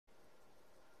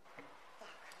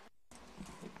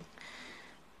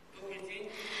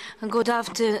Good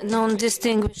afternoon,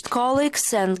 distinguished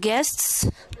colleagues and guests.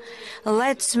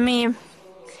 Let me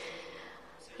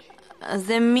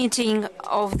the meeting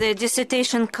of the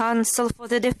Dissertation Council for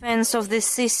the Defense of the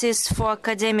Thesis for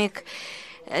Academic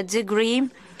Degree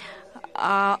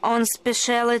on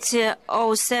Specialty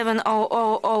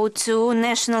 070002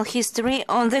 National History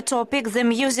on the topic The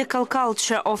Musical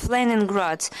Culture of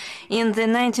Leningrad in the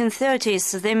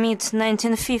 1930s, the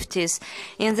mid-1950s,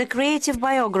 in the creative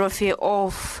biography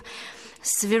of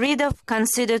Sviridov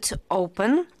considered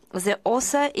open. The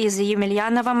author is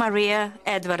Emelyanova Maria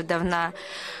Edwardovna.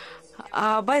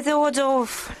 By the order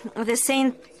of the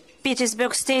St.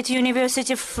 Petersburg State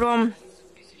University from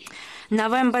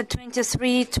November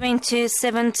 23,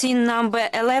 2017, number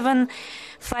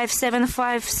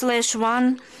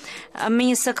 11575/1,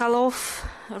 Me Sokolov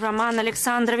Roman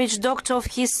Alexandrovich, Doctor of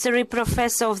History,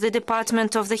 Professor of the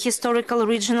Department of the Historical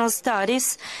Regional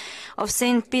Studies of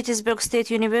St. Petersburg State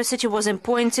University, was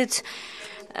appointed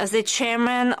as the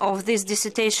chairman of this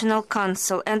dissertational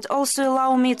council. And also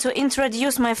allow me to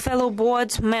introduce my fellow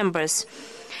board members.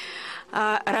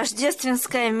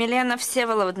 Рождественская Елена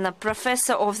Всеволодовна,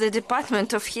 professor of the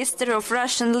Department of History of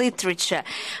Russian Literature.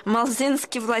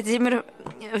 Malzinsky Vladimir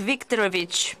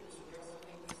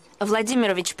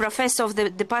Vladimirovich, professor of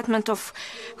the Department of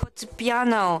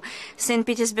Fortepiano, St.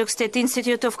 Petersburg State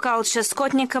Institute of Culture.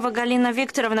 Skotnikova Galina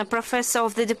Viktorovna, professor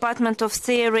of the Department of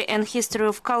Theory and History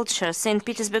of Culture, St.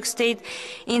 Petersburg State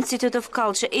Institute of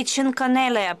Culture. Ichin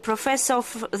Cornelia, professor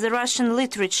of the Russian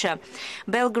Literature,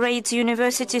 Belgrade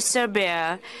University,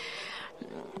 Serbia.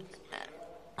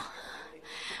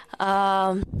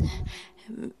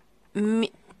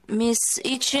 Miss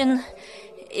Ichin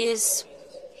is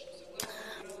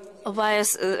via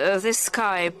the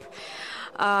Skype.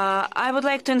 I would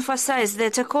like to emphasize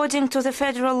that according to the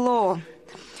federal law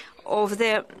of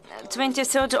the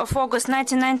 23rd of August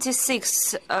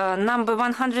 1996, number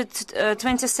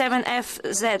 127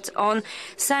 FZ on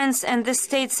Science and the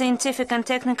State Scientific and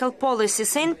Technical Policy,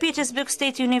 St. Petersburg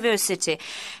State University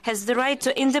has the right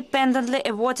to independently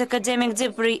award academic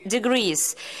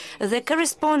degrees. The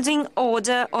corresponding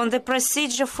order on the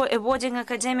procedure for awarding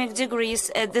academic degrees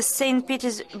at the St.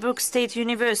 Petersburg State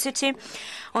University,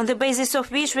 on the basis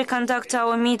of which we conduct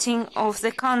our meeting of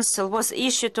the Council, was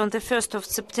issued on the 1st of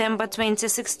September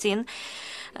 2016,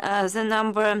 the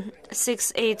number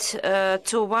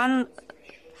 6821/1,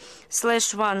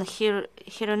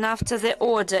 hereinafter the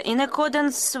order. In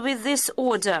accordance with this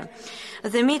order,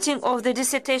 the meeting of the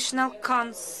Dissertational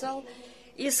Council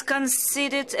is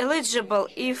considered eligible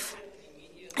if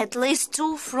at least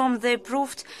 2 from the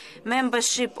approved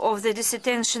membership of the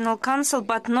Dissertational Council,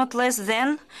 but not less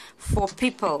than 4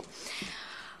 people.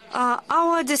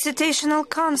 Our Dissertational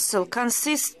Council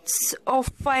consists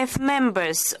of 5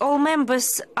 members. All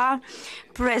members are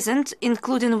present,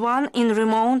 including one in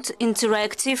remote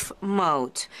interactive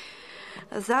mode.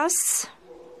 Thus,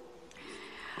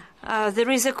 there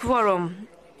is a quorum,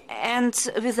 and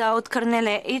without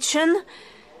Cornelia Ichin,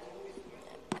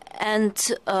 and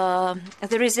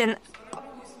there is an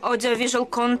audiovisual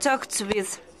contact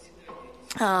with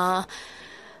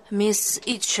Miss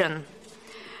Ichin.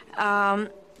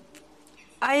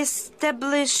 I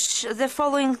establish the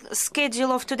following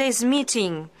schedule of today's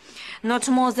meeting, not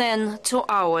more than 2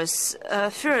 hours.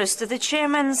 First, the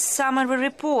chairman's summary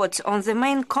report on the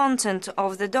main content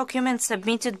of the document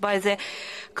submitted by the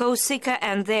co-seeker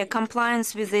and their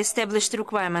compliance with the established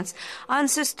requirements.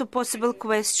 Answers to possible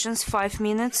questions, 5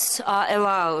 minutes are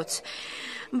allowed.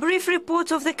 Brief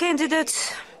report of the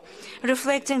candidate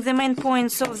reflecting the main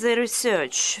points of the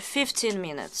research, 15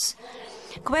 minutes.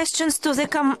 Questions to the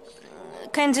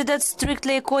candidate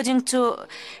strictly according to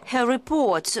her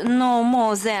report, no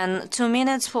more than 2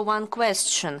 minutes for one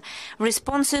question.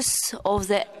 Responses of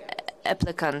the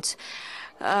applicant.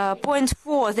 Point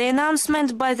 4, the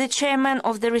announcement by the chairman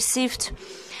of the received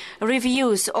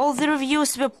reviews. All the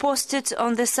reviews were posted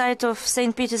on the site of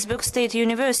St. Petersburg State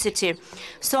University,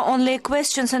 so only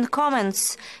questions and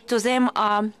comments to them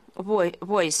are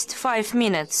voiced. 5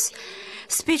 minutes.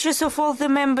 Speeches of all the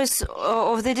members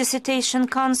of the Dissertation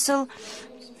Council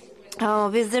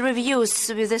with the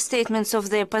reviews, with the statements of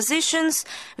their positions,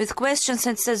 with questions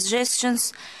and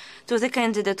suggestions to the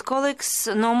candidate colleagues.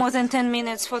 No more than 10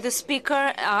 minutes for the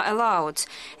speaker are allowed.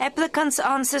 Applicants'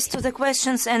 answers to the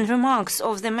questions and remarks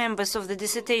of the members of the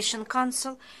Dissertation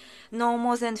Council, no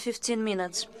more than 15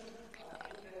 minutes.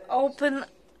 Open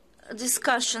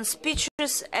discussion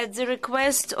speeches at the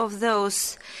request of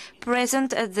those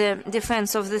present at the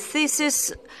defense of the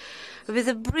thesis, with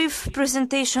a brief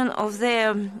presentation of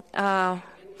their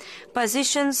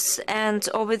positions and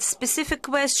or with specific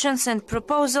questions and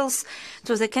proposals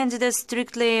to the candidates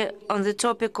strictly on the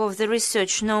topic of the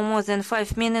research, no more than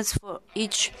 5 minutes for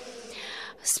each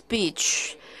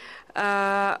speech.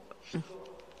 I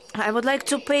would like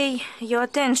to pay your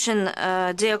attention,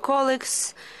 dear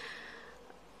colleagues.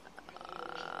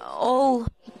 All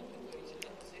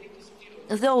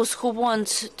those who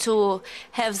want to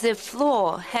have the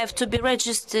floor have to be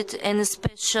registered in a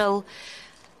special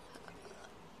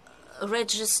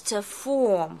register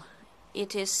form.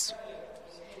 It is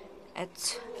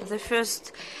at the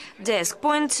first desk.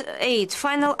 Point 8.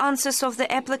 Final answers of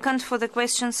the applicant for the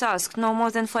questions asked. No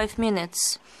more than 5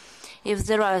 minutes, if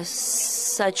there are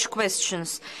such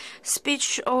questions.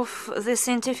 Speech of the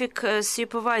scientific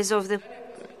supervisor of the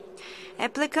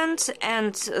applicant,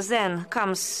 and then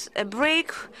comes a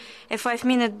break, a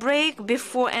 5-minute break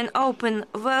before an open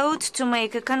vote to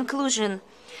make a conclusion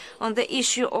on the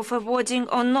issue of awarding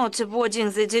or not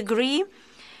awarding the degree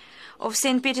of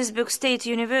St. Petersburg State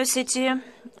University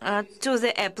to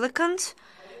the applicant.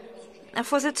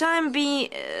 For the time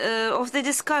of the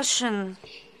discussion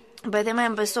by the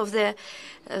members of the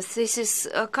thesis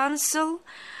council,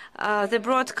 the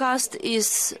broadcast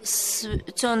is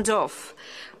turned off.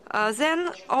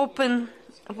 Then open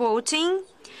voting,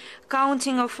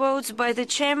 counting of votes by the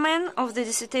chairman of the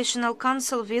dissertational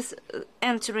council with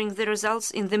entering the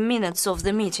results in the minutes of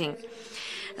the meeting.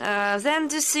 Then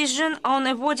decision on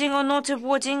awarding or not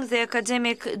awarding the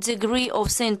academic degree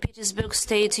of St. Petersburg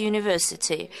State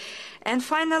University. And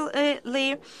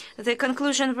finally, the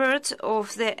conclusion word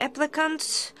of the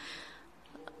applicant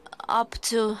up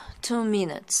to 2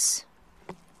 minutes.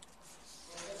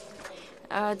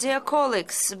 Dear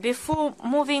colleagues, before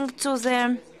moving to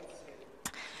the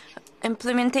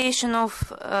implementation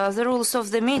of the rules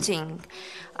of the meeting,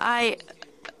 I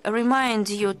remind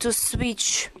you to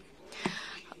switch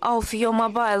off your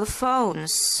mobile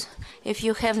phones if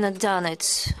you have not done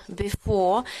it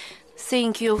before.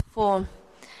 Thank you for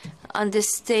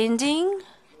understanding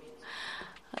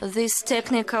these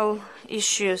technical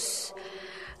issues.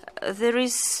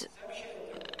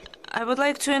 I would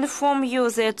like to inform you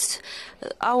that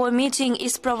our meeting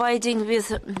is providing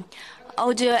with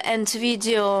audio and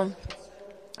video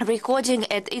recording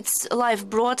at its live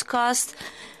broadcast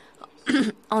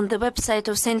on the website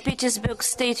of St. Petersburg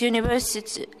State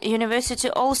University.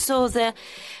 Also, the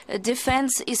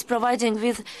defense is providing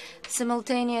with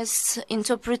simultaneous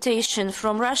interpretation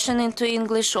from Russian into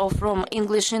English or from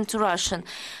English into Russian.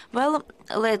 Well,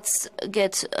 let's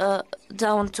get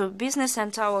down to business,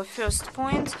 and our first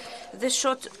point, the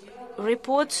short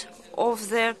report of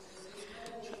the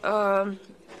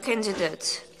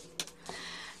candidate.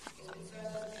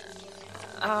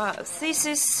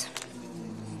 Thesis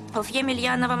of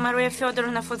Emelyanova Maria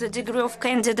Fedorovna for the degree of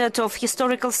candidate of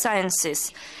historical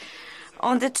sciences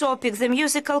on the topic the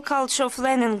musical culture of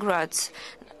Leningrad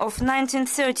of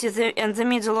 1930 and the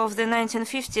middle of the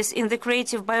 1950s in the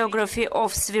creative biography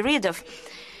of Sviridov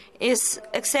is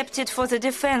accepted for the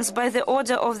defense by the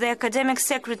order of the academic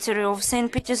secretary of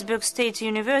St. Petersburg State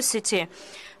University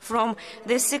from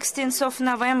the 16th of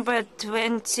November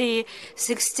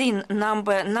 2016,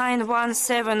 number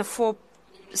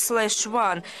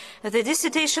 9174/1. The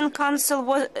Dissertation Council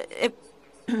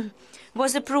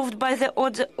was approved by the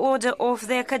order of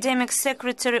the Academic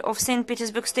Secretary of St.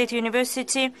 Petersburg State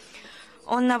University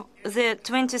on the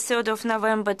 23rd of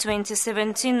November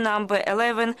 2017, number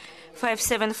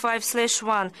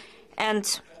 11575/1,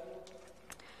 and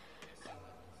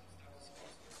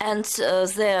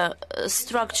the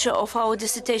structure of our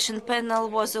dissertation panel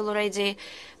was already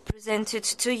presented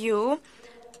to you.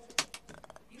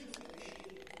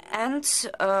 And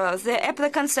the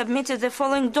applicant submitted the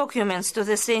following documents to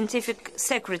the scientific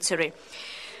secretary.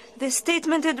 The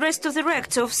statement addressed to the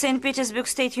rector of St. Petersburg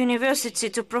State University,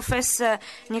 to Professor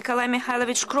Nikolai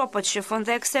Mikhailovich Kropachev, on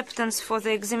the acceptance for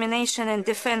the examination and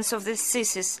defense of the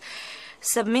thesis,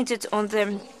 submitted on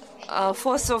the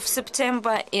 4th of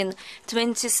September in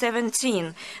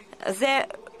 2017. The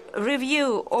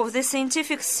review of the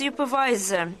scientific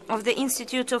supervisor of the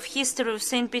Institute of History of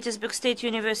St. Petersburg State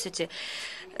University,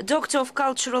 Doctor of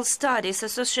Cultural Studies,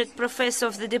 Associate Professor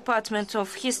of the Department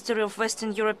of History of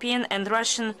Western European and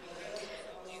Russian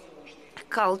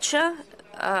Culture,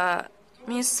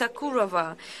 Ms.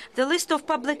 Sakurova. The list of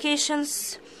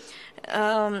publications,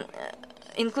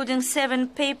 including 7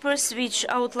 papers, which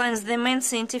outlines the main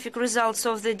scientific results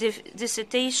of the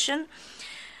dissertation.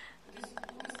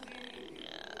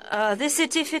 The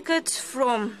certificate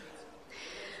from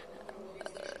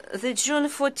the June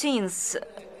 14th,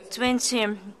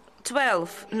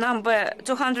 12, number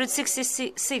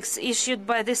 266, issued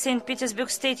by the St. Petersburg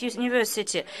State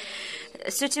University,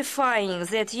 certifying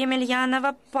that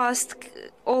Emelyanova passed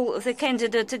all the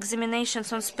candidate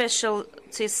examinations on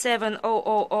specialty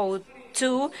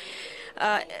 7002,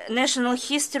 national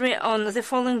history, on the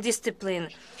following discipline: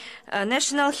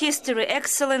 national history,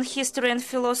 excellent, history and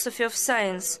philosophy of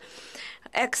science,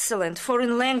 excellent,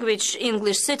 foreign language,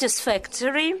 English,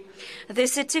 satisfactory. The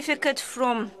certificate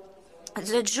from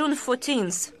the June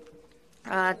 14th,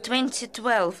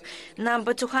 2012,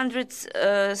 number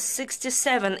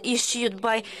 267, issued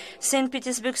by St.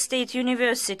 Petersburg State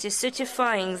University,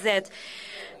 certifying that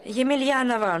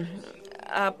Emelyanova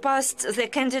passed the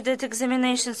candidate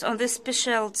examinations on the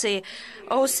specialty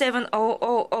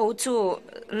 07002,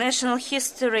 national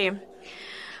history,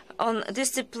 on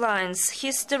disciplines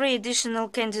history, additional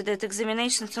candidate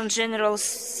examinations on general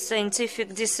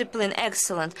scientific discipline,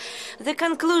 excellent. The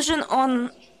conclusion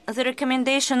on the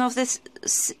recommendation of this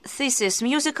thesis,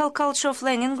 musical culture of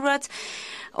Leningrad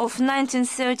of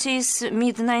 1930s,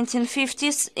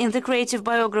 mid-1950s, in the creative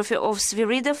biography of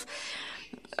Sviridov,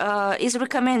 is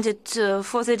recommended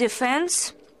for the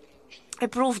defense,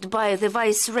 approved by the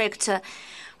Vice Rector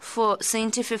for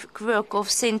Scientific Work of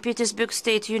St. Petersburg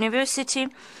State University,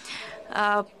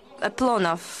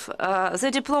 Plonov.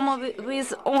 The diploma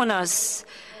with honors,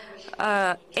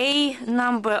 A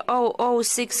number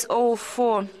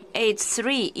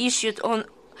 00604883, issued on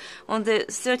the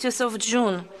 30th of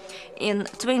June in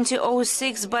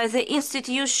 2006 by the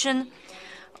Institution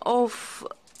of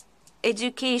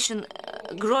Education,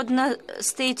 Grodno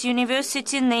State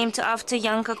University, named after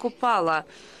Yanka Kupala.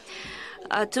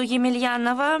 To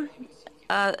Emelyanova,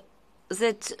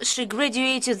 that she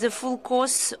graduated the full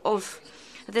course of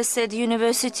the said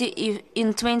university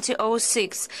in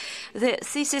 2006. The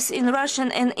thesis in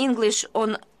Russian and English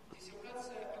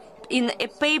in a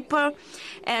paper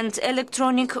and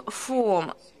electronic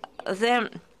form. The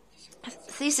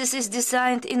thesis is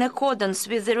designed in accordance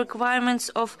with the requirements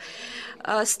of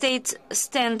state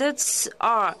standards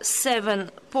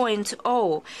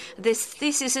R7.0. This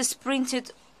thesis is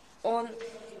printed on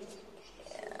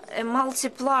a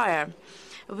multiplier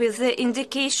with the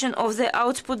indication of the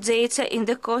output data in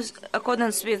the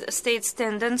accordance with state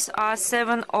standards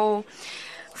R704.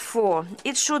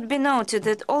 It should be noted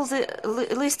that all the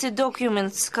listed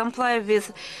documents comply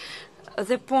with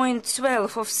the point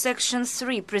 12 of section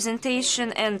 3,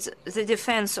 presentation and the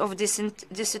defense of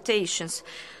dissertations.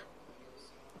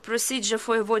 Procedure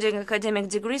for awarding academic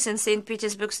degrees in St.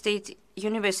 Petersburg State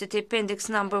University, appendix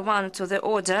number 1 to the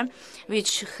order,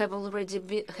 which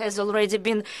has already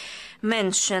been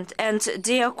mentioned. And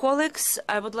dear colleagues,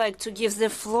 I would like to give the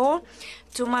floor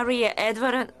to Maria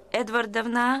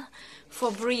Edwardovna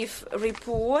for brief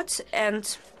report,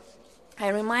 and I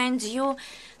remind you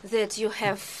that you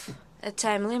have a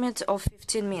time limit of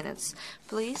 15 minutes.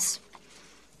 Please.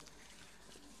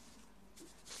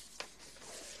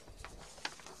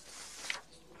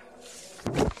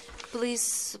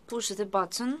 Please push the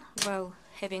button while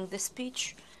having the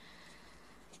speech.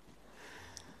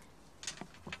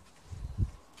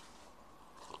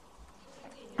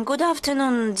 Good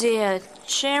afternoon, dear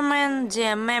Chairman,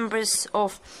 dear members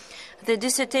of the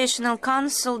Dissertational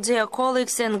Council, dear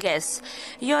colleagues and guests.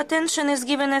 Your attention is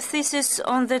given a thesis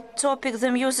on the topic,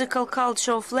 the musical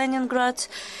culture of Leningrad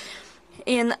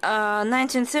in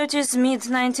 1930s,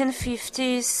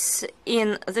 mid-1950s,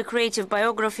 in the creative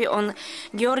biography on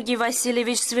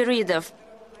G.V.Sviridov.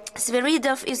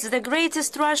 Sviridov is the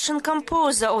greatest Russian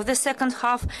composer of the second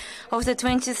half of the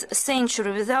 20th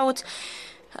century. Without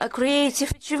creative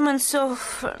achievements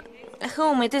of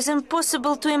whom it is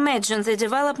impossible to imagine the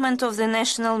development of the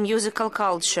national musical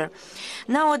culture.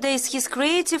 Nowadays, his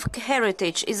creative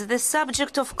heritage is the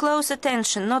subject of close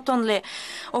attention not only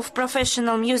of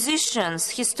professional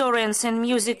musicians, historians and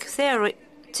music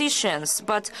theoreticians,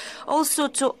 but also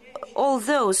to all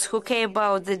those who care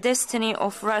about the destiny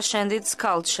of Russia and its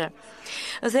culture.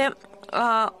 The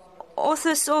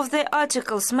authors of the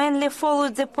articles mainly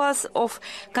followed the path of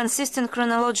consistent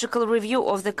chronological review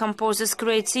of the composer's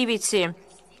creativity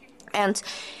and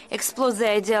explored the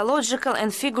ideological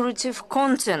and figurative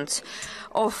content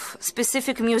of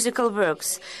specific musical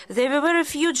works. There were very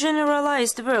few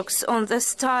generalized works on the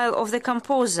style of the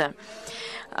composer.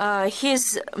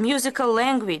 His musical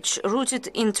language, rooted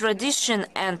in tradition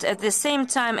and at the same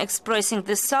time expressing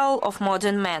the soul of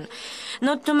modern man.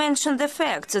 Not to mention the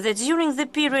fact that during the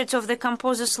period of the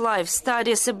composer's life,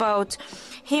 studies about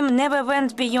him never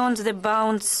went beyond the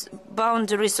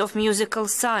boundaries of musical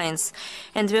science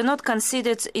and were not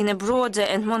considered in a broader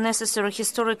and more necessary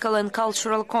historical and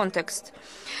cultural context.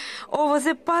 Over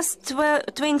the past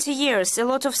 20 years, a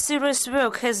lot of serious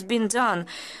work has been done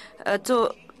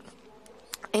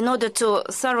in order to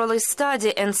thoroughly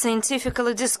study and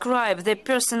scientifically describe the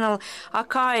personal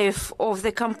archive of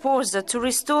the composer, to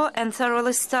restore and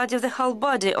thoroughly study the whole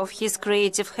body of his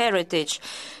creative heritage,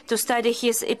 to study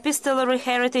his epistolary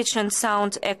heritage and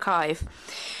sound archive.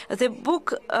 The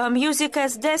book Music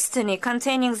as Destiny,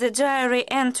 containing the diary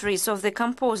entries of the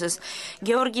composers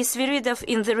G.V.Sviridov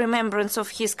in the remembrance of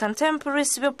his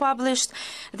contemporaries, were published.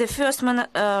 The first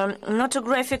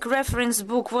notographic reference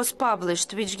book was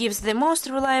published, which gives the most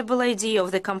reliable idea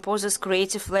of the composer's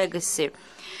creative legacy.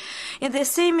 In the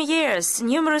same years,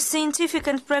 numerous scientific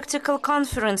and practical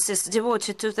conferences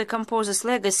devoted to the composer's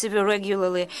legacy were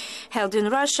regularly held in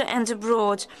Russia and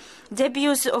abroad.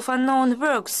 Debuts of unknown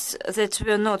works that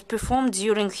were not performed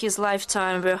during his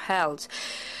lifetime were held.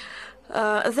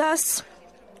 Thus,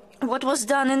 what was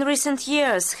done in recent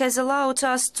years has allowed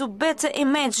us to better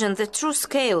imagine the true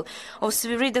scale of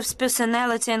Sviridov's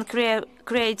personality and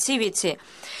creativity.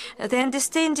 The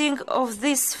understanding of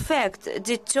this fact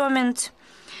determined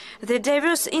the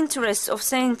diverse interests of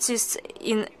scientists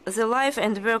in the life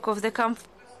and work of the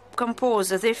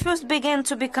composer. They first began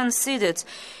to be considered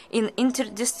in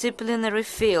interdisciplinary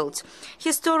field.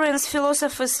 Historians,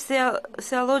 philosophers,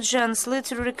 theologians,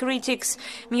 literary critics,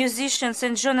 musicians,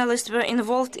 and journalists were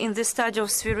involved in the study of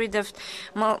Sviridov's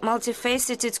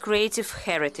multifaceted creative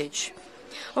heritage.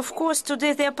 Of course,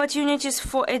 today the opportunities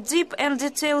for a deep and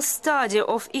detailed study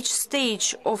of each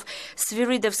stage of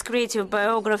Sviridov's creative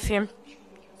biography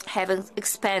have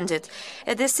expanded.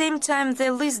 At the same time,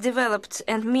 the least developed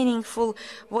and meaningful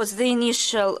was the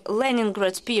initial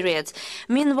Leningrad period.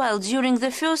 Meanwhile, during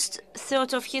the first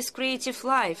third of his creative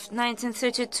life,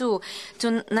 1932 to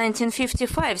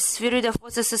 1955, Sviridov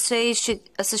was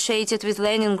associated with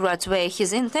Leningrad, where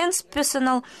his intense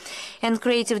personal and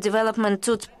creative development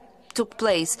took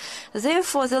place.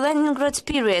 Therefore, the Leningrad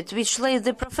period, which laid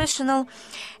the professional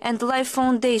and life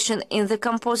foundation in the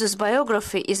composer's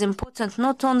biography, is important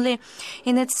not only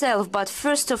in itself, but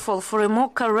first of all for a more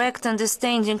correct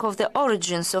understanding of the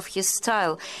origins of his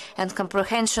style and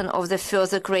comprehension of the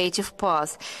further creative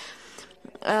path.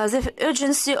 The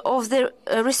urgency of the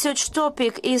research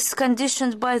topic is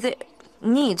conditioned by the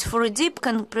need for a deep,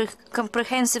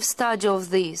 comprehensive study of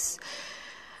this.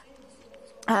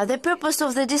 The purpose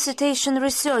of the dissertation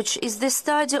research is the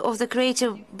study of the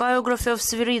creative biography of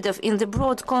Sviridov in the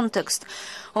broad context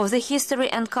of the history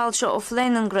and culture of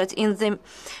Leningrad in the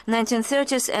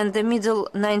 1930s and the middle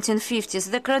 1950s.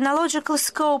 The chronological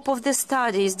scope of the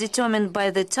study is determined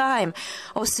by the time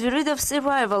of Sviridov's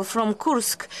arrival from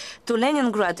Kursk to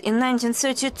Leningrad in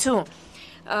 1932.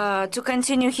 To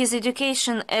continue his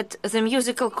education at the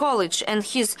musical college and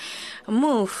his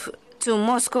move to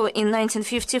Moscow in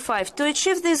 1955. To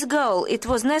achieve this goal, it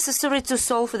was necessary to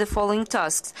solve the following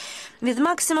tasks. With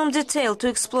maximum detail, to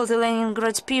explore the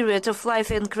Leningrad period of life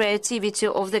and creativity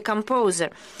of the composer,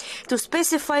 to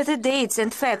specify the dates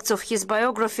and facts of his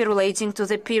biography relating to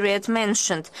the period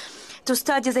mentioned, to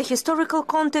study the historical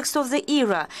context of the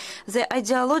era, the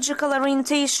ideological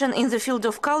orientation in the field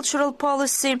of cultural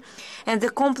policy, and the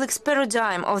complex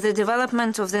paradigm of the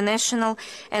development of the national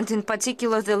and in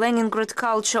particular the Leningrad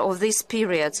culture of this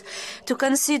period, to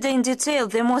consider in detail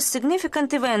the most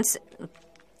significant events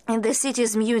in the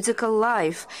city's musical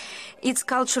life, its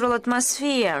cultural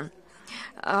atmosphere,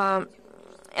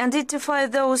 identify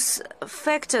those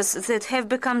factors that have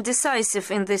become decisive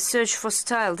in the search for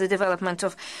style, the development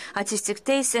of artistic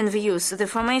tastes and views, the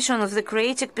formation of the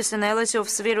creative personality of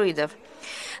Sviridov.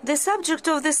 The subject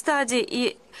of the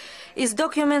study is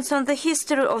documents on the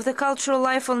history of the cultural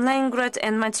life of Leningrad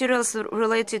and materials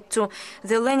related to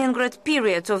the Leningrad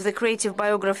period of the creative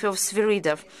biography of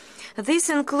Sviridov. This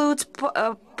includes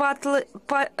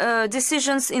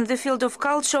decisions in the field of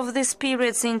culture of this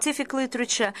period, scientific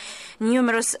literature,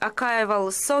 numerous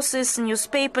archival sources,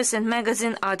 newspapers and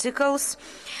magazine articles.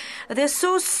 The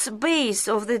source base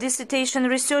of the dissertation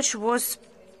research was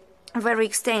very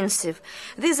extensive.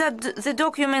 These are the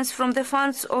documents from the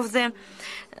funds of the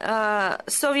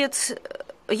Soviet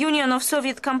Union of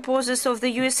Soviet Composers of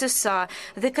the USSR,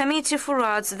 the Committee for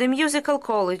Arts, the Musical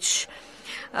College,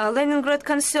 Leningrad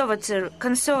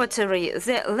Conservatory,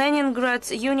 the Leningrad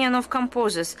Union of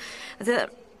Composers, the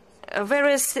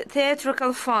various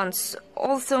theatrical funds,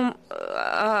 also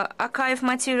archive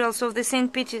materials of the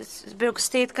St. Petersburg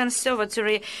State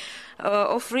Conservatory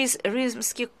of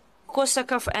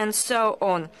Rimsky-Korsakov, and so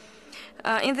on.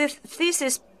 In the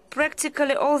thesis,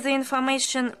 practically all the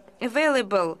information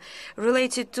available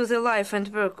related to the life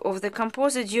and work of the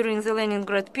composer during the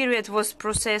Leningrad period was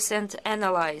processed and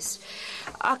analyzed.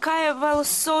 Archival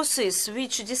sources,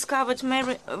 which discovered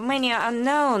many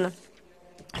unknown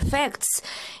facts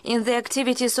in the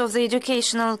activities of the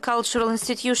educational cultural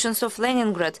institutions of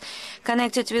Leningrad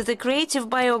connected with the creative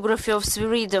biography of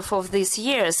Sviridov of these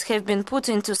years, have been put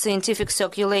into scientific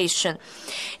circulation.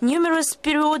 Numerous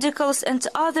periodicals and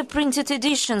other printed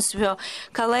editions were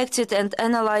collected and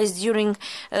analyzed during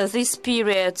this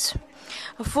period.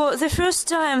 For the first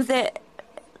time, the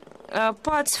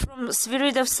parts from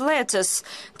Sviridov's letters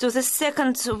to the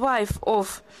second wife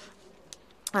of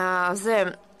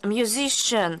the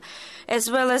musician, as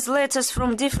well as letters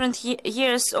from different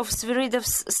years of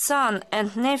Sviridov's son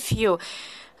and nephew,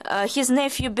 his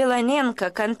nephew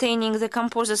Belanenko, containing the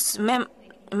composer's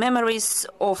memories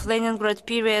of Leningrad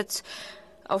period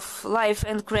of life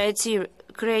and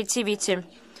creativity.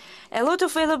 A lot of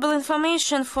available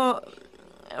information for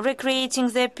recreating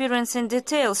the appearance and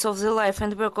details of the life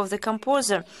and work of the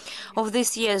composer of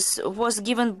these years was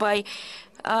given by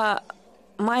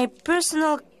my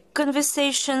personal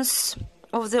conversations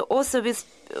of the author with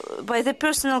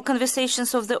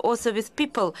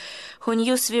people who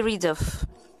knew Sviridov.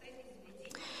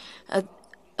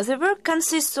 The work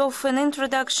consists of an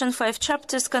introduction, 5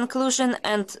 chapters, conclusion,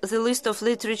 and the list of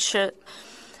literature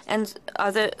and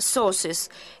other sources.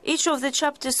 Each of the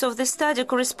chapters of the study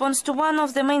corresponds to one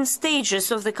of the main stages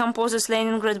of the composer's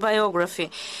Leningrad biography.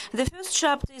 The first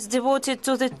chapter is devoted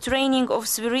to the training of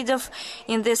Sviridov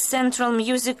in the Central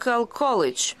Musical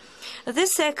College. The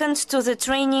second to the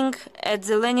training at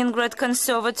the Leningrad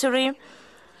Conservatory.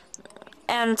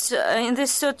 And in the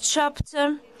third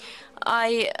chapter,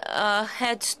 I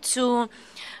had to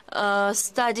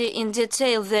study in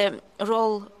detail the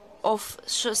role of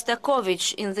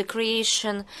Shostakovich in the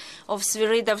creation of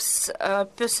Sviridov's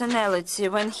personality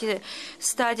when he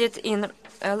studied in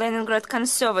Leningrad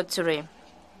Conservatory.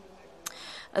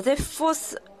 The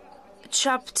fourth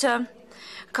chapter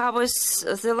covers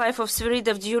the life of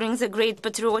Sviridov during the Great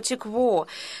Patriotic War.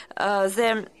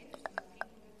 The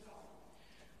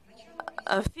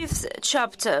fifth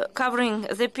chapter, covering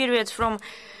the period from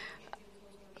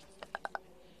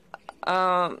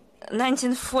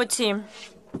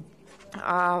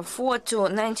 1944 to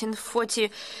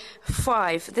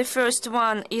 1945. The first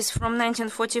one is from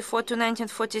 1944 to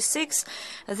 1946,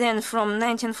 then from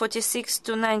 1946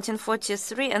 to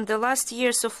 1943, and the last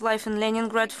years of life in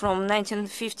Leningrad from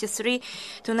 1953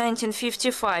 to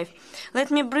 1955. Let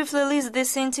me briefly list the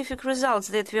scientific results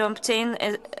that we obtained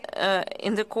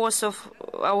in the course of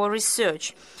our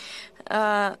research.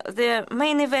 The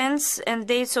main events and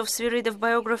dates of Sviridov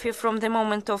biography from the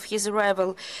moment of his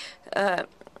arrival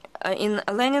in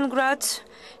Leningrad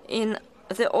in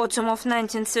the autumn of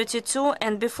 1932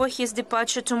 and before his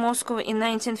departure to Moscow in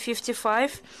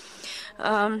 1955.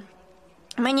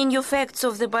 Many new facts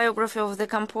of the biography of the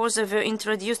composer were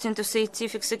introduced into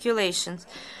scientific circulations.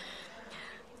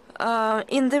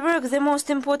 In the work, the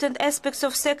most important aspects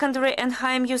of secondary and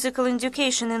higher musical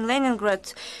education in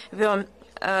Leningrad were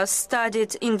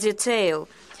studied in detail.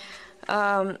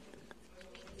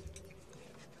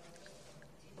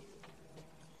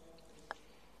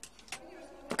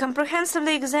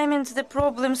 Comprehensively examined the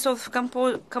problems of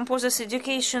composer's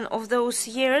education of those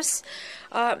years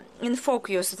in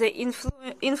focus. The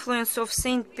influence of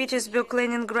St. Petersburg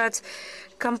Leningrad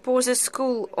Composer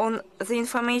School on the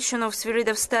information of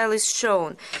Sviridov's style is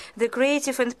shown. The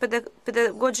creative and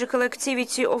pedagogical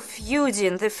activity of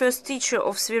Yudin, the first teacher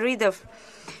of Sviridov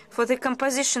for the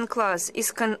composition class,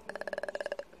 is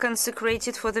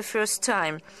consecrated for the first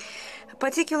time.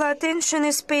 Particular attention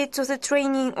is paid to the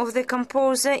training of the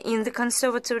composer in the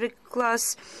conservatory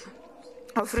class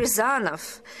of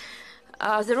Ryazanov.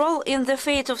 The role in the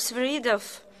fate of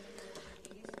Sviridov,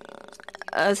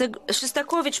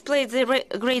 Shostakovich played the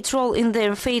great role in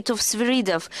the fate of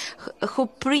Sviridov, who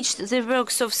preached the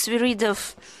works of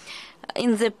Sviridov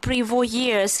in the pre-war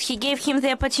years. He gave him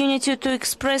the opportunity to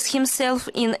express himself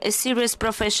in a serious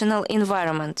professional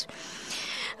environment.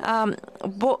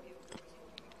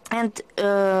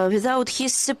 Without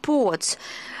his support,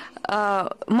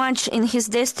 much in his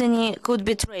destiny could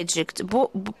be tragic.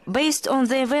 Based on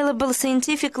the available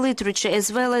scientific literature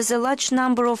as well as a large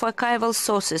number of archival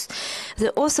sources,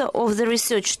 the author of the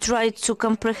research tried to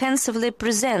comprehensively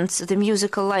present the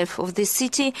musical life of the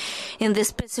city in the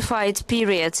specified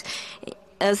period.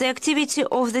 The activity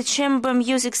of the Chamber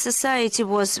Music Society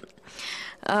was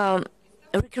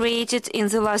recreated in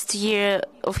the last year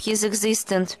of his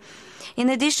existence. In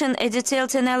addition, a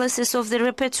detailed analysis of the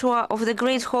repertoire of the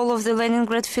Great Hall of the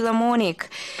Leningrad Philharmonic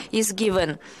is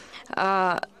given.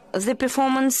 the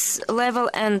performance level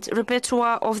and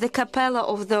repertoire of the capella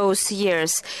of those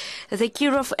years. The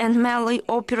Kirov and Mali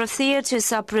opera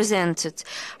theaters are presented.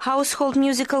 Household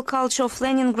musical culture of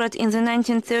Leningrad in the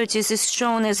 1930s is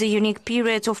shown as a unique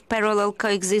period of parallel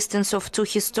coexistence of two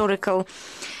historical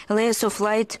layers of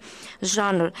light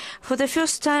genre. For the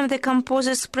first time, the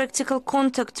composer's practical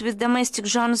contact with domestic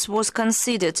genres was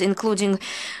considered, including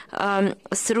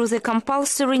through the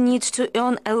compulsory need to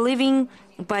earn a living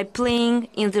by playing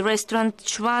in the restaurant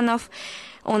Chvanov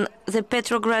on the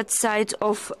Petrograd side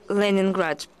of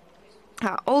Leningrad.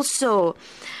 Also,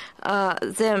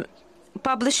 the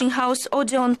publishing house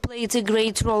Odeon played a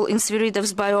great role in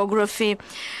Sviridov's biography.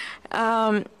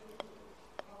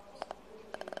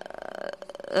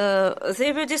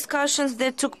 There were discussions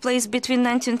that took place between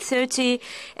 1930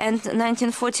 and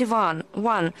 1941.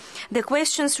 The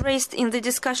questions raised in the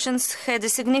discussions had a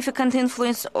significant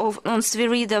influence on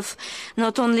Sviridov,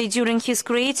 not only during his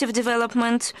creative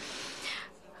development.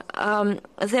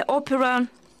 The opera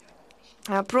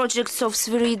projects of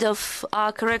Sviridov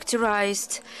are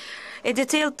characterized. A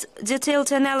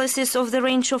detailed analysis of the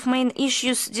range of main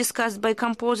issues discussed by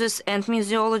composers and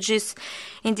museologists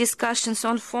in discussions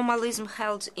on formalism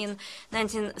held in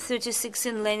 1936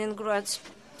 in Leningrad.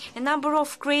 A number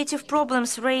of creative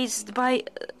problems raised by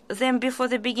them before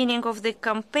the beginning of the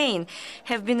campaign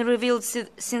have been revealed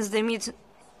since the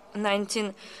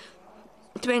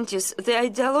mid-1920s. The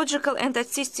ideological and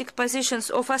artistic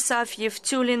positions of Asafyev,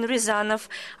 Tulin, Ryazanov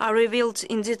are revealed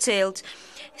in detail.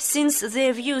 Since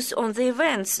their views on the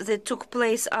events that took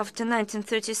place after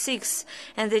 1936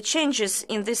 and the changes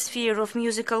in the sphere of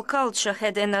musical culture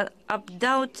had an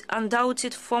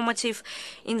undoubted formative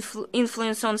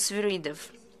influence on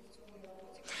Sviridov.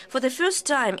 For the first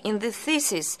time in the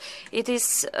thesis, it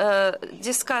is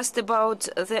discussed about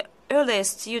the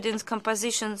earliest student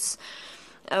compositions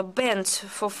bent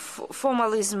for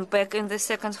formalism back in the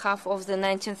second half of the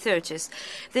 1930s.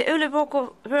 The early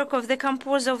work of the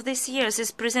composer of these years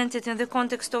is presented in the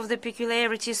context of the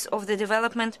peculiarities of the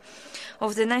development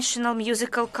of the national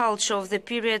musical culture of the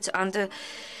period under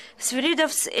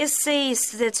Sviridov's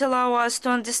essays that allow us to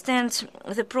understand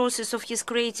the process of his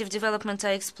creative development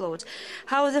are explored.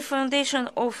 How the foundation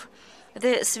of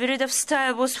the Sviridov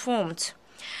style was formed.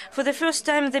 For the first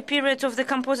time, the period of the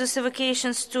composer's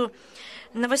evacuations to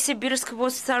Novosibirsk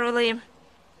was thoroughly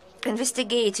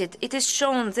investigated. It is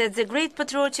shown that the Great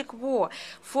Patriotic War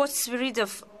forced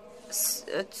Sviridov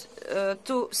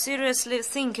to seriously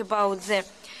think about the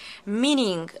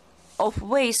meaning of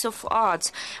ways of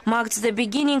art, marked the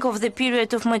beginning of the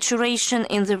period of maturation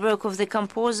in the work of the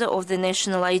composer of the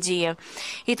national idea.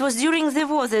 It was during the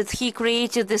war that he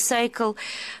created the cycle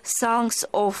Songs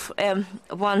of a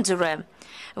Wanderer,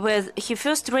 where he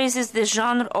first raises the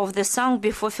genre of the song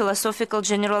before philosophical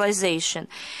generalization.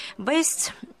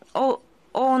 Based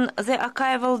on the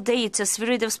archival data,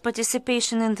 Sviridov's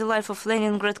participation in the life of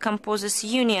Leningrad Composers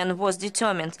Union was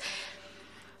determined,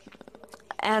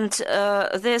 and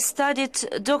the studied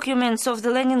documents of the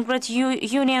Leningrad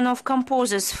Union of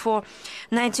Composers for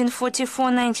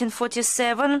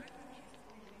 1944-1947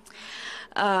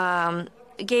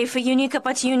 gave a unique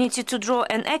opportunity to draw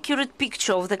an accurate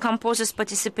picture of the composer's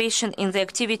participation in the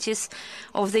activities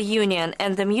of the Union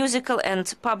and the musical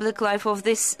and public life of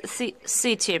this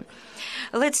city.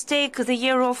 Let's take the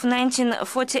year of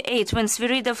 1948, when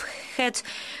Sviridov had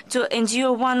to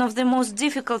endure one of the most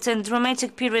difficult and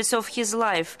dramatic periods of his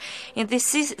life. In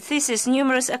this thesis,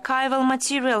 numerous archival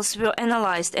materials were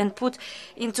analyzed and put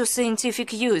into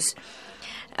scientific use,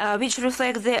 which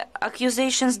reflect the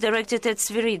accusations directed at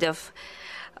Sviridov.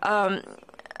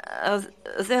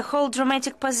 The whole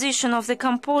dramatic position of the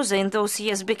composer in those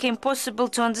years became possible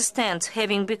to understand,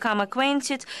 having become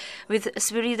acquainted with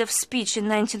Sviridov's speech in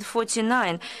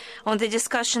 1949 on the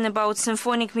discussion about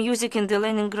symphonic music in the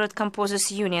Leningrad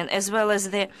Composers Union, as well as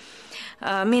the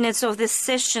minutes of the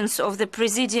sessions of the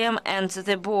Presidium and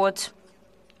the Board.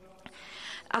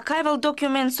 Archival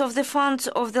documents of the Fund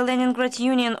of the Leningrad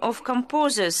Union of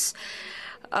Composers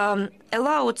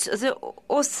allowed the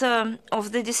author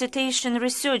of the dissertation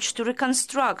research to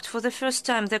reconstruct for the first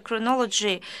time the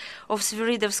chronology of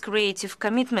Sviridov's creative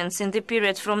commitments in the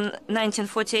period from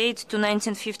 1948 to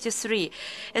 1953.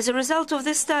 As a result of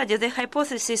this study, the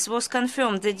hypothesis was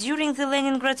confirmed that during the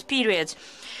Leningrad period,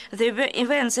 there were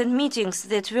events and meetings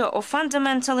that were of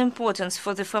fundamental importance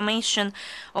for the formation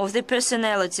of the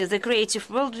personality, the creative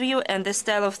worldview, and the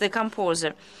style of the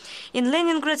composer. In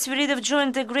Leningrad, Sviridov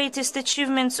joined the greatest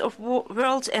achievements of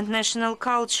world and national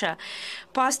culture.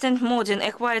 Past and modern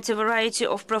acquired a variety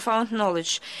of profound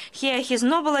knowledge. Here, his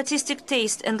noble artistic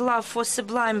taste and love for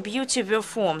sublime beauty were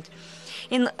formed.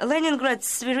 In Leningrad,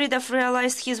 Sviridov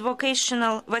realized his vocation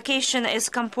as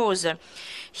composer.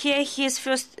 Here his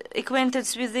first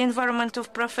acquaintance with the environment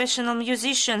of professional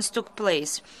musicians took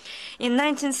place. In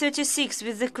 1936,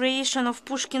 with the creation of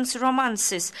Pushkin's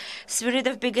romances,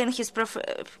 Sviridov began his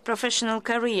professional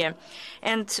career,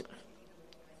 and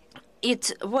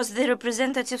it was the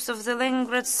representatives of the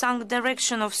Leningrad song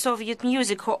direction of Soviet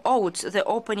music who owed the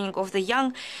opening of the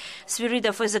young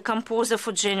Sviridov as a composer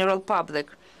for general public.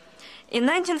 In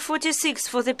 1946,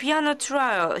 for the piano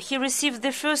trio, he received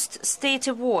the first state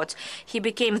award. He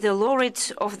became the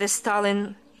laureate of the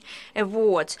Stalin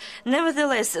Award.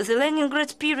 Nevertheless, the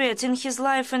Leningrad period in his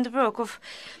life and work of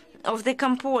the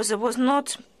composer was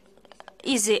not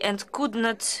easy and could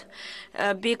not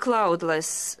be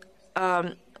cloudless.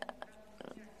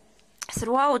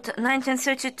 Throughout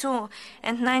 1932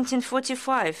 and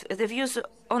 1945, the views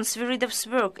on Sviridov's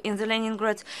work in the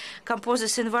Leningrad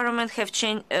composer's environment have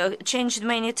changed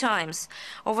many times.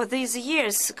 Over these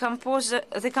years,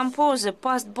 the composer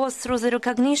passed both through the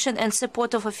recognition and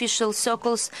support of official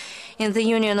circles in the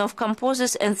Union of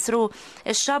Composers and through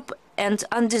a sharp and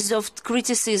undeserved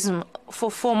criticism for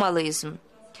formalism.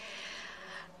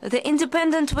 The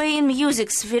independent way in music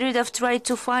Sviridov tried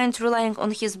to find, relying on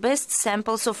his best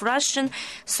samples of Russian,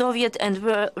 Soviet and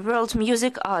world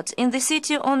music art. In the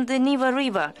city on the Neva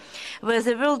River, where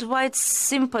the worldwide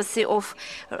sympathy of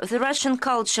the Russian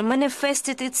culture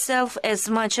manifested itself as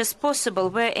much as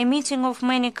possible, where a meeting of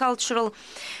many cultural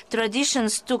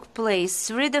traditions took place,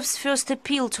 Sviridov's first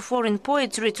appeal to foreign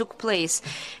poetry took place,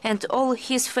 and all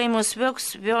his famous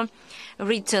works were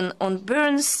written on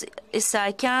Burns,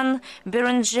 Isaacian,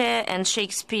 Béranger, and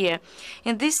Shakespeare.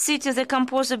 In this city, the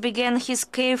composer began his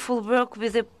careful work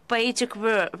with the poetic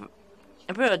word,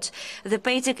 the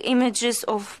poetic images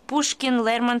of Pushkin,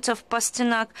 Lermontov,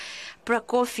 Pasternak,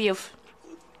 Prokofiev,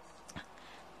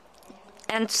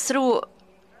 and through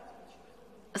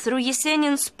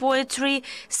Yesenin's poetry,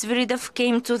 Sviridov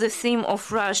came to the theme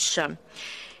of Russia.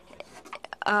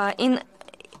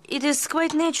 It is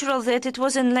quite natural that it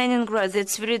was in Leningrad that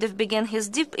Sviridov began his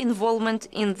deep involvement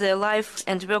in the life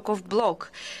and work of Blok,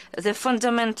 the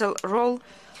fundamental role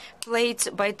played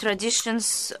by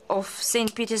traditions of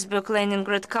St. Petersburg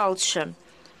Leningrad culture.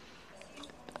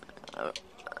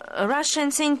 Russia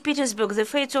and St. Petersburg, the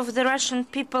fate of the Russian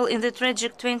people in the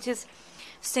tragic 20th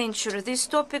century. These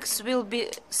topics will be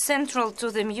central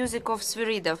to the music of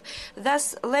Sviridov.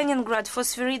 Thus, Leningrad for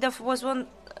Sviridov was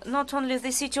not only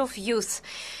the city of youth,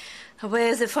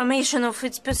 where the formation of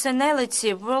its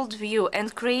personality, worldview,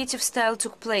 and creative style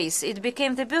took place. It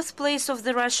became the birthplace of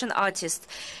the Russian artist,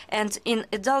 and in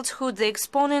adulthood, the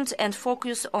exponent and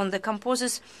focus on the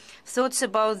composer's thoughts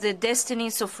about the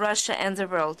destinies of Russia and the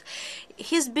world.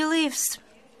 His beliefs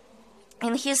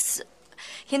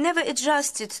he never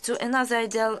adjusted to another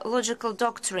ideological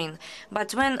doctrine,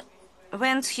 but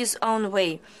went his own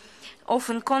way,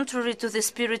 often contrary to the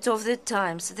spirit of the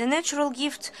times. The natural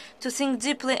gift to think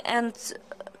deeply and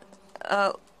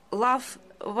love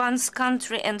one's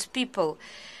country and people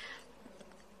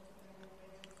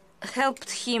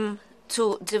helped him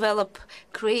to develop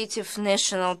creative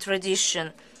national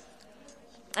tradition.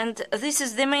 And this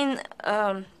is the main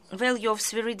value of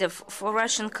Sviridov for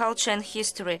Russian culture and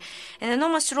history. An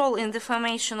enormous role in the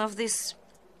formation of this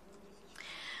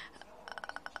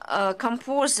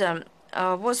composer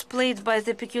was played by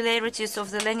the peculiarities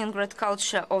of the Leningrad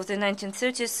culture of the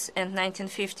 1930s and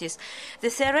 1950s. The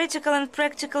theoretical and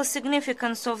practical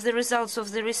significance of the results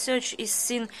of the research is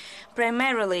seen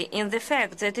primarily in the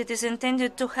fact that it is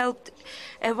intended to help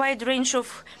a wide range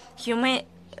of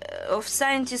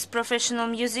scientists, professional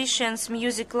musicians,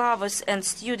 music lovers, and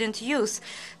student youth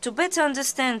to better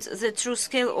understand the true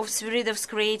scale of Sviridov's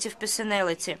creative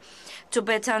personality, to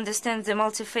better understand the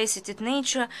multifaceted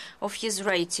nature of his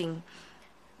writing,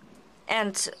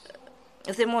 and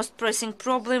the most pressing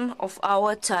problem of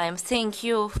our time. Thank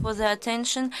you for the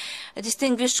attention.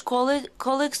 Distinguished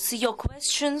colleagues, your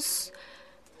questions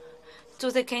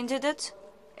to the candidate,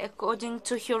 according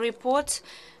to your report.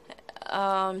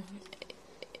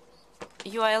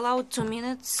 You are allowed 2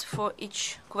 minutes for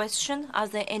each question. Are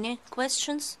there any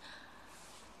questions?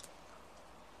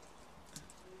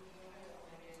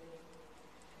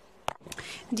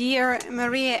 Dear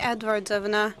Maria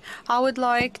Edwardovna, I would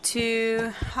like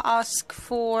to ask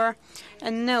for a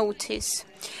notice.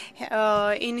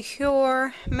 In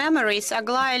her memories,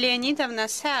 Aglaya Leonidovna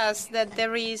says that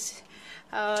there is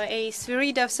a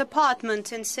Sviridov's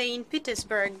apartment in St.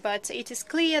 Petersburg, but it is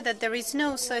clear that there is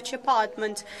no such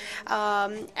apartment.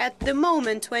 At the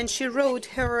moment when she wrote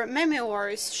her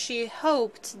memoirs, she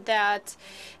hoped that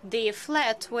the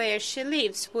flat where she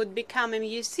lives would become a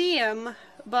museum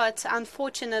but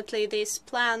unfortunately these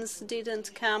plans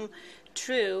didn't come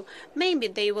true. Maybe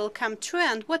they will come true.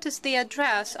 And what is the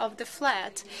address of the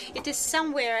flat? It is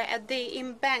somewhere at the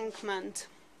embankment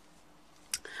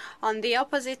on the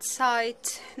opposite side,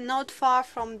 not far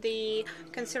from the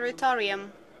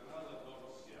conservatorium.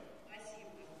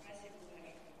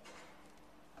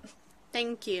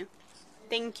 Thank you.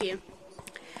 Thank you.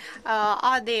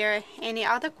 Are there any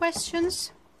other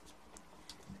questions?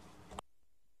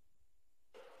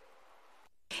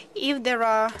 If there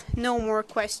are no more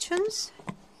questions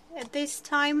at this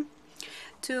time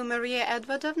to Maria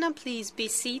Edwardovna, please be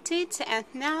seated. And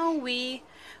now we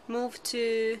move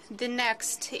to the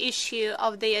next issue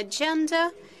of the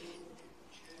agenda.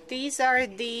 These are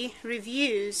the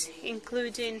reviews,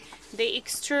 including the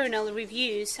external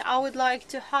reviews. I would like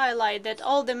to highlight that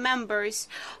all the members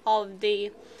of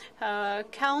the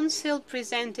Council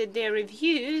presented their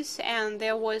reviews, and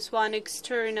there was one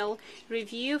external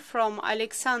review from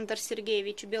Alexander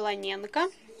Sergeyevich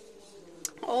Belonenko.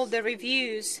 All the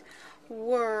reviews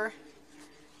were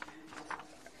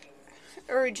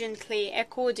urgently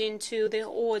according to the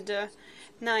Order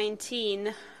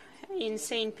 19 in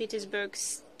St. Petersburg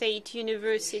State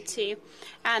University,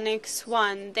 Annex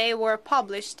 1. They were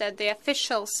published at the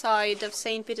official site of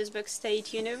St. Petersburg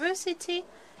State University,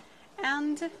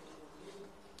 and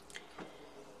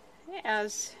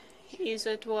as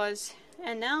it was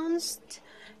announced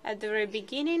at the very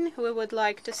beginning, we would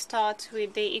like to start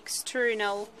with the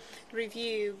external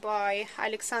review by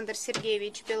Alexander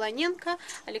Sergeyevich Belonenko.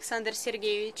 Alexander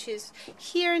Sergeyevich is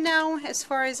here now, as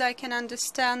far as I can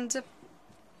understand.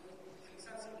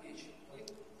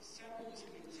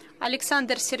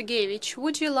 Alexander Sergeyevich,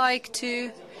 would you like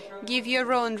to give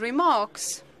your own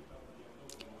remarks?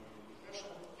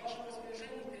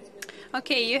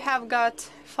 Okay, you have got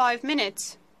 5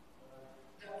 minutes.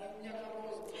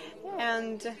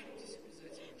 And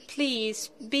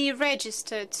please be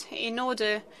registered in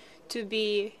order to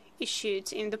be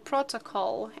issued in the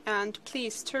protocol, and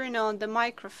please turn on the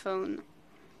microphone.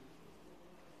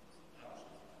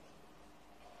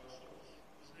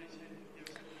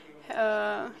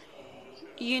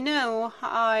 You know,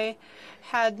 I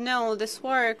had known this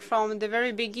work from the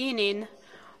very beginning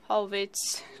of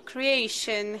its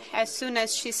creation. As soon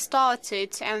as she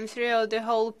started, and throughout the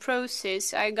whole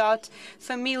process, I got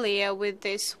familiar with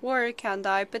this work and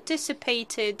I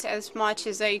participated as much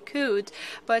as I could.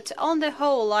 But on the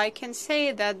whole, I can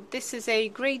say that this is a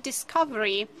great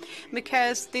discovery,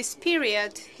 because this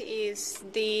period is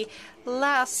the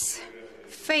less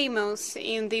famous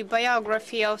in the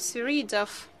biography of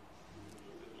Sviridov,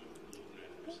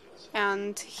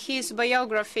 and his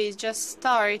biography just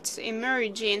starts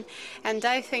emerging, and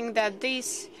I think that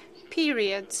this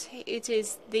period, it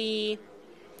is the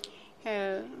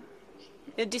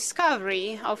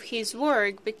discovery of his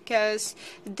work, because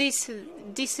this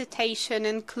dissertation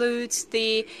includes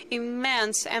the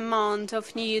immense amount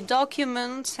of new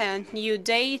documents and new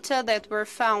data that were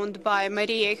found by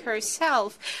Maria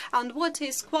herself. And what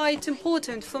is quite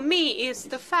important for me is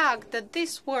the fact that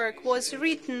this work was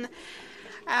written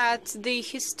at the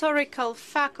historical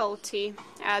faculty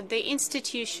at the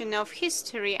Institution of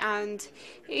History, and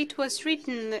it was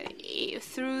written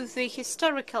through the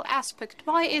historical aspect.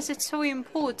 Why is it so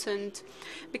important?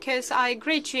 Because I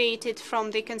graduated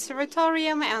from the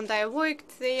conservatorium and I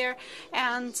worked there,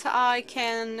 and I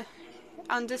can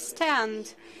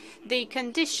understand the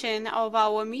condition of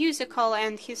our musical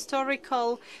and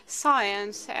historical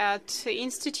science at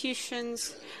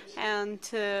institutions, and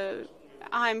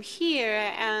I'm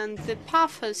here, and the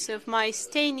purpose of my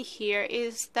staying here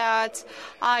is that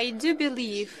I do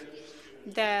believe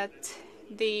that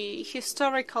the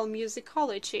historical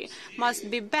musicology must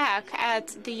be back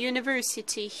at the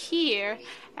university here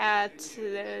at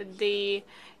the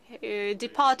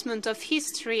Department of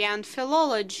History and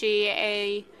Philology.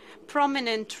 A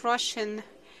prominent Russian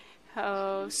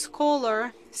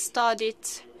scholar studied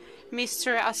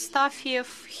Mr.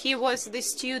 Astafiev. He was the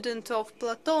student of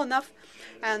Platonov,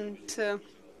 and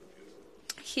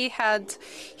he had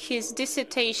his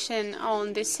dissertation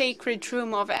on the sacred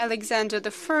room of Alexander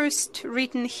I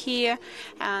written here,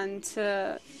 and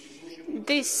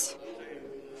this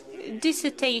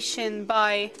dissertation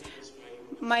by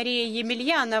Maria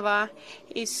Emelyanova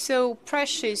is so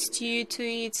precious due to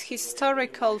its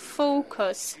historical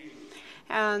focus,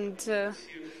 and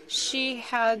she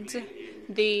had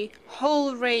the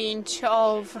whole range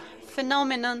of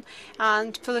phenomenon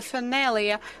and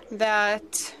paraphernalia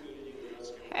that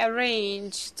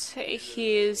arranged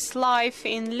his life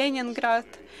in Leningrad,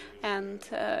 and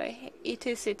it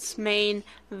is its main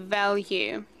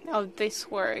value of this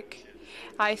work.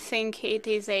 I think it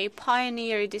is a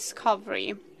pioneer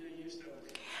discovery.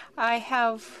 I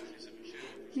have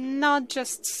not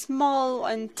just small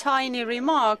and tiny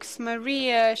remarks.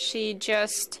 Maria, she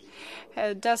just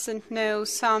doesn't know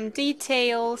some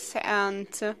details, and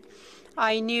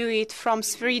I knew it from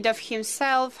Sviridov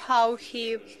himself, how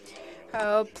he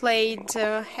played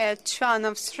at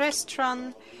Chvanov's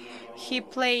restaurant. He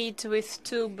played with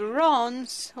two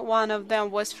barons. One of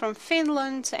them was from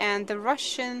Finland and the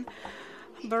Russian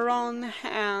baron,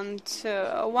 and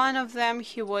one of them,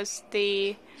 he was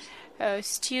the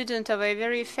student of a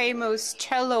very famous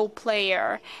cello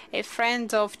player, a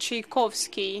friend of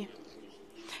Tchaikovsky.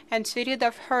 And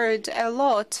Sviridov heard a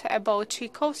lot about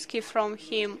Tchaikovsky from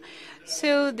him.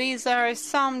 So these are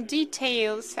some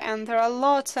details, and there are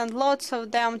lots and lots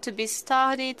of them to be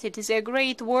studied. It is a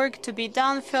great work to be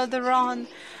done further on,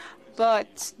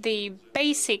 but the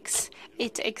basics,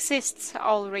 it exists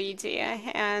already,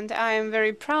 and I am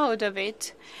very proud of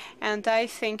it, and I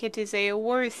think it is a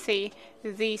worthy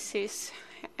thesis,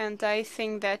 and I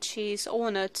think that she is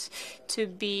honored to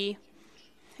be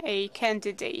a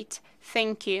candidate.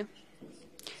 Thank you.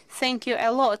 Thank you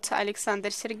a lot, Alexander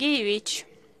Sergeyevich.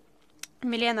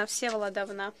 Milena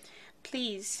Всеволодовna,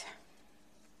 please.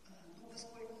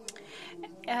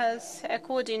 As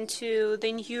according to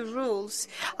the new rules,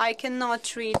 I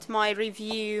cannot read my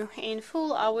review in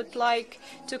full. I would like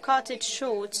to cut it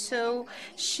short. So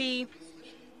she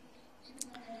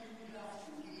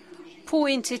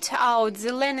pointed out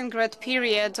the Leningrad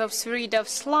period of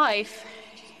Sviridov's life,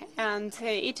 and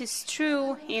it is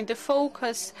true in the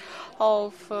focus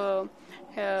of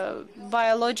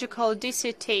biological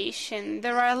dissertation.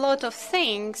 There are a lot of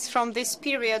things from this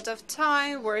period of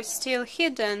time were still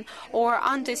hidden or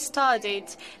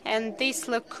understudied, and this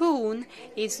lacune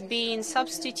is being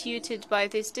substituted by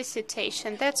this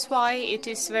dissertation. That's why it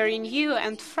is very new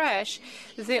and fresh.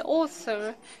 The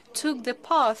author took the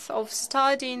path of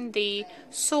studying the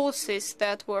sources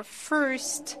that were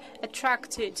first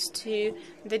attracted to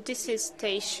the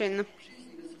dissertation.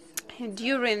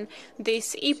 During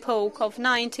this epoch of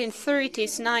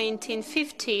 1930s,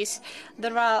 1950s,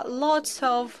 there are lots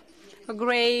of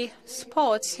gray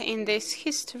spots in this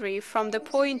history from the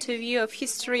point of view of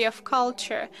history of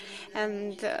culture,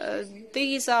 and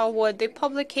these are what the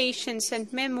publications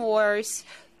and memoirs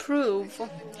prove.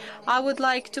 I would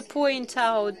like to point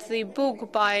out the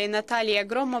book by Natalia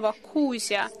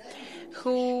Gromova-Kuzya,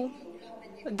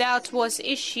 that was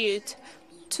issued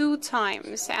 2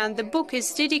 times, and the book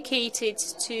is dedicated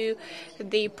to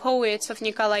the poets of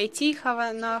Nikolai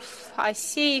Tikhonov,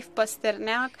 Aseev,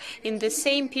 Pasternak in the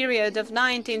same period of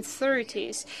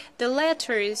 1930s. The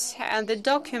letters and the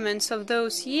documents of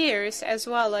those years, as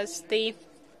well as the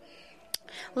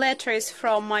letters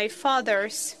from my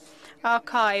father's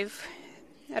archive,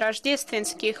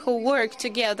 Rождественский, who worked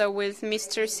together with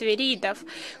Mr. Sviridov,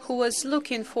 who was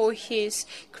looking for his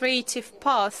creative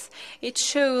path. It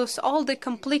shows all the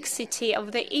complexity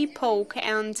of the epoch,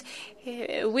 and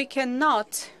we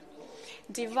cannot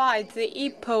divide the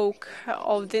epoch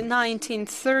of the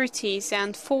 1930s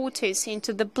and 40s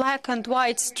into the black and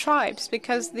white stripes,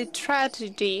 because the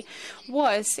tragedy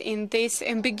was in this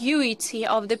ambiguity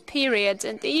of the period,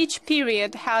 and each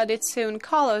period had its own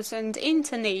colors and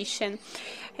intonation.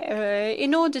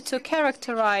 In order to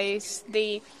characterize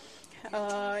the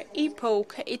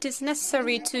epoch, it is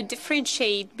necessary to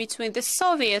differentiate between the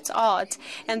Soviet art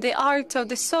and the art of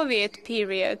the Soviet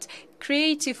period.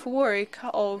 Creative work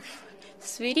of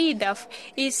Sviridov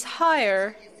is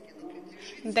higher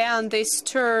than this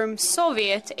term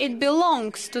Soviet. It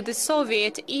belongs to the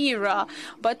Soviet era,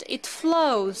 but it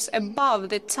flows above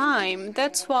the time.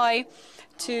 That's why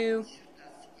to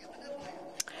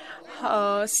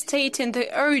stating the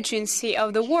urgency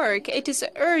of the work, it is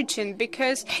urgent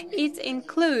because it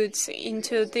includes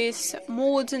into this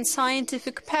modern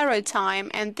scientific paradigm,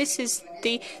 and this is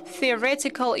the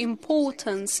theoretical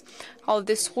importance of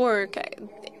this work.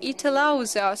 It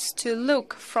allows us to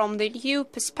look from the new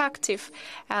perspective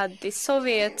at the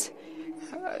Soviet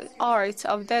art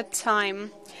of that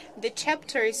time. The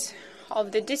chapters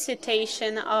of the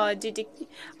dissertation are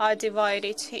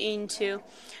divided into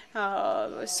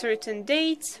certain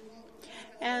dates,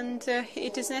 and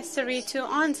it is necessary to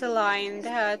underline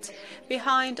that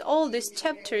behind all these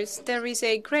chapters there is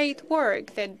a great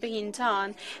work that being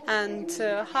done, and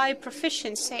high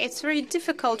proficiency. It's very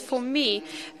difficult for me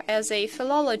as a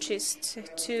philologist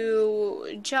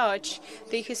to judge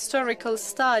the historical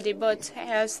study, but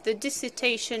as the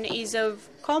dissertation is of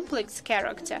complex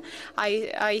character,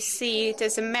 I see it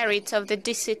as a merit of the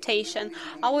dissertation.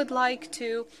 I would like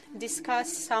to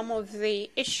discuss some of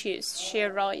the issues she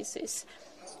raises.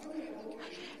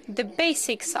 the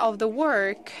basics of the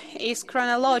work is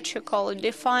chronological,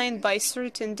 defined by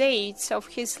certain dates of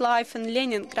his life in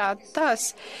Leningrad.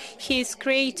 Thus, his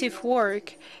creative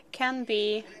work can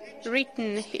be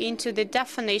written into the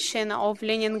definition of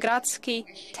Leningradsky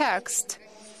text.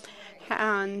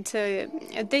 And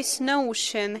this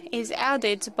notion is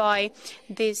added by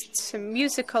this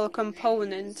musical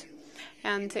component.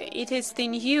 And it is the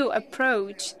new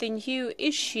approach, the new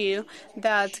issue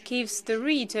that gives the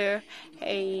reader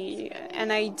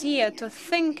an idea to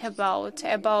think about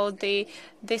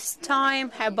this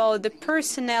time, about the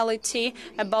personality,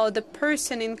 about the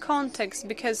person in context,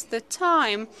 because the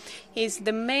time is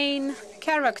the main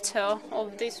character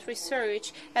of this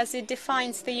research, as it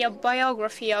defines the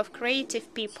biography of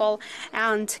creative people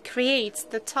and creates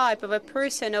the type of a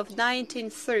person of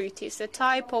 1930s, a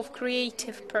type of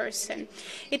creative person.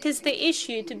 It is the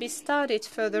issue to be studied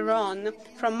further on,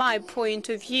 from my point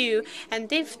of view,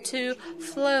 and if to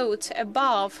float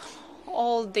above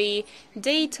all the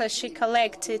data she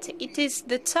collected, it is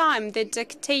the time that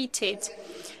dictated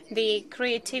the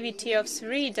creativity of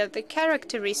Sviridov, the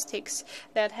characteristics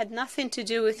that had nothing to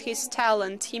do with his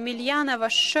talent. Emelyanova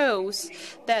shows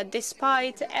that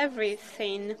despite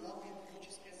everything,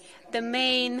 the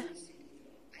main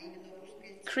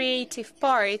creative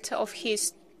part of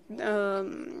his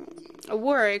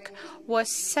work was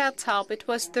set up. It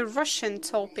was the Russian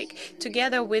topic,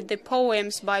 together with the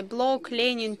poems by Blok,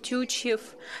 Lenin,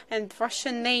 Tuchev, and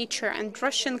Russian nature and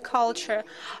Russian culture.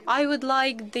 I would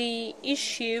like the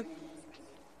issue,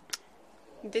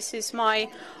 this is my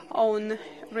own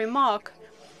remark,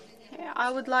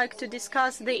 I would like to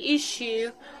discuss the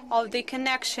issue of the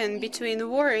connection between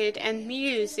word and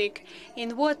music,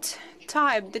 in what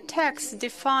type the text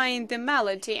defined the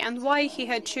melody and why he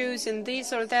had chosen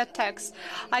this or that text.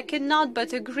 I cannot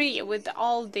but agree with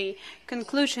all the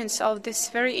conclusions of this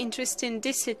very interesting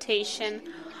dissertation.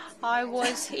 I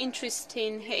was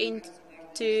interested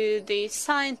into the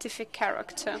scientific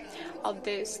character of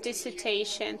this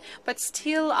dissertation, but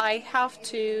still I have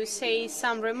to say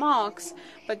some remarks,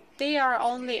 but they are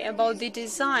only about the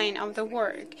design of the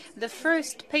work. The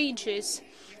first pages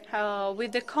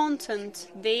with the content,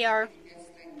 they are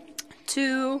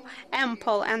too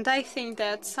ample, and I think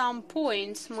that some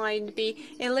points might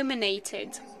be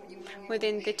eliminated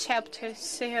within the chapter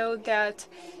so that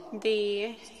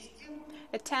the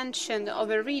attention of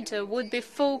a reader would be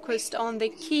focused on the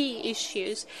key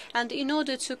issues. And in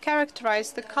order to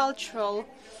characterize the cultural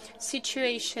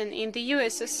situation in the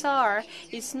USSR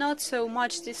is not so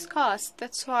much discussed.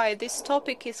 That's why this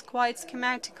topic is quite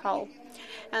schematical.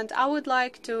 And I would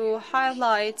like to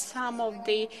highlight some of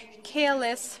the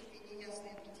careless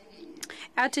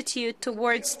attitude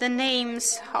towards the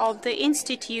names of the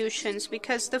institutions,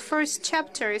 because the first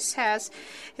chapter says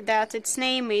that its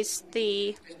name is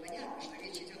the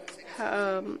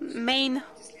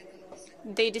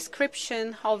the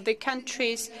description of the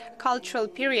country's cultural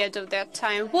period of that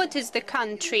time. What is the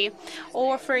country?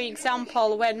 Or, for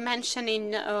example, when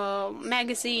mentioning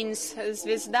magazines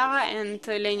Zvezda and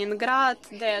Leningrad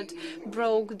that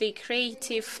broke the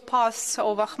creative paths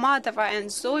of Akhmatova and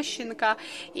Zoshenko,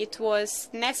 it was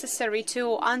necessary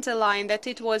to underline that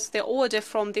it was the order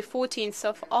from the 14th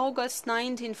of August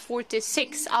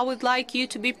 1946. I would like you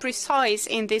to be precise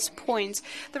in these points.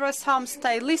 There are some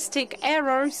stylistic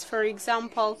errors. For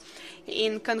example,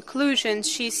 in conclusion,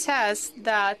 she says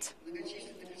that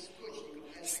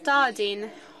studying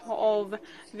of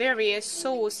various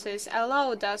sources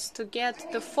allowed us to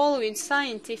get the following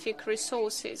scientific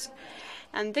resources.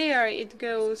 And there it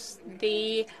goes,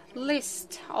 the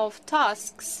list of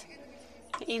tasks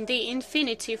in the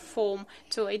infinitive form: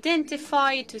 to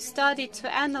identify, to study,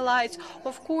 to analyze.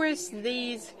 Of course,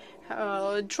 these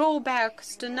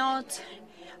drawbacks do not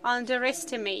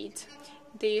underestimate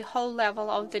the whole level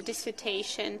of the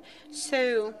dissertation.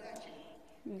 So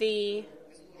the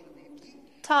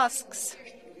tasks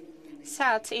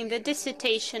set in the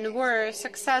dissertation were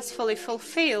successfully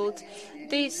fulfilled.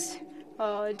 This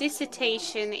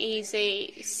dissertation is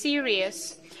a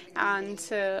serious and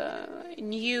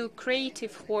new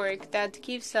creative work that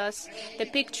gives us the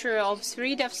picture of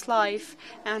Sviridov's life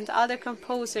and other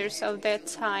composers of that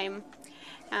time,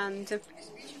 and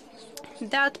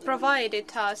that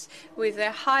provided us with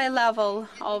a high level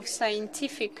of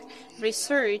scientific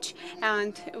research.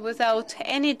 And without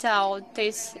any doubt,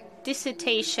 this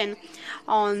dissertation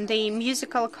on the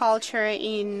musical culture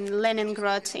in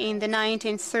Leningrad in the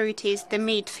 1930s, the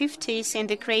mid-50s, and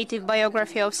the creative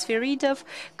biography of Sviridov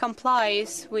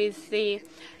complies with the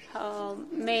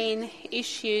main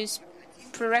issues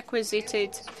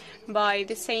prerequisited by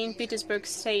the St. Petersburg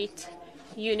State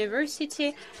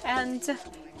University, and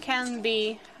can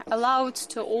be allowed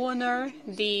to honor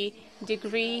the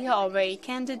degree of a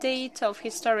candidate of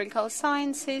historical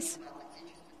sciences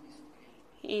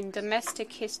in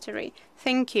domestic history.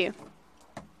 Thank you.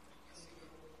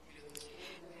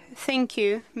 Thank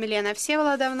you, Milena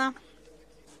Всеволодовна.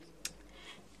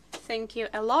 Thank you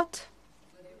a lot.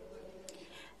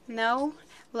 Now,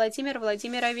 Vladimir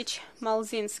Vladimirovich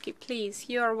Malzinsky, please,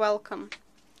 you are welcome.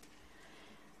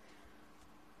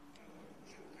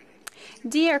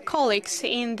 Dear colleagues,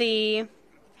 in the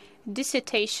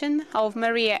dissertation of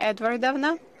Maria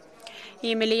Edwardovna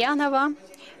Emelyanova,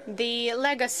 the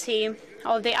legacy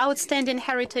of the outstanding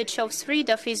heritage of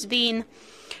Sviridov is being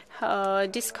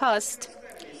discussed.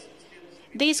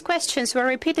 These questions were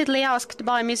repeatedly asked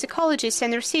by musicologists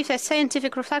and received a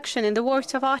scientific reflection in the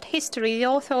works of art history. The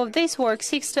author of this work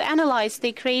seeks to analyze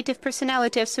the creative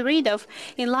personality of Sviridov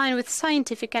in line with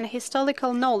scientific and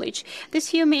historical knowledge.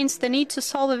 This view means the need to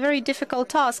solve a very difficult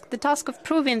task, the task of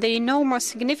proving the enormous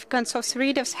significance of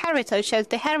Sviridov's heritage as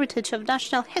the heritage of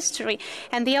national history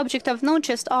and the object of not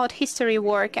just art history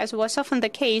work, as was often the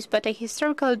case, but a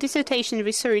historical dissertation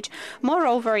research.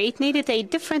 Moreover, it needed a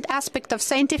different aspect of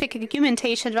scientific argumentation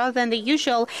rather than the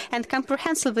usual and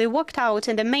comprehensively worked out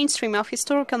in the mainstream of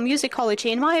historical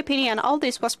musicology. In my opinion, all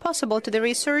this was possible to the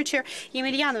researcher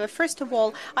Emelyanova. First of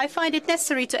all, I find it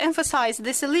necessary to emphasize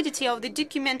the solidity of the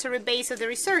documentary base of the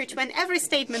research when every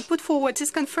statement put forward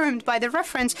is confirmed by the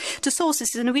reference to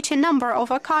sources in which a number of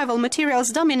archival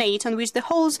materials dominate, on which the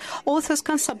whole author's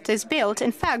concept is built.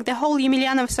 In fact, the whole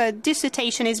Emelyanov's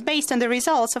dissertation is based on the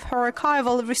results of her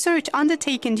archival research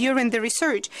undertaken during the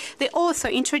research. The author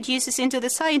introduces into the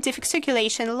scientific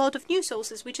circulation a lot of new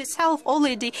sources, which itself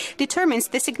already determines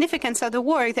the significance of the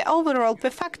work. The overall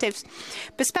perspective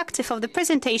of the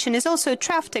presentation is also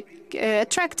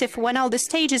attractive when all the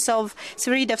stages of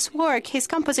Sviridov's work, his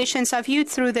compositions are viewed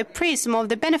through the prism of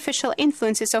the beneficial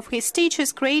influences of his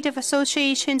teachers, creative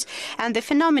associations, and the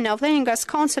phenomena of Leningrad's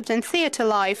concept and theatre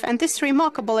life. And this is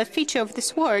remarkable a feature of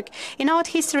this work. In art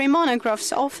history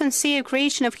monographs often see a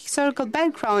creation of historical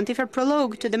background, if a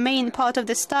prologue to the main part of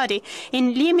the study.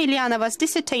 In Emelyanov's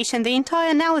dissertation, the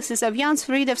entire analysis of Jan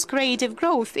Sviridov's creative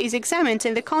growth is examined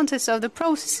in the context of the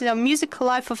processes of musical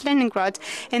life of Leningrad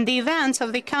and the events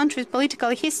of the country's political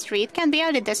history. It can be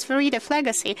added that Sviridov's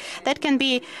legacy, that can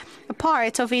be a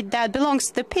part of it that belongs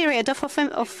to the period of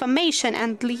formation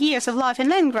and years of life in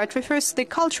Leningrad, refers to the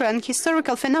cultural and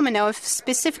historical phenomena of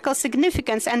specific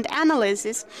significance and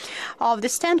analysis of the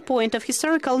standpoint of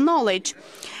historical knowledge.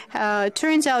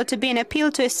 Turns out to be an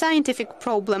appeal to a scientific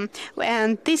problem,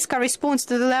 and this corresponds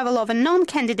to the level of a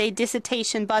non-candidate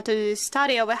dissertation, but to the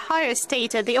study of a higher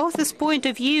status. The author's point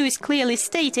of view is clearly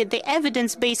stated. The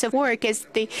evidence base of work as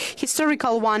the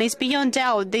historical one is beyond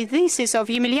doubt. The thesis of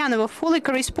Emelyanova fully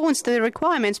corresponds to the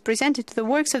requirements presented to the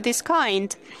works of this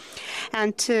kind.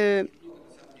 And to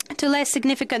less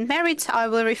significant merits, I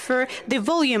will refer the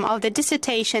volume of the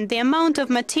dissertation, the amount of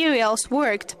materials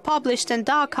worked, published and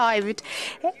archived,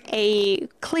 a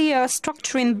clear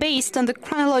structuring based on the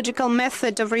chronological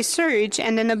method of research,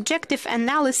 and an objective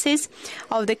analysis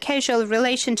of the causal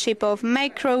relationship of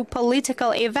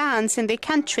macro-political events in the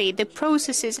country, the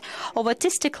processes of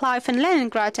artistic life in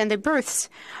Leningrad, and the births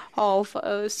of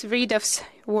Sviridov's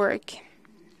work.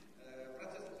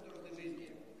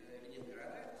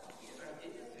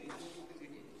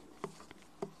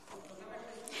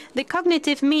 The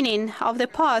cognitive meaning of the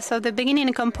path of the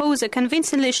beginning composer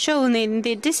convincingly shown in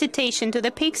the dissertation to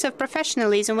the peaks of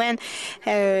professionalism when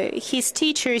his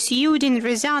teachers Yudin,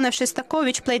 Ryazanov,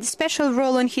 Shostakovich played a special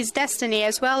role in his destiny,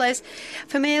 as well as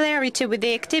familiarity with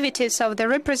the activities of the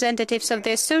representatives of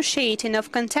the Association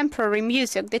of Contemporary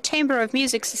Music, the Chamber of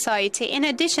Music Society. In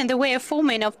addition, the way of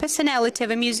forming of personality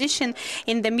of a musician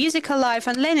in the musical life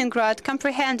in Leningrad,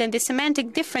 comprehending the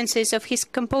semantic differences of his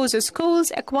composer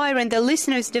schools, acquiring the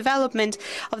listener's development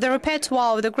of the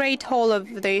repertoire of the Great Hall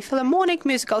of the Philharmonic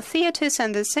musical theatres,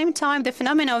 and at the same time the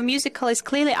phenomena of musical is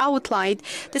clearly outlined.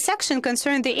 The section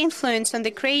concerned the influence on the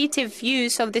creative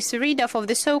use of the Sviridov of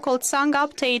the so-called song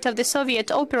update of the Soviet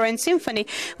opera and symphony,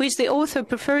 which the author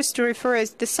prefers to refer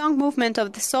as the song movement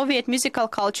of the Soviet musical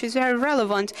culture, is very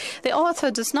relevant. The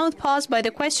author does not pass by the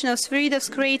question of Sviridov's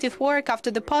creative work after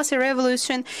the Passy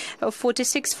Revolution of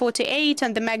 46-48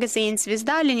 and the magazines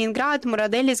Zvezda, Leningrad,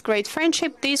 Muradeli's Great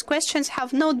Friendship. These questions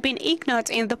have not been ignored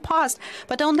in the past,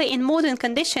 but only in modern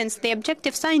conditions. The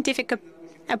objective scientific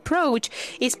approach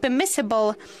is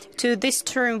permissible to this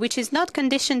term, which is not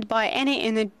conditioned by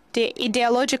any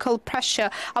ideological pressure.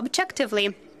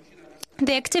 Objectively,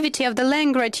 The activity of the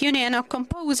Leningrad Union of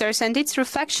Composers and its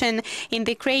reflection in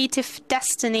the creative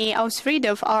destiny of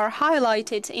Sviridov are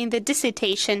highlighted in the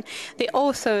dissertation. The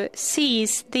author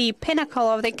sees the pinnacle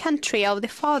of the country of the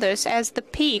fathers as the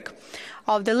peak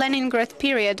of the Leningrad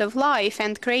period of life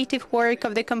and creative work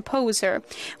of the composer,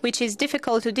 which is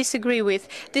difficult to disagree with.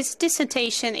 This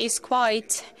dissertation is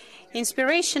quite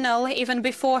inspirational. Even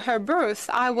before her birth,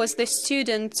 I was the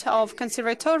student of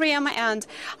conservatorium, and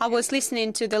I was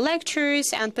listening to the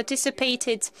lectures and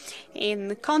participated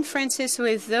in conferences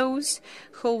with those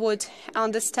who would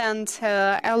understand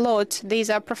a lot. These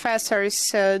are professors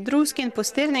Druskin,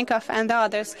 Pustyrnikov, and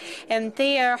others, and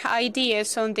their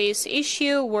ideas on this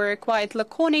issue were quite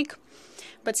laconic,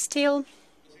 but still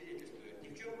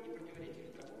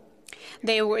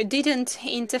they didn't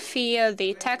interfere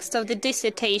the text of the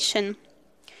dissertation,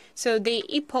 so the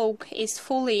epoch is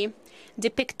fully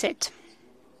depicted.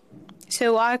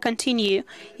 So I continue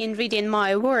in reading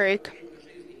my work.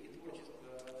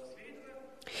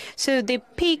 So the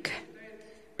peak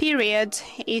period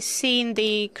is seen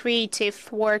the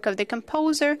creative work of the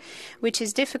composer, which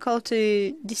is difficult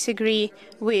to disagree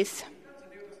with.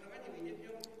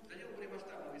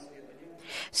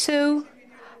 So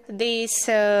this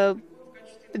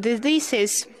the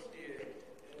thesis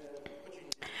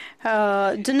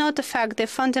do not affect the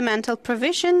fundamental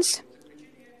provisions,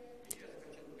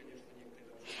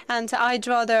 and I'd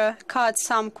rather cut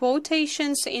some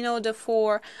quotations in order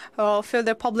for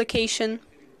further publication.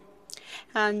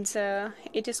 And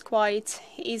it is quite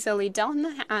easily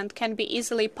done and can be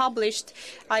easily published.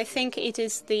 I think it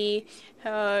is the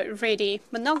ready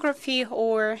monography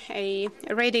or a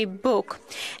ready book.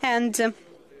 And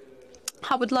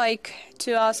I would like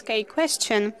to ask a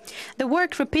question. The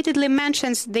work repeatedly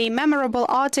mentions the memorable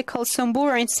article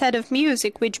Sombor instead of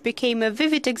music, which became a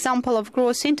vivid example of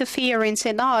gross interference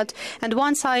in art and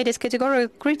one-sided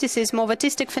categorical criticism of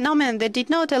artistic phenomena that did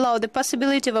not allow the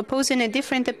possibility of opposing a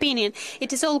different opinion.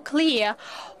 It is all clear.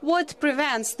 What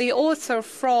prevents the author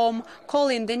from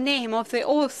calling the name of the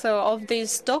author of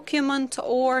this document,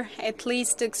 or at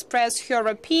least express her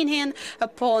opinion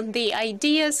upon the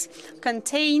ideas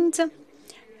contained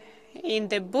in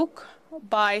the book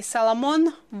by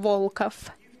Solomon Volkov?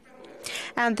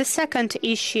 And the second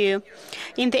issue.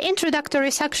 In the introductory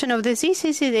section of the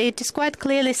thesis, it is quite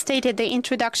clearly stated the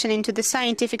introduction into the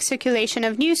scientific circulation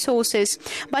of new sources,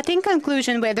 but in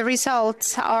conclusion, where the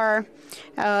results are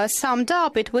summed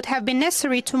up, it would have been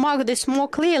necessary to mark this more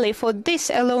clearly, for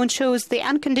this alone shows the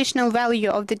unconditional value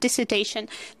of the dissertation,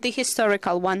 the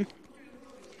historical one.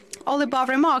 All above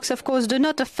remarks, of course, do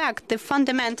not affect the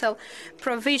fundamental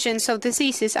provisions of the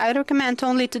thesis. I recommend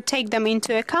only to take them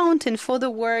into account, and for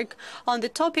the work on the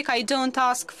topic, I don't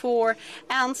ask for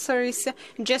answers,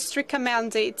 just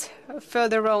recommend it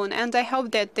further on, and I hope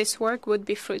that this work would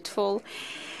be fruitful.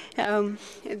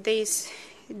 This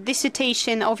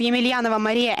dissertation of Emelyanova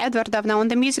Maria Edwardovna on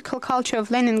the musical culture of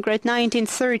Leningrad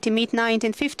 1930,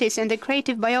 mid-1950s, and the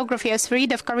creative biography of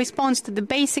Sviridov corresponds to the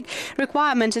basic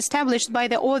requirements established by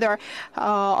the order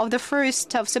of the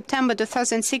 1st of September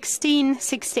 2016,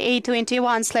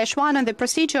 6821/1, on the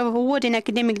procedure of awarding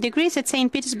academic degrees at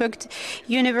St. Petersburg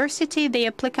University. The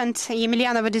applicant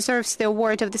Emelyanova deserves the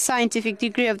award of the scientific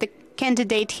degree of the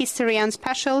candidate history and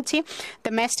specialty,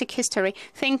 domestic history.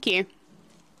 Thank you.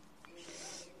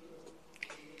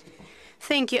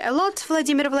 Thank you a lot,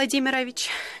 Vladimir Vladimirovich.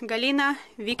 Galina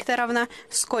Viktorovna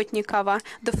Skotnikova,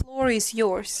 the floor is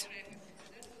yours.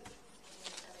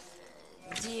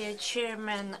 Dear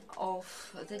Chairman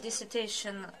of the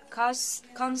Dissertation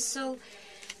Council,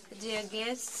 dear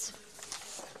guests,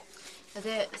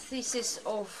 the thesis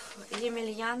of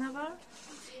Emelyanova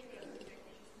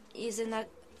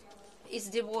is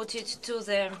devoted to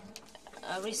the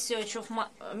research of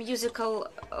musical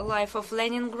life of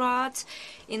Leningrad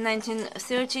in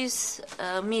 1930s,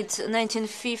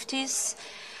 mid-1950s,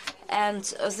 and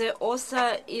the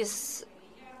author is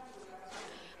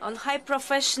on high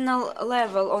professional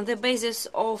level, on the basis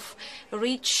of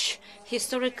rich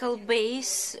historical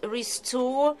base,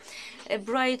 restore a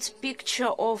bright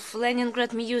picture of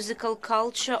Leningrad musical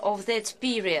culture of that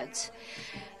period.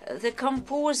 The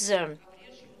composer,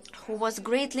 who was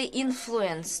greatly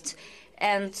influenced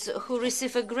and who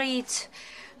received a great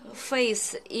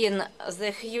faith in the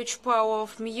huge power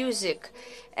of music,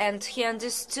 and he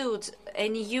understood a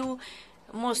new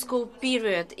Moscow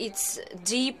period, its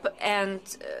deep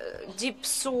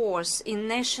source in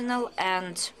national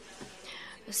and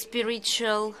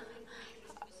spiritual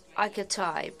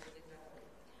archetype.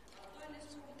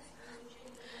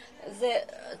 The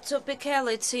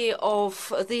topicality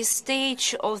of this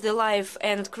stage of the life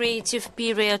and creative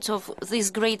period of this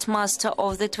great master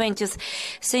of the 20th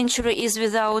century is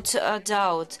without a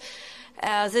doubt.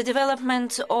 The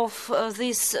development of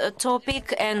this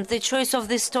topic and the choice of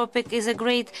this topic is a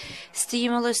great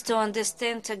stimulus to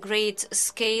understand a great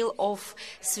scale of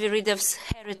Sviridov's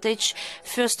heritage,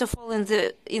 first of all in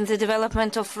the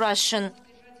development of Russian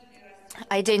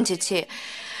identity.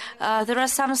 There are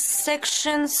some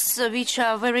sections which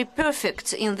are very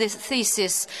perfect in this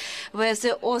thesis, where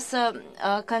the author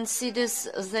considers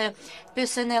the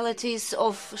personalities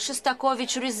of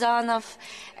Shostakovich, Rязанов,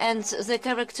 and the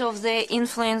character of the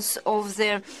influence of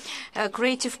the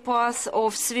creative path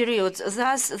of Sviridov.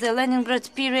 Thus, the Leningrad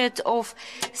period of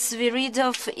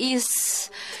Sviridov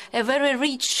is a very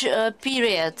rich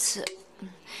period,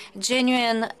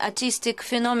 genuine artistic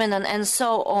phenomenon, and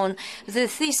so on. The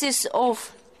thesis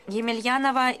of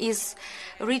Emelyanova is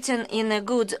written in a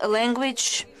good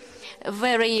language,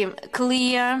 very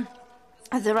clear.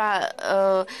 There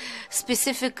are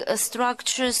specific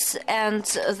structures, and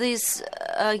this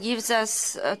gives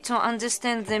us to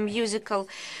understand the musical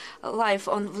life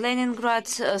on Leningrad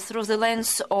through the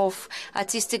lens of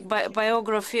artistic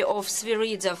biography of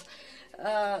Sviridov.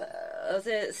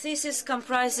 The thesis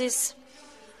comprises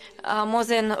more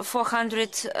than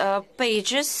 400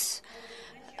 pages.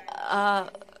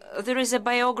 There is a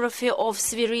biography of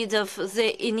Sviridov,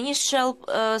 the initial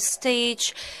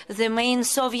stage, the main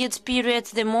Soviet period,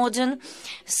 the modern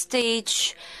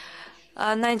stage,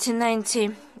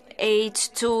 1998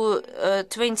 to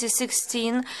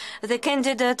 2016. The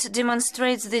candidate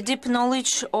demonstrates the deep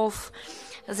knowledge of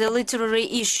the literary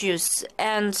issues,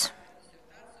 and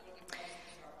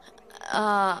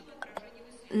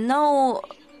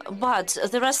but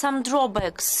there are some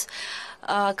drawbacks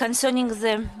concerning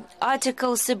the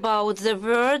articles about the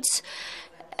words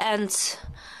and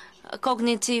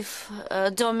cognitive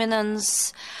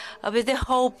dominance, with the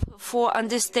hope for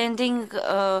understanding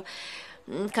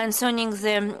concerning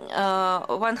the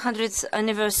 100th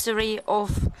anniversary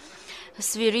of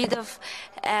Sviridov,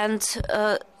 and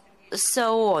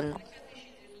so on.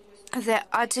 The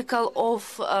article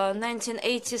of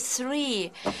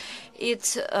 1983,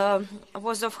 it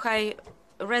was of high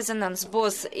resonance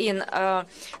both in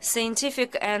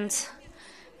scientific and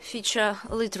feature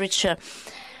literature.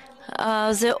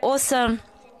 The author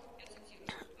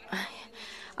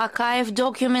archived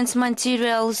documents,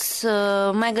 materials,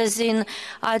 magazine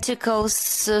articles,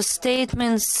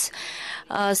 statements,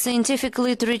 scientific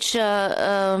literature,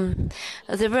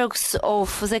 the works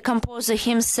of the composer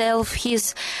himself,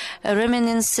 his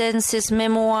reminiscences,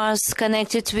 memoirs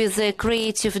connected with the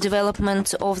creative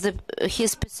development of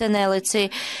his personality,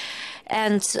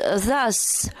 and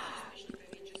thus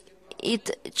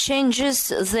it changes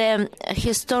the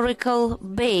historical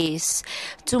base.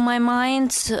 To my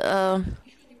mind,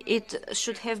 it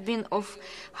should have been of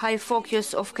high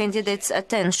focus of candidates'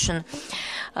 attention.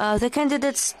 The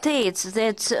candidate states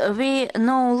that we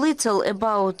know little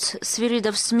about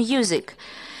Sviridov's music,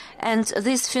 and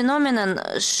this phenomenon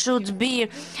should be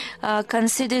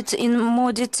considered in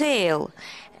more detail.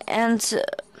 And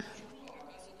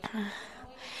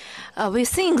we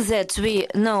think that we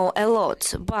know a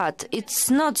lot, but it's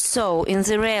not so in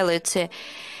the reality.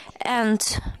 And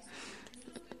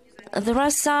there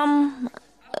are some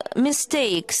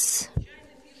mistakes.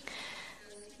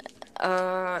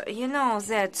 You know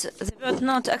that the word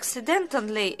 "not"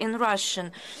 accidentally in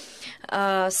Russian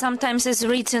sometimes is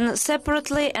written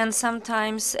separately and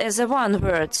sometimes as a one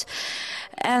word.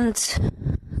 And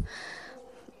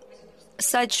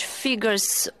such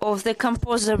figures of the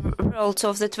composer world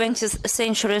of the 20th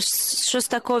century,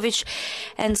 Shostakovich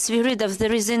and Sviridov,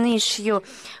 there is an issue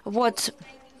what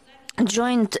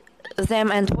joined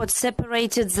them and what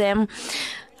separated them.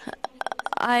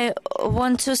 I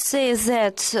want to say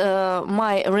that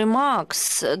my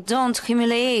remarks don't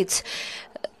humiliate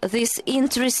this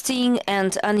interesting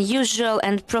and unusual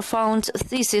and profound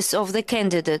thesis of the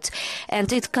candidate,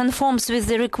 and it conforms with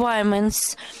the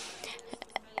requirements.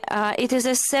 It is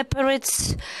a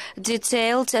separate,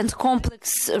 detailed and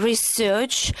complex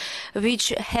research which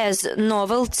has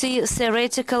novelty,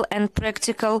 theoretical and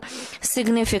practical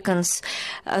significance.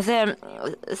 The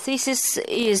thesis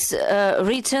is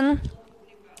written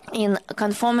in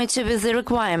conformity with the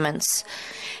requirements,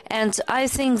 and I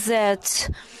think that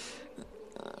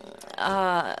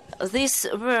this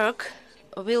work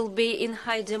will be in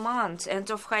high demand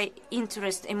and of high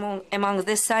interest among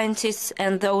the scientists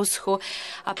and those who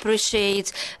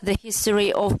appreciate the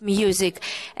history of music.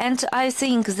 And I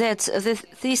think that the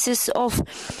thesis of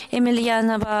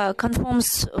Emelyanova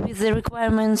conforms with the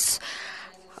requirements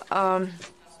of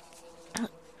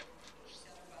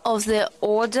the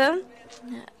order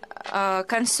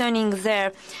concerning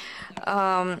their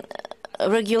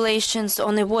regulations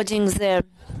on awarding their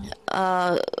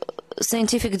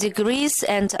scientific degrees,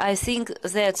 and I think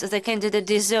that the candidate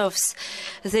deserves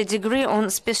the degree on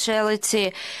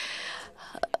specialty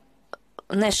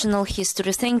national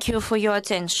history. Thank you for your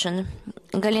attention.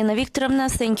 Galina Viktorovna,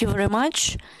 thank you very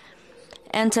much.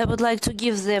 And I would like to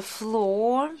give the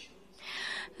floor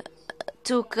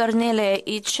to Cornelia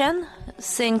Ichan.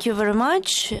 Thank you very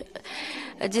much.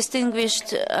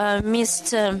 Distinguished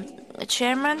Mr.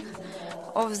 Chairman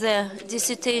of the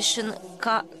Dissertation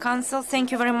Council,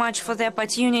 thank you very much for the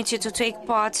opportunity to take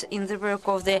part in the work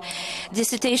of the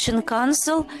Dissertation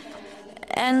Council.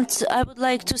 And I would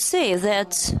like to say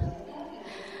that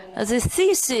the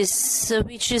thesis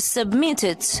which is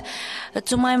submitted,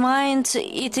 to my mind,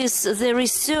 it is the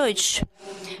research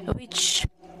which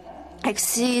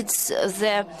exceeds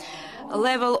the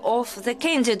level of the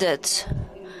candidate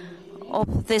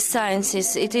of the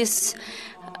sciences. It is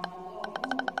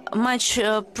much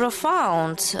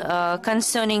profound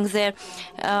concerning the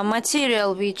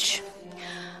material which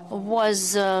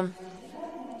was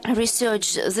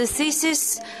researched. The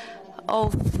thesis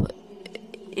of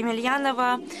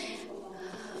Emelyanova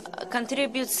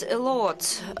contributes a lot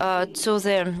to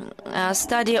the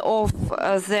study of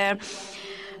the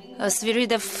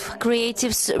Sviridov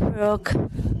creative's work.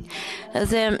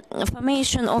 The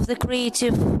formation of the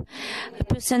creative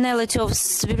personality of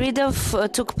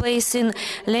Sviridov took place in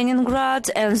Leningrad,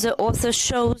 and the author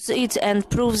shows it and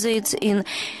proves it in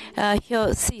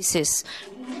her thesis.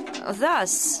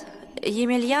 Thus,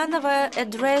 Emelyanova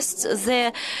addressed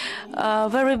the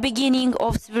very beginning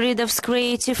of Sviridov's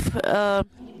creative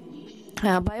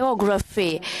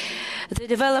biography, the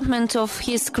development of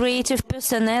his creative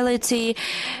personality,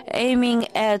 aiming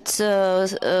at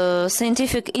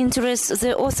scientific interests.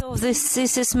 The author of this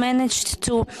thesis managed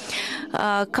to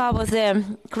cover the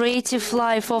creative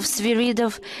life of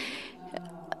Sviridov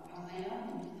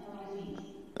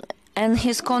and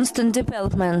his constant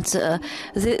development.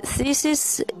 The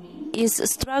thesis is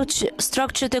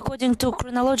structured according to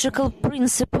chronological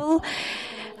principle.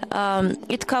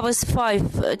 It covers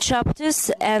 5 chapters,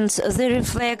 and they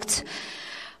reflect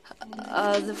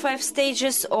the 5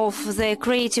 stages of the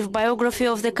creative biography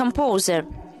of the composer.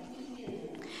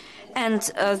 And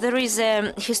there is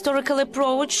a historical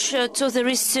approach to the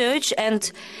research,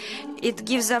 and it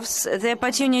gives us the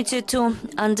opportunity to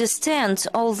understand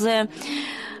all the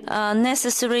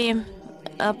necessary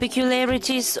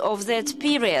peculiarities of that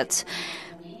period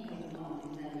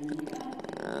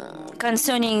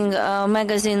concerning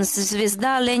magazines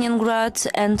Zvezda, Leningrad,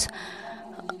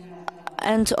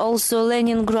 and also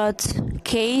Leningrad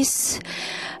case,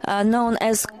 known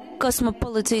as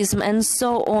cosmopolitanism, and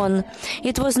so on.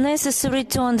 It was necessary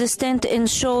to understand and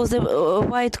show the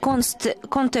wide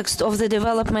context of the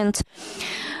development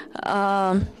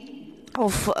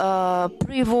of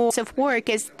pre-war of work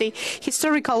as the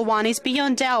historical one is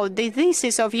beyond doubt. The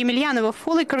thesis of Emelyanova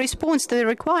fully corresponds to the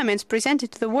requirements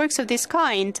presented to the works of this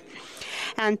kind.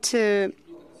 And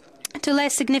to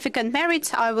less significant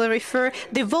merits, I will refer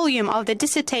the volume of the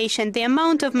dissertation, the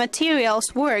amount of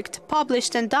materials worked,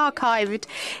 published and archived,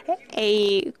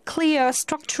 a clear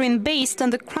structuring based on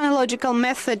the chronological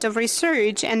method of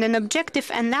research, and an objective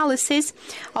analysis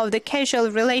of the causal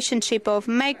relationship of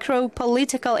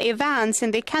macro-political events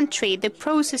in the country, the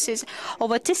processes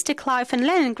of artistic life in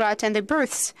Leningrad, and the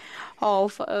births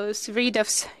of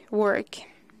Sviridov's work.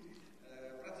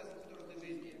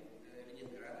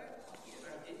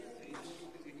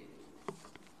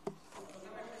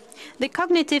 The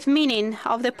cognitive meaning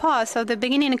of the path of the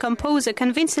beginning composer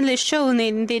convincingly shown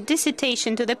in the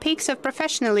dissertation to the peaks of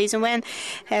professionalism when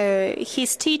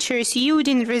his teachers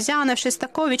Yudin, Ryazanov,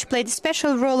 Shostakovich played a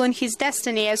special role in his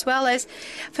destiny, as well as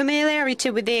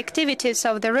familiarity with the activities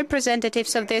of the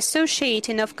representatives of the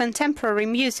Association of Contemporary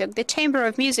Music, the Chamber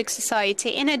of Music Society.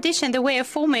 In addition, the way of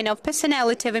forming of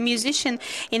personality of a musician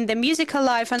in the musical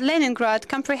life in Leningrad,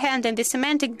 comprehending the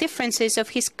semantic differences of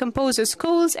his composer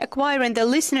schools, acquiring the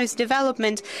listener's development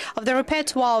of the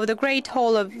repertoire of the Great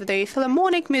Hall of the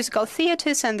Philharmonic Musical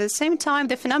Theatres, and at the same time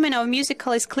the phenomena of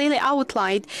musical is clearly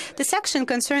outlined. The section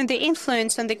concerned the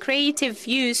influence on the creative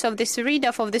use of the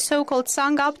Sviridov of the so-called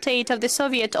song update of the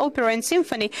Soviet opera and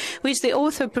symphony, which the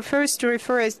author prefers to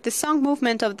refer as the song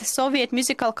movement of the Soviet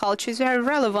musical culture, is very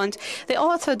relevant. The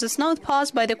author does not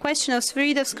pass by the question of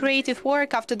Sviridov's creative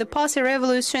work after the Passy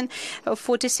Revolution of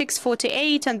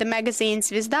 46-48 and the magazines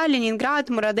Zvezda, Leningrad,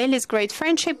 Muradeli's Great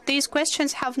Friendship. These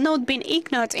questions have not been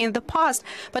ignored in the past,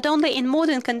 but only in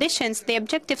modern conditions the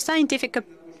objective scientific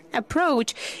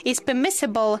approach is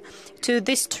permissible to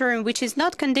this term, which is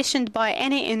not conditioned by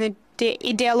any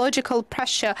ideological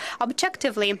pressure.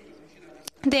 Objectively,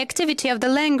 the activity of the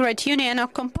Leningrad Union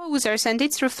of Composers and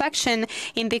its reflection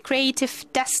in the creative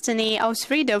destiny of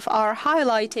Sviridov are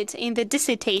highlighted in the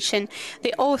dissertation.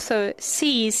 The author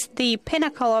sees the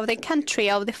pinnacle of the country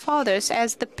of the fathers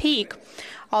as the peak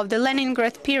of the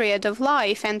Leningrad period of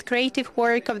life and creative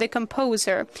work of the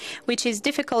composer, which is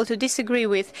difficult to disagree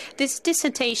with. This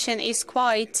dissertation is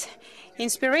quite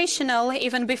inspirational.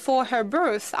 Even before her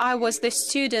birth, I was the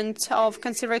student of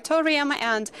conservatorium,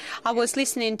 and I was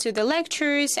listening to the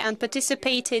lectures and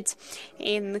participated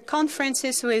in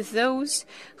conferences with those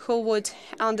who would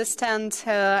understand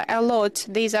a lot.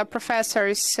 These are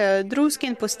professors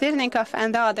Druskin, Pustirnikov,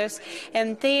 and others,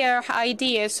 and their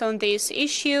ideas on this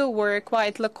issue were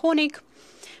quite laconic,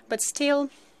 but still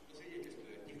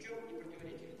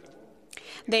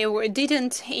they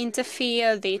didn't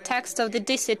interfere the text of the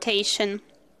dissertation,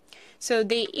 so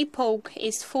the epoch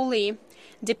is fully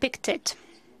depicted.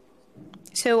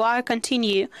 So I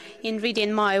continue in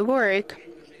reading my work.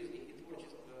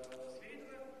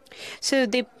 So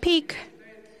the peak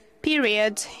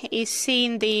period is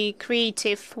seen the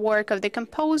creative work of the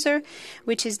composer,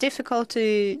 which is difficult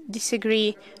to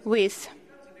disagree with.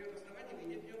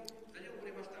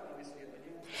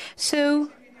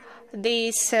 So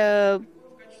this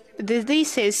the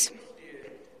thesis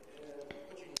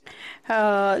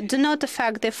do not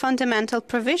affect the fundamental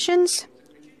provisions,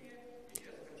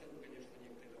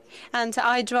 and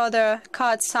I'd rather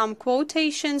cut some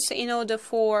quotations in order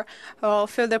for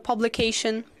further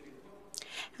publication,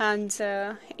 and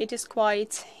it is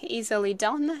quite easily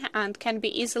done and can be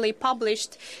easily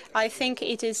published. I think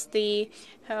it is the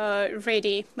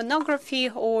ready monography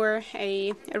or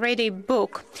a ready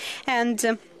book.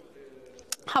 And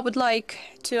I would like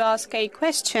to ask a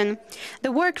question.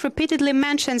 The work repeatedly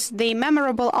mentions the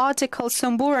memorable article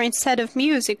Sombor instead of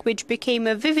music, which became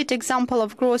a vivid example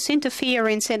of gross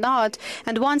interference in art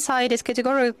and one-sided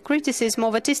categorical criticism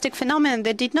of artistic phenomena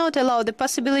that did not allow the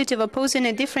possibility of opposing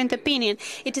a different opinion.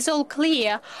 It is all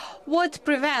clear. What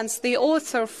prevents the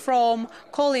author from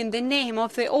calling the name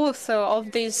of the author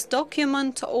of this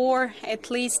document, or at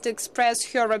least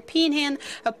express her opinion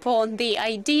upon the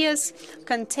ideas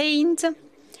contained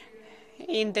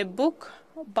in the book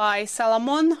by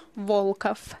Solomon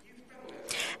Volkov?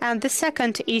 And the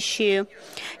second issue,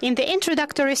 in the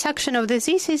introductory section of the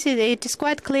thesis, it is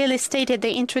quite clearly stated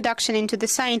the introduction into the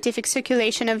scientific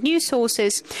circulation of new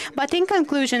sources, but in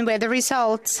conclusion, where the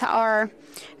results are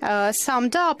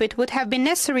summed up, it would have been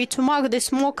necessary to mark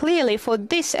this more clearly, for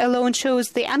this alone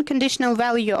shows the unconditional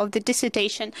value of the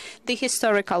dissertation, the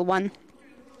historical one.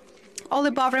 All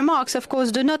above remarks, of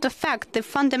course, do not affect the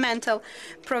fundamental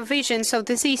provisions of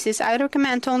the thesis. I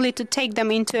recommend only to take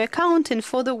them into account, and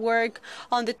for the work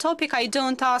on the topic, I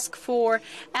don't ask for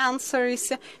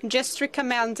answers, just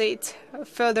recommend it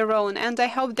further on, and I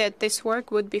hope that this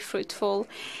work would be fruitful.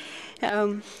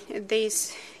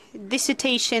 This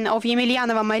dissertation of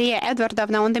Emelyanova Maria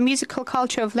Edwardovna on the musical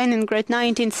culture of Leningrad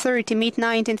 1930,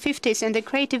 mid-1950s, and the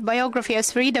creative biography of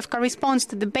Sviridov corresponds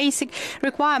to the basic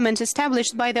requirements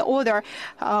established by the order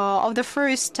of the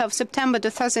 1st of September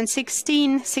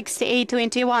 2016,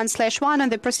 6821/1 on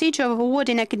the procedure of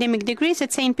awarding academic degrees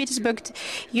at St. Petersburg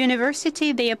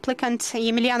University. The applicant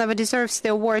Emelyanova deserves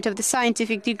the award of the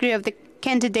scientific degree of the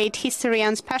candidate history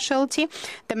and specialty,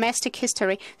 domestic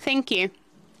history. Thank you.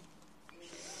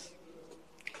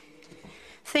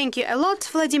 Thank you a lot,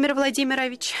 Vladimir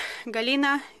Vladimirovich.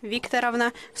 Galina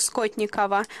Viktorovna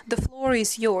Skotnikova, the floor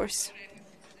is yours.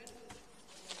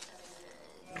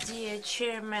 Dear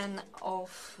Chairman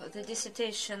of the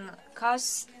Dissertation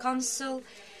Council,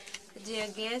 dear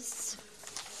guests,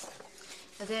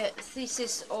 the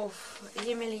thesis of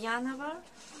Emelyanova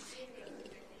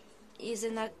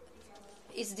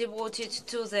is devoted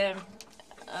to the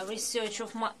research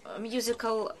of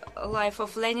musical life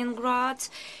of Leningrad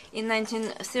in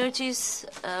 1930s,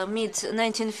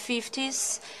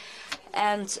 mid-1950s,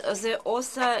 and the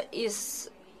author is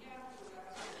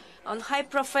on high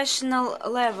professional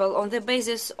level, on the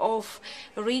basis of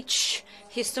rich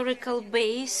historical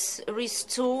base,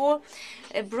 restore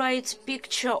a bright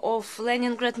picture of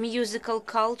Leningrad musical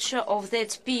culture of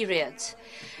that period.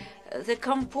 The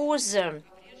composer,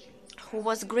 who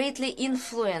was greatly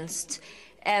influenced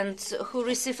and who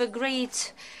received a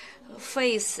great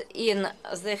faith in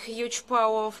the huge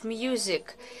power of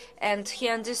music, and he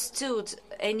understood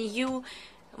a new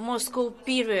Moscow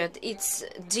period, its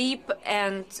deep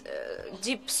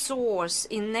source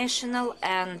in national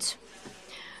and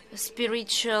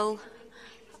spiritual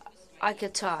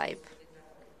archetype.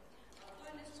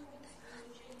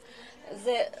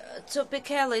 the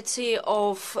topicality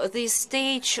of this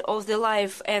stage of the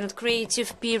life and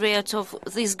creative period of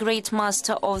this great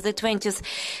master of the 20th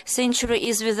century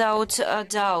is without a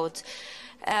doubt.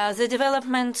 The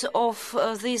development of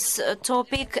this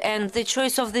topic and the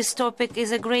choice of this topic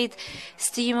is a great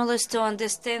stimulus to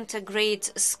understand a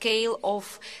great scale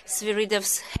of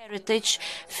Sviridov's heritage,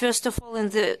 first of all in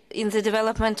the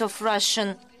development of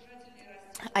Russian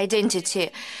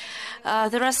identity.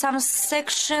 There are some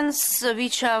sections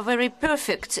which are very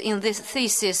perfect in this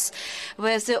thesis,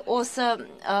 where the author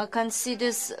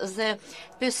considers the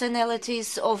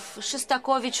personalities of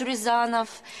Shostakovich,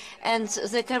 Ryazanov, and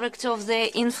the character of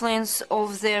the influence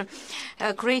of the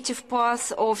creative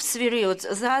path of Sviridov.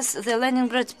 Thus, the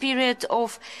Leningrad period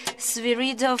of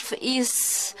Sviridov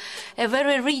is a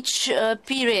very rich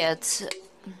period,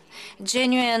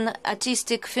 genuine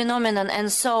artistic phenomenon,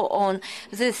 and so on.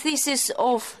 The thesis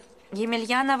of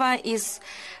Emelyanova is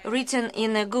written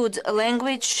in a good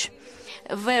language,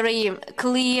 very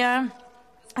clear.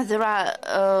 There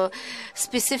are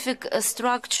specific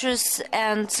structures,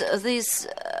 and this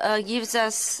gives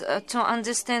us to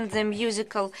understand the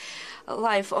musical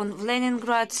life on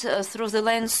Leningrad through the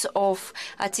lens of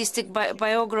artistic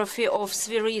biography of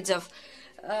Sviridov.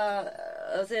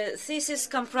 The thesis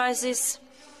comprises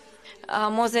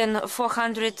more than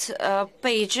 400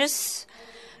 pages.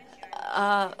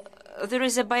 There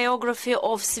is a biography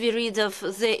of Sviridov,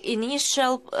 the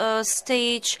initial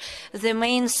stage, the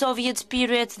main Soviet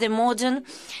period, the modern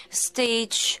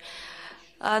stage,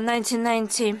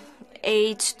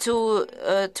 1998 to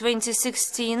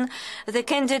 2016. The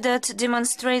candidate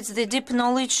demonstrates the deep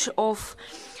knowledge of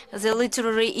the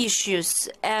literary issues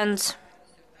and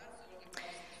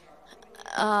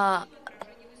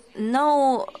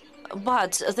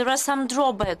but there are some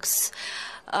drawbacks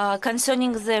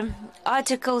concerning the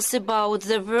articles about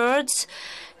the words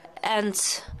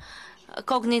and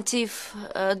cognitive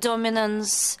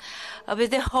dominance,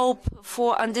 with the hope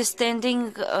for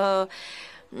understanding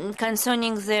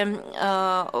concerning the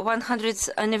 100th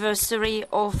anniversary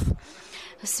of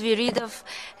Sviridov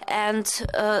and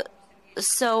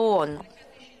so on.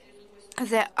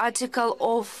 The article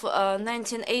of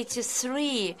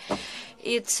 1983,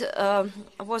 it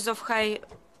was of high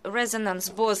resonance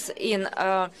both in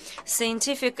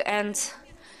scientific and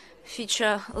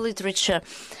feature literature.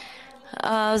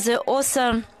 The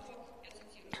author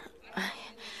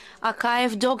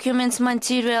archive documents,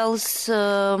 materials,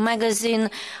 magazine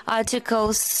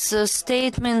articles,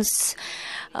 statements,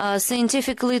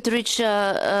 scientific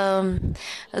literature,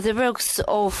 the works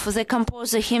of the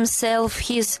composer himself,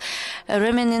 his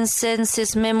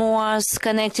reminiscences, memoirs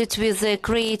connected with the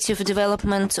creative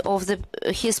development of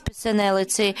his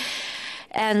personality,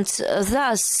 and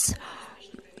thus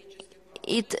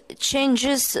it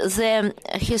changes the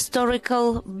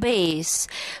historical base.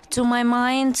 To my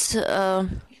mind,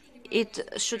 it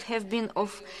should have been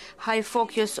of high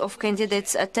focus of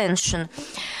candidates' attention.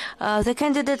 The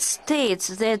candidate states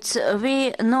that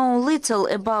we know little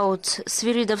about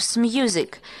Sviridov's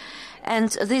music,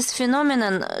 and this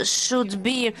phenomenon should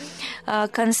be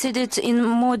considered in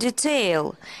more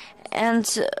detail. And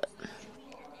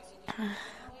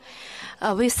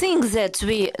we think that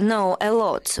we know a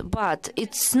lot, but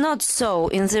it's not so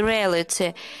in the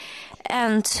reality.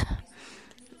 And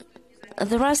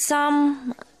there are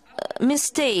some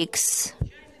mistakes.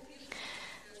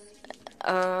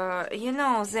 You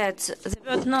know that the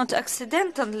word "not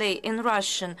accidentally" in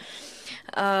Russian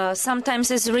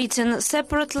sometimes is written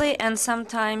separately and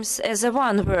sometimes as a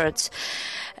one word.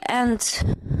 And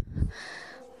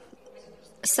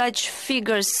such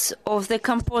figures of the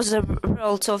composer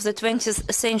world of the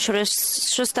 20th century,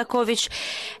 Shostakovich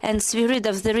and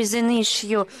Sviridov, there is an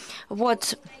issue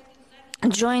what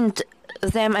joined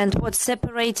them and what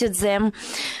separated them.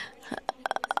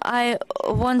 I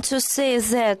want to say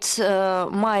that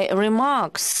my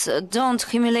remarks don't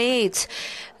humiliate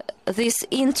this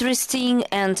interesting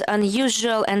and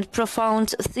unusual and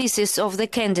profound thesis of the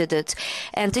candidate,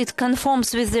 and it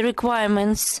conforms with the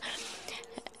requirements.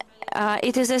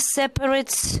 It is a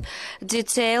separate,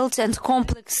 detailed and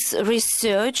complex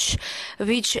research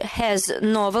which has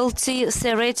novelty,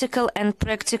 theoretical and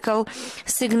practical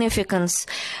significance.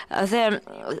 The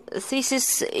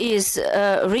thesis is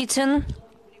written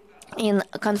in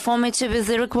conformity with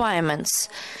the requirements,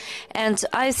 and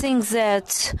I think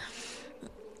that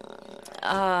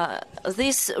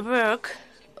this work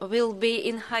will be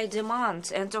in high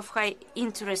demand and of high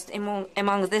interest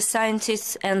among the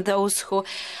scientists and those who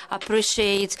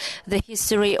appreciate the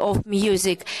history of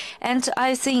music. And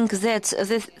I think that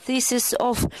the thesis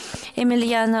of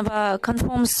Emelyanova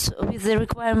conforms with the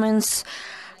requirements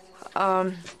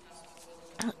of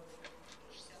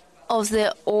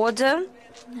the order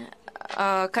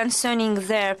concerning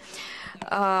their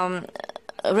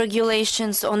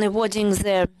regulations on awarding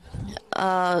their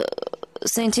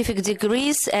scientific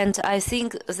degrees, and I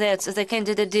think that the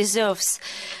candidate deserves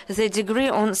the degree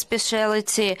on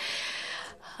specialty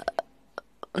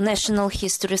national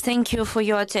history. Thank you for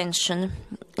your attention.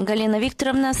 Galina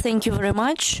Viktorovna, thank you very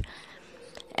much.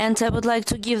 And I would like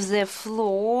to give the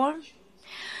floor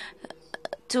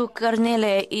to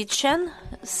Cornelia Ichan.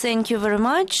 Thank you very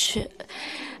much.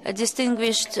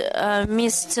 Distinguished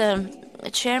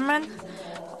Mr. Chairman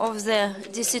of the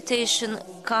Dissertation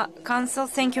Council,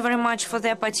 thank you very much for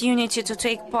the opportunity to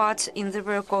take part in the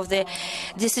work of the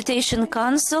Dissertation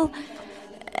Council.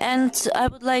 And I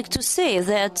would like to say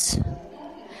that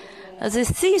the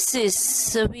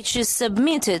thesis which is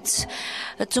submitted,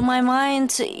 to my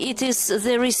mind, it is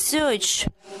the research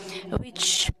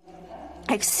which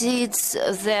exceeds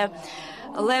the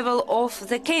level of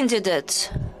the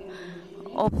candidate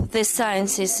of the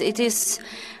sciences. It is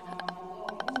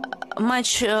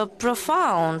much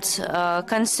profound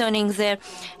concerning the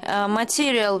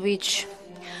material which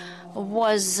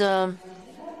was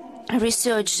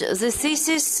researched. The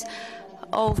thesis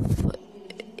of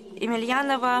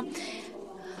Emelyanova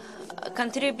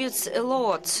contributes a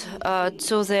lot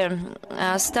to the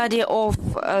study of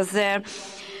the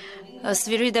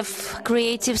Sviridov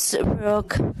creative's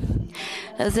work.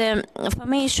 The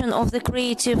formation of the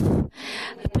creative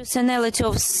personality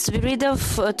of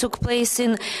Sviridov took place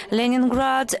in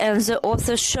Leningrad, and the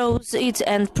author shows it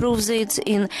and proves it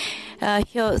in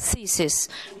her thesis.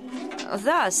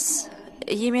 Thus,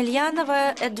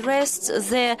 Emelyanova addressed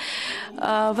the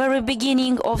very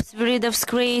beginning of Sviridov's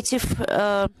creative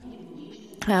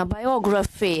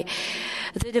biography,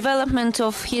 the development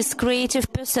of his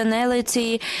creative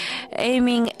personality,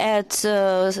 aiming at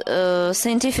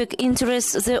scientific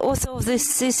interests. The author of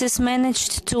this thesis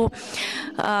managed to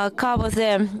cover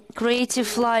the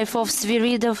creative life of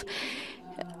Sviridov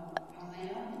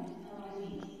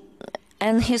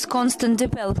and his constant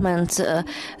development.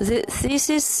 The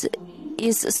thesis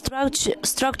is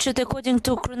structured according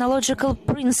to chronological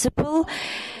principle.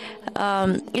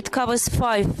 It covers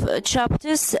 5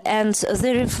 chapters, and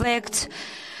they reflect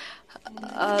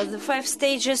the 5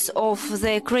 stages of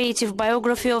the creative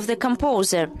biography of the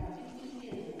composer.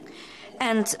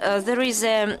 And there is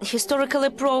a historical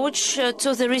approach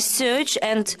to the research,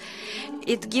 and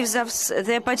it gives us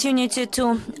the opportunity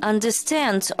to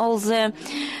understand all the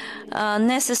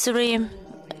necessary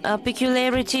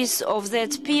peculiarities of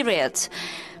that period.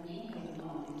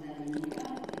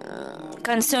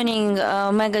 Concerning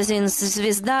magazines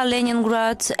Zvezda,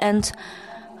 Leningrad, and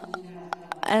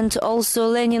also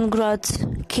Leningrad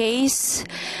case,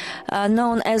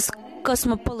 known as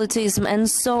cosmopolitanism, and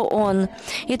so on.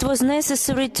 It was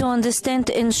necessary to understand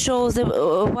and show the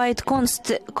wide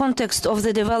context of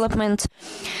the development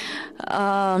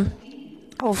of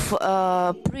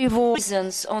pre-war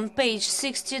reasons. On page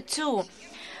 62,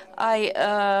 I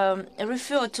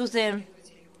refer to the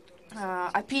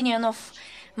opinion of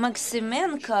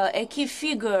Maximenko, a key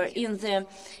figure in the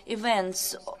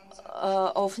events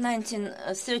of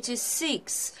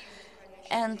 1936,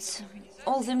 and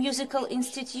all the musical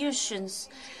institutions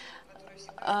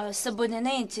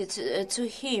subordinated to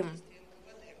him.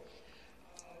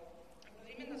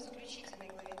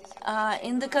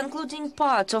 In the concluding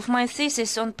part of my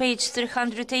thesis on page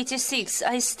 386,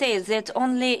 I state that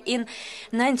only in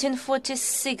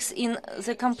 1946 in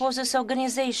the composers'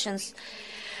 organizations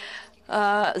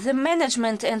the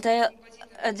management and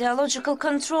ideological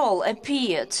control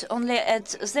appeared, only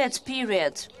at that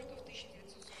period.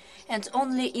 And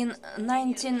only in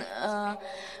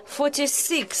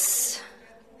 1946,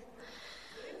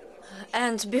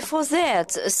 and before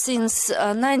that, since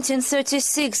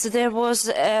 1936, there was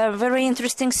a very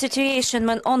interesting situation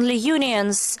when only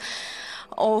unions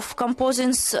of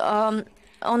composers on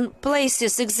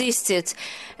places existed.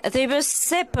 They were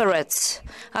separate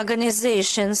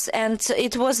organizations, and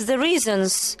it was the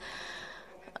reasons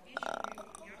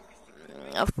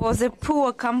for the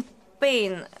poor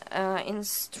campaign in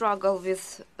struggle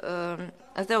with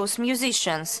those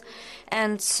musicians.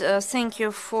 And thank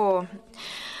you for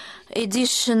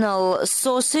additional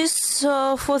sources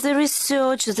for the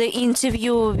research, the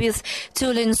interview with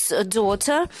Tulin's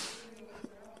daughter.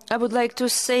 I would like to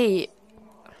say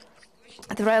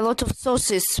there are a lot of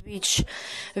sources which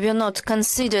were not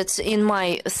considered in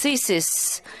my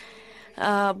thesis,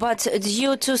 but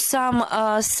due to some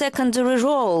secondary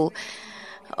role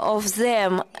of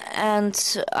them,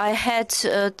 and I had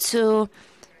to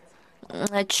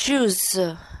choose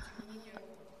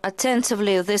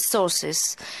attentively the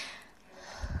sources.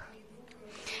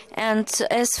 And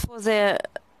as for the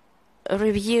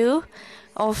review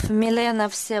of Milena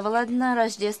Всеволодовна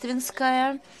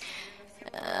Рождественская,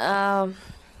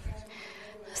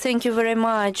 thank you very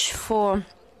much for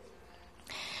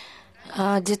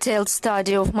a detailed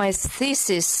study of my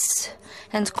thesis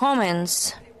and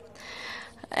comments.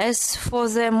 As for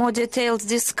the more detailed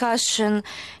discussion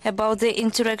about the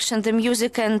interaction, the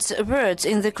music and words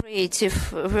in the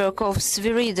creative work of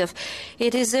Sviridov,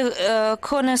 it is a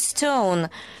cornerstone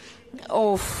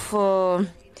of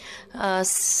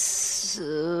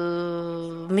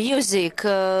music.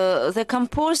 The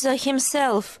composer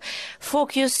himself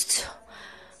focused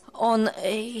on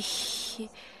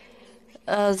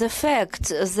the fact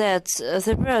that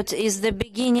the word is the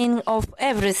beginning of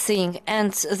everything,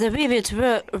 and the vivid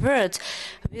word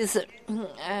with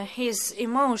his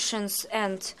emotions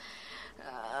and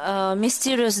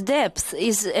mysterious depth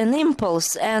is an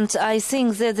impulse, and I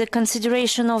think that the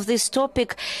consideration of this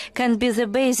topic can be the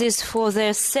basis for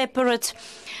the separate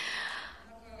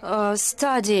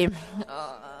study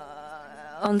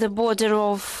on the border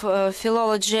of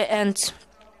philology and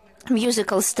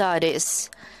musical studies.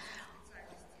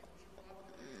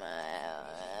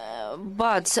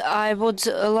 But I would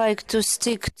like to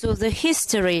stick to the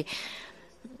history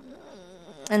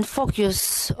and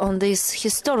focus on this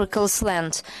historical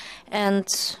slant. And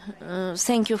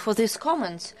thank you for this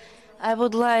comment. I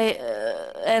would like,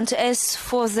 and as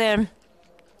for the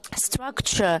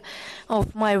structure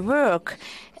of my work,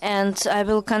 and I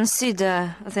will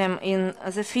consider them in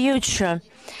the future.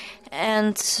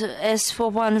 And as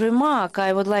for one remark,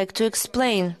 I would like to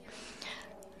explain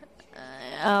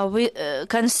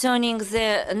concerning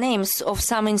the names of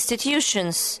some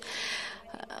institutions.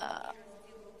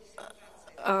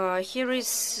 Here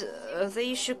is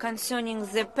the issue concerning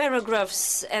the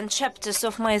paragraphs and chapters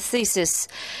of my thesis.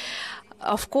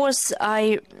 Of course,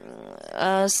 I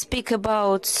speak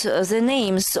about the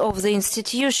names of the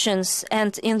institutions,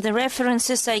 and in the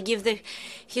references I give the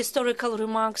historical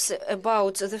remarks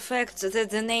about the fact that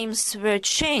the names were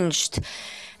changed.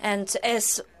 And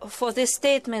as for the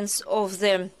statements of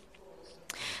the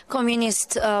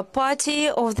Communist Party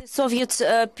of the Soviet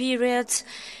period,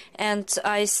 and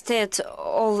I state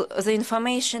all the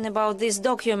information about these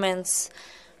documents,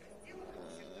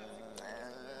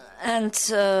 and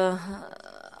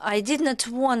I did not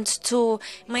want to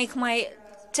make my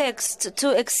text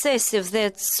too excessive.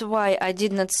 That's why I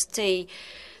did not stay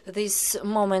these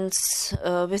moments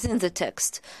within the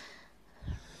text.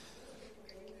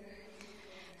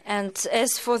 And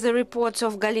as for the report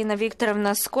of Galina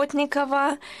Viktorovna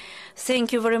Skotnikova,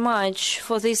 thank you very much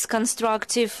for these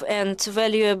constructive and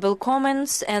valuable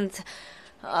comments, and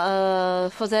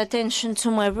for the attention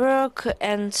to my work.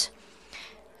 And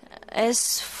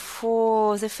as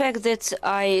for the fact that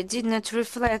I did not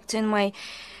reflect in my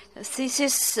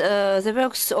thesis the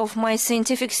works of my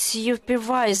scientific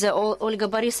supervisor, Olga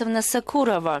Borisovna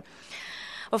Sakurova.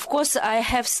 Of course, I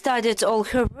have studied all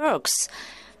her works.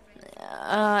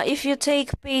 If you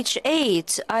take page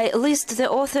 8, I list the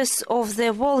authors of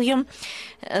the volume,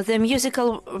 The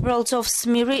Musical World of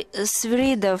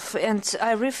Sviridov, and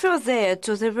I refer there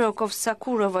to the work of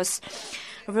Sakurova's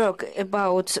work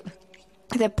about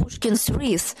the Pushkin's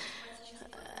wreath.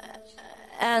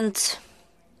 And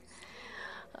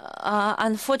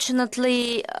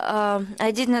unfortunately,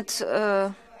 I did not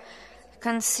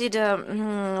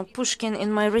consider Pushkin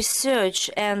in my research,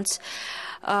 and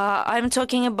I'm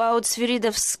talking about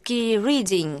Sviridovsky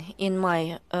reading in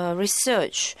my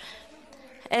research.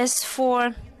 As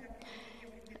for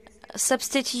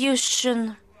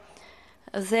substitution,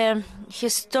 the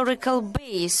historical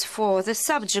base for the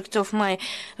subject of my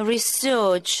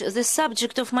research, the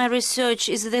subject of my research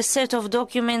is the set of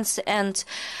documents and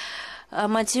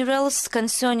materials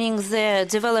concerning the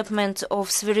development of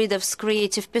Sviridov's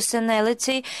creative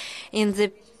personality in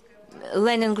the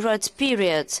Leningrad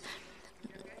period.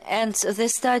 And the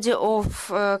study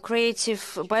of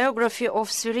creative biography of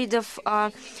Sviridov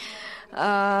are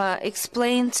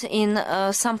explained in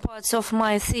some parts of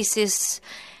my thesis,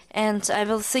 and I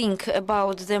will think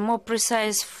about the more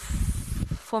precise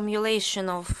formulation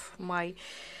of my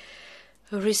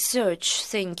research.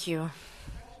 Thank you.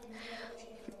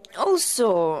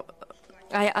 Also,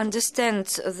 I understand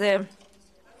the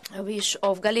wish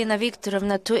of Galina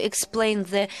Viktorovna to explain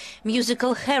the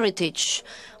musical heritage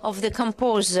of the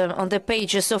composer on the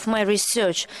pages of my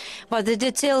research, but the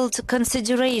detailed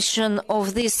consideration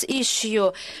of this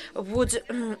issue would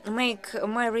make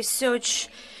my research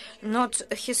not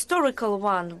a historical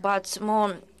one, but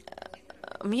more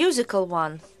musical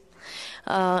one.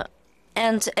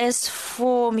 And as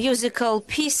for musical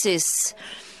pieces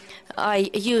I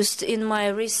used in my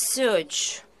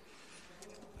research,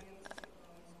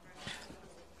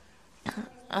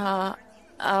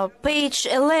 page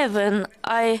 11,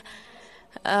 I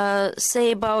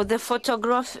say about the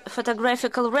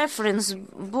photographical reference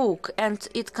book, and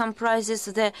it comprises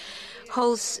the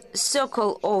whole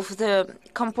circle of the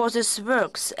composer's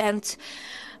works, and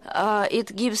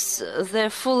it gives the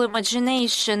full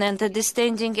imagination and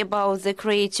understanding about the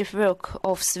creative work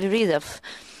of Sviridov.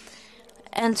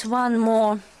 And one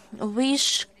more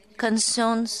wish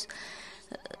concerns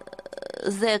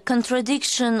the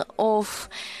contradiction of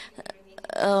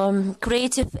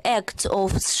creative act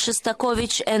of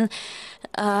Shostakovich and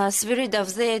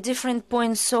Sviridov, their different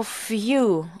points of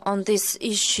view on this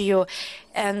issue.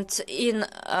 And in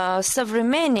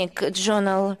Современник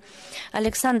journal,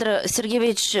 Alexander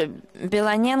Sergeyevich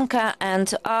Belanenko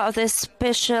and other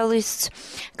specialists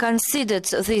considered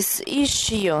this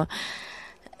issue.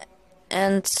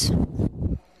 And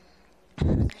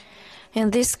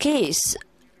in this case,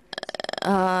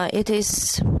 it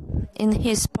is in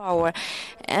his power.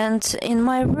 And in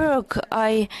my work,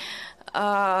 I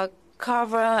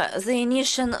cover the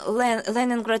initial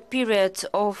Leningrad period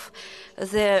of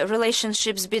the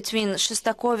relationships between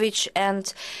Shostakovich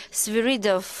and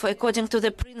Sviridov, according to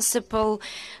the principle,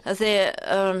 the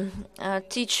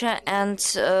teacher and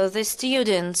the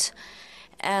student.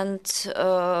 And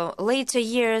later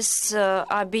years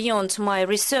are beyond my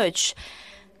research.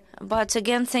 But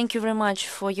again, thank you very much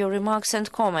for your remarks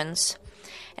and comments.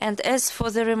 And as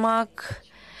for the remark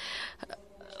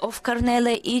of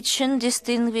Cornelia Itchen,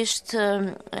 distinguished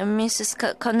Mrs.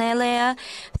 Cornelia,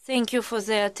 thank you for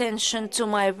the attention to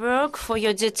my work, for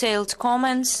your detailed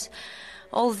comments.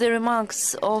 All the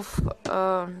remarks of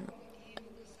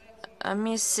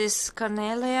Mrs.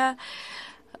 Cornelia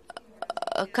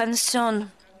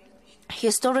concern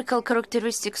historical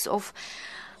characteristics of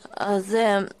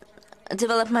the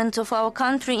development of our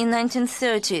country in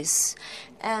 1930s.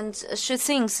 And she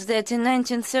thinks that in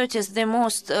 1930s the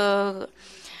most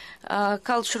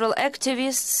cultural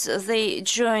activists, they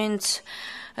joined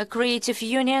creative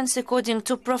unions according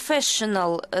to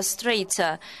professional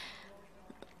strata,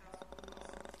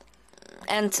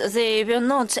 and they were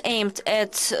not aimed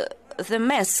at the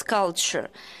mass culture.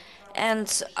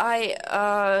 And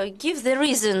I give the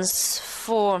reasons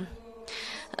for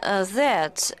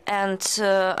that, and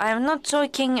I'm not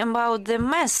talking about the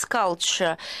mass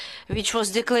culture which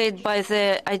was declared by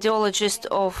the ideologists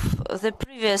of the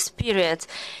previous period,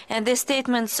 and the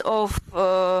statements of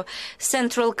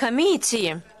Central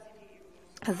Committee.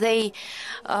 They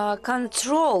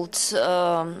controlled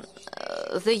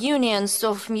the unions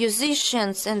of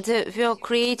musicians, and they were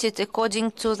created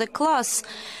according to the class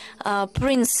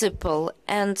principle.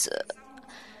 And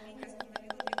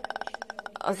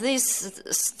this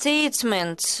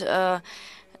statement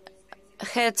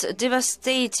had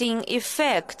devastating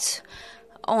effect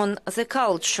on the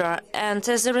culture, and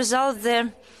as a result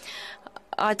the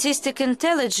artistic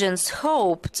intelligence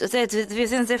hoped that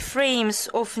within the frames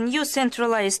of new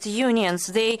centralized unions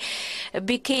they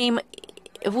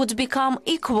would become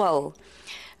equal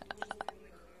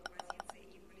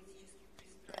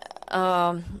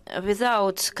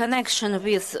without connection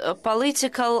with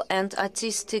political and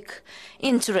artistic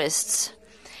interests.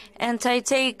 And I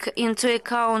take into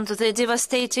account the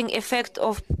devastating effect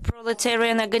of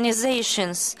proletarian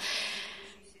organizations,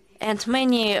 and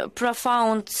many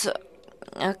profound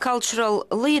cultural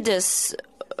leaders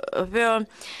were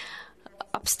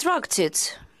obstructed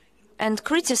and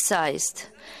criticized,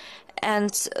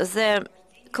 and the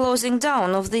closing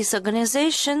down of these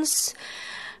organizations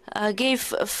gave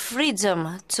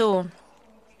freedom to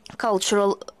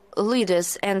cultural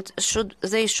leaders, and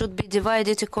they should be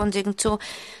divided according to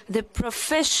the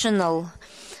professional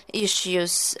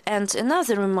issues. And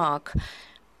another remark,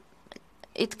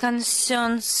 it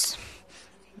concerns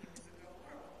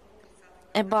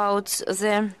about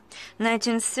the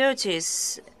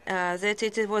 1930s, that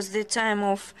it was the time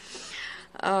of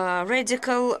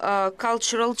radical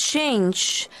cultural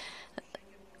change.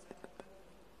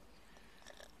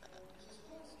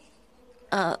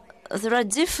 There are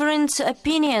different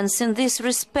opinions in this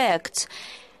respect,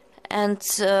 and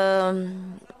the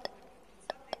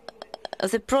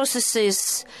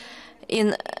processes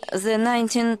in the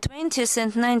 1920s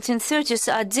and 1930s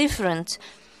are different.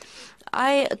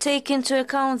 I take into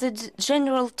account the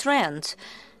general trend,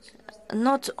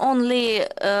 not only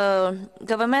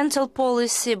governmental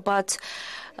policy, but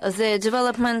the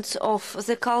development of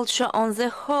the culture on the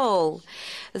whole,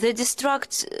 the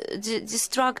destructive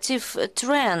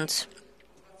trend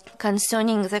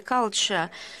concerning the culture.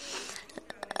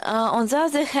 On the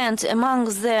other hand, among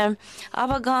the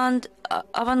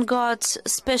avant-garde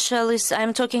specialists,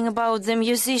 I'm talking about the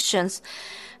musicians,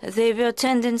 there were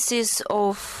tendencies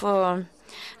of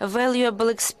valuable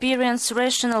experience,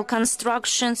 rational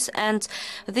constructions, and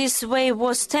this way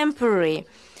was temporary.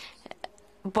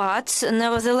 But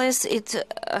nevertheless, it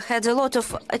had a lot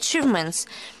of achievements.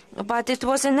 But it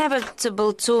was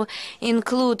inevitable to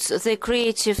include the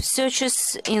creative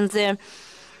searches in the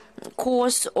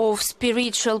course of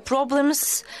spiritual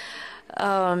problems,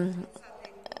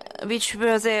 which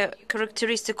were the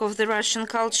characteristic of the Russian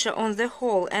culture on the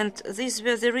whole. And these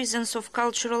were the reasons of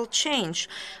cultural change,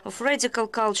 of radical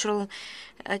cultural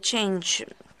change.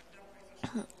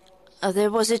 There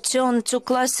was a turn to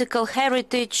classical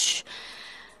heritage,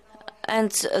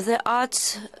 and the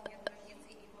art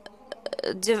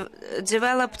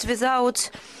developed without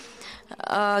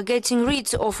getting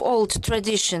rid of old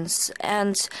traditions.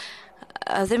 And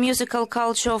the musical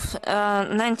culture of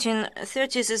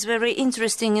 1930s is very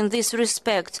interesting in this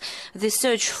respect. The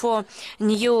search for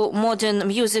new modern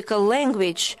musical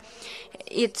language,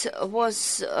 it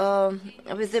was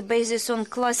with the basis on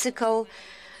classical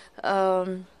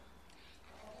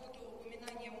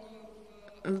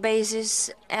basis.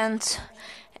 And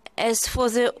as for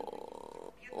the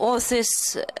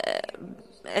authors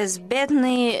as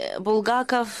Bedny,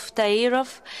 Bulgakov,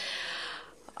 Tairov,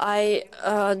 I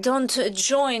don't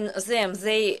join them.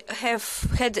 They have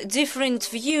had different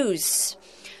views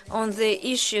on the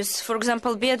issues. For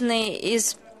example, Bedny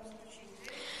is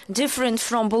different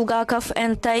from Bulgakov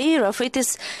and Tairov. It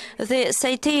is the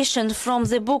citation from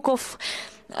the book of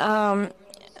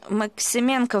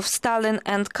Maximenkov, Stalin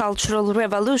and Cultural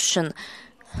Revolution.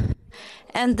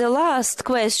 And the last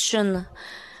question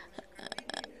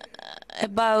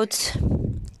about,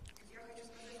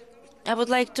 I would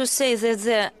like to say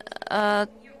that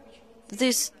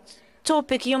this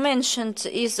topic you mentioned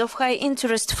is of high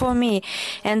interest for me,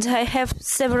 and I have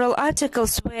several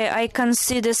articles where I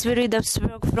consider Sviridov's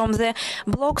work from the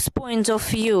blog's point of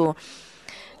view,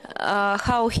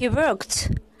 how he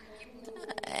worked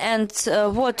and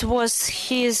what was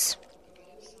his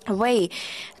way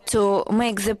to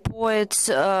make the poet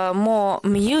more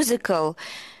musical.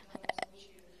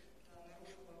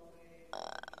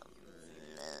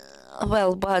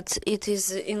 Well, but it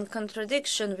is in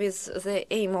contradiction with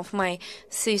the aim of my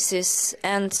thesis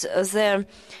and the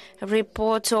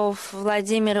report of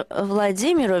Vladimir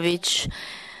Vladimirovich.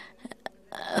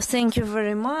 Thank you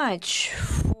very much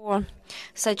for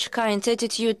such kind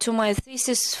attitude to my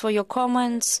thesis, for your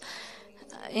comments.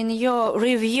 In your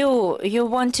review, you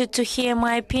wanted to hear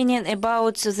my opinion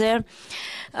about the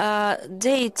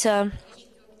data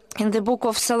in the book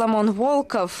of Solomon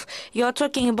Volkov. You are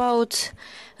talking about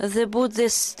the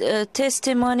Buddhist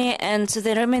testimony and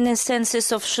the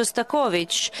reminiscences of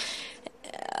Shostakovich.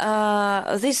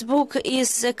 This book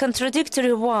is a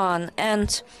contradictory one,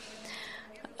 and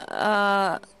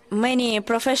many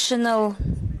professional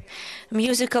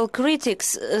musical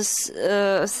critics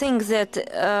think that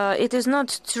it is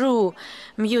not true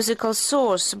musical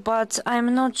source, but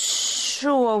I'm not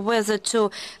sure whether to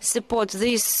support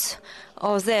this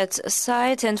or that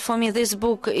side. And for me, this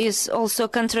book is also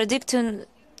contradictory,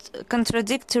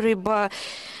 but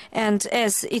and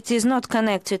as it is not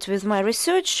connected with my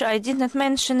research, I did not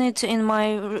mention it in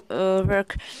my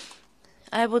work.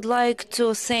 I would like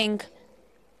to thank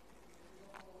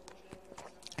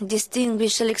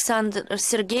distinguished Alexander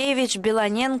Sergeyevich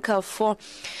Belanenko for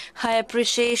high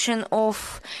appreciation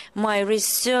of my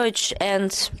research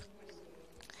and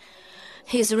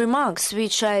his remarks,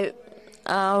 which I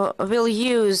will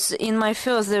use in my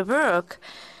further work.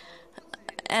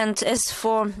 And as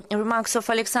for remarks of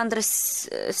Alexander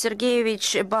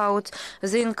Sergeyevich about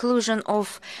the inclusion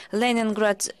of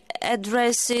Leningrad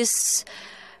addresses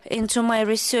into my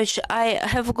research, I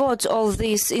have got all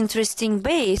this interesting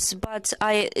base, but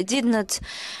I did not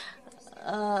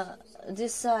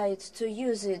decide to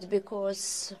use it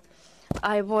because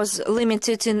I was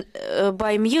limited in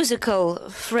by musical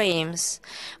frames.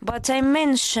 But I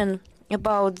mention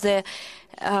about the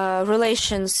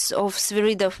relations of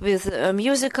Sviridov with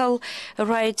musical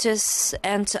writers,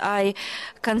 and I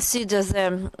consider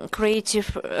the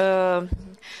creative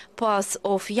path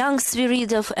of young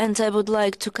Sviridov, and I would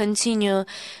like to continue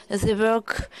the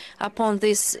work upon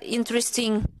this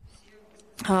interesting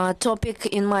topic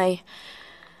in my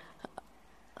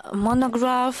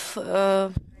monograph.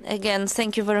 Again,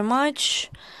 thank you very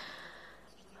much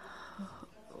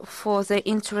for the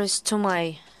interest to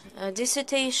my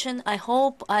dissertation. I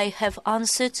hope I have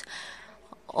answered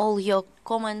all your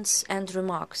comments and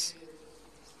remarks.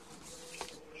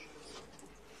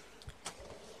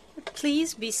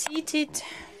 Please be seated.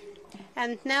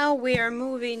 And now we are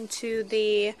moving to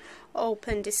the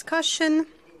open discussion,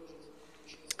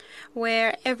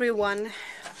 where everyone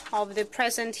of the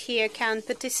present here can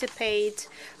participate,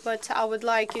 but I would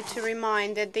like you to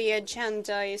remind that the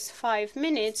agenda is 5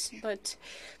 minutes, but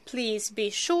please be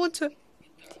short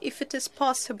if it is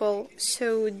possible.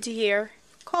 So, dear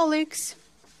colleagues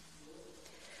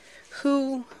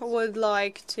who would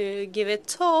like to give a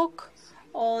talk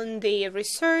on the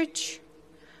research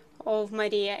of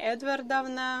Maria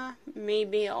Edvardovna,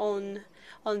 maybe on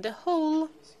the whole,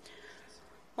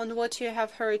 on what you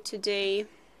have heard today,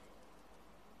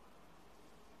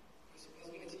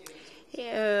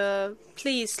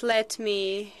 please let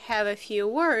me have a few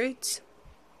words.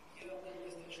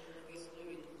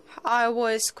 I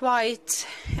was quite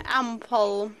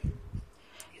ample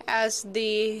as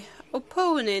the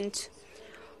opponent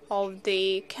of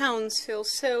the council,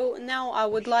 so now I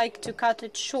would like to cut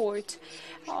it short.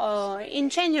 In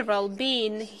general,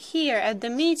 being here at the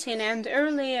meeting and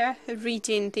earlier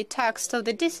reading the text of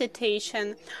the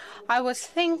dissertation, I was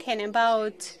thinking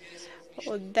about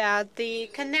that the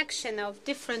connection of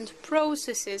different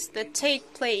processes that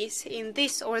take place in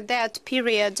this or that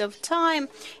period of time,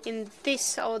 in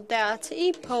this or that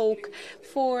epoch,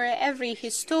 for every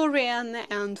historian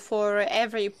and for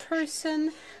every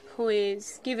person who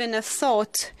is given a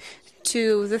thought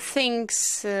to the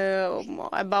things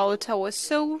about our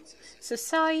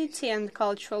society and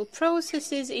cultural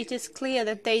processes, it is clear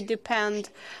that they depend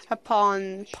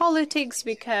upon politics,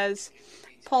 because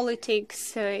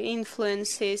politics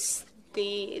influences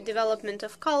the development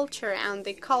of culture and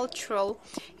the cultural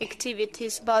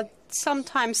activities, but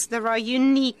sometimes there are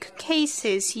unique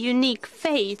cases, unique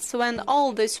fates, when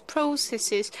all these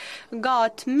processes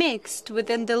got mixed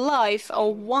within the life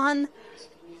of one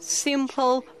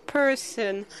simple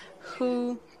person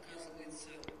who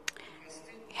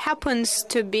happens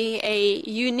to be a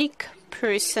unique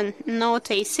person,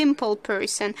 not a simple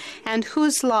person, and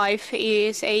whose life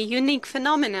is a unique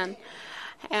phenomenon.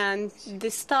 And the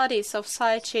studies of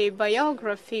such a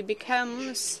biography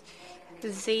becomes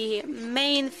the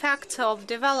main factor of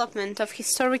development of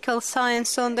historical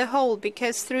science on the whole,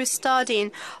 because through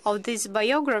studying of this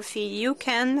biography you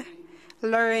can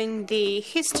learn the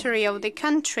history of the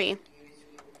country.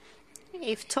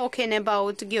 If talking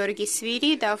about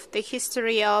G.V.Sviridov, the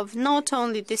history of not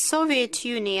only the Soviet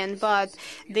Union, but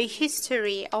the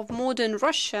history of modern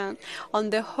Russia on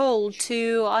the whole,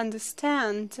 to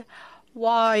understand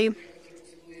why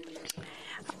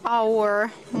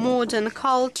our modern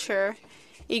culture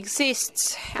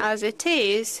exists as it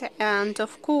is, and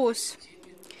of course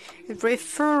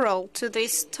referral to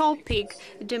this topic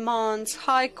demands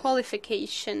high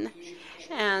qualification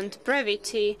and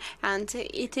brevity, and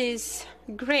it is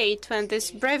great when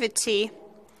this brevity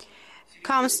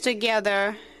comes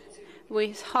together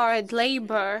with hard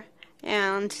labor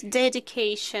and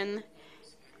dedication,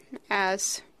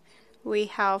 as we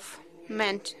have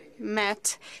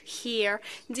met here.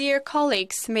 Dear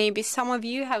colleagues, maybe some of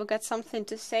you have got something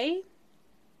to say?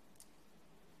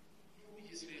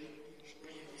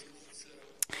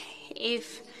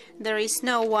 If there is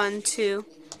no one to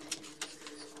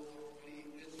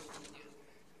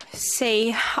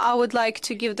say, I would like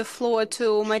to give the floor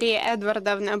to Maria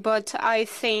Edvardovna, but I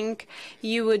think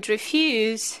you would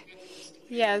refuse.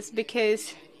 Yes,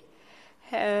 because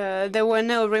there were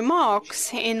no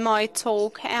remarks in my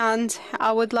talk, and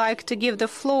I would like to give the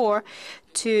floor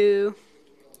to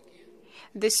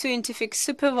the scientific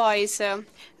supervisor,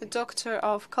 the Doctor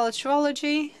of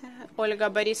Culturology, Olga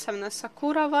Borisovna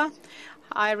Sakurova.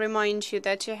 I remind you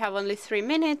that you have only 3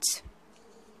 minutes.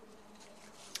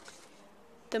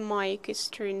 The mic is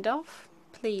turned off.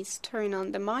 Please turn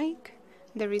on the mic.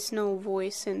 There is no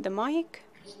voice in the mic.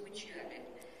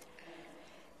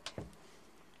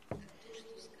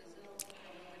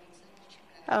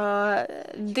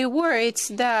 The words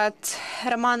that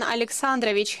Roman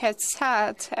Alexandrovich had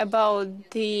said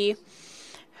about the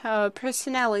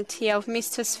personality of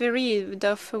Mr.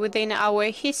 Sviridov within our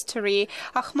history,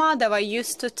 Akhmadova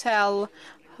used to tell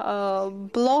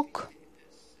Bloch,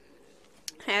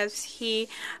 as he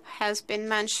has been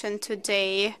mentioned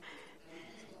today.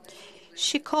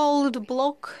 She called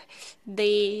Bloch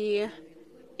the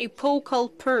epochal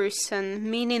person,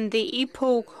 meaning the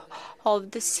epoch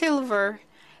of the Silver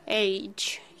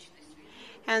Age.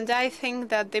 And I think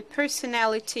that the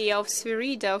personality of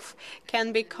Sviridov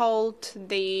can be called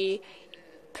the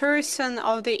person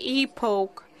of the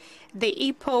epoch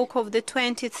of the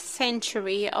 20th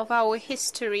century of our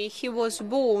history. He was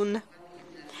born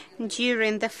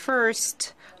during the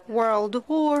First World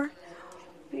War,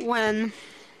 when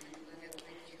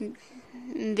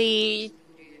the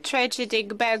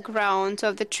tragic background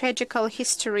of the tragical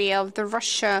history of the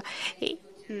Russia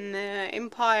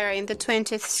Empire in the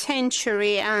 20th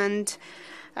century, and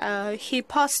he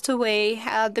passed away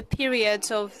at the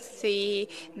period of the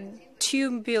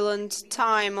turbulent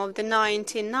time of the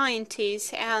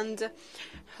 1990s, and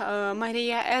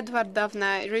Maria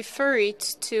Edwardovna referred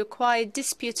to quite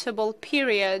disputable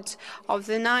period of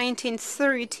the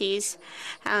 1930s,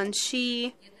 and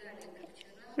she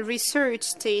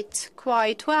researched it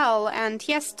quite well. And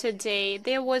yesterday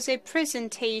there was a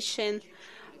presentation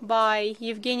by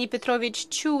Evgeny Petrovich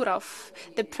Churov,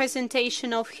 the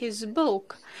presentation of his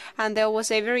book, and there was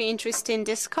a very interesting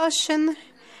discussion,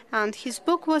 and his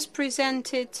book was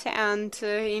presented, and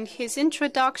in his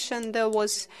introduction there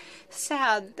was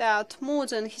said that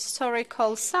modern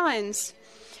historical science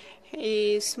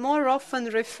is more often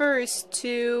refers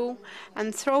to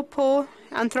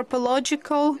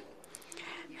anthropological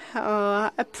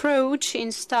approach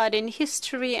in studying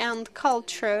history and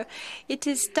culture. It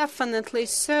is definitely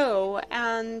so,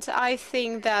 and I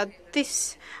think that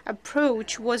this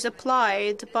approach was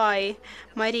applied by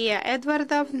Maria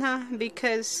Edwardovna,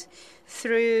 because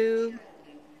through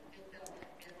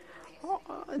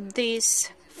this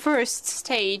first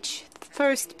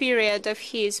period of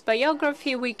his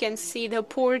biography, we can see the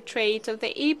portrait of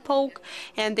the epoch,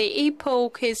 and the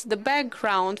epoch is the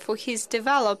background for his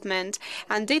development,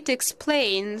 and it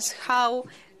explains how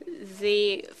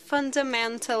the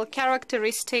fundamental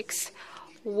characteristics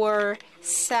were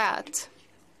set.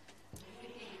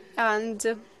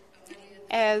 And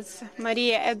as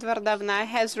Maria Edwardovna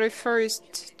has referred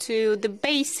to the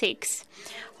basics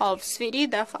of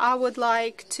Sviridov, I would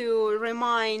like to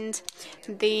remind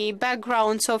the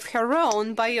backgrounds of her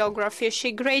own biography.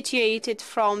 She graduated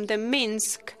from the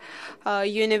Minsk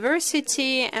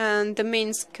University and the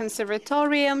Minsk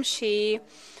Conservatorium. She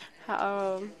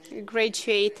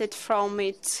graduated from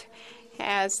it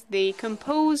as the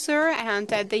composer,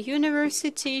 and at the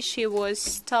university she was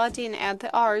studying at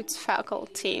the arts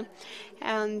faculty.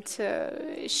 And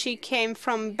she came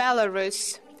from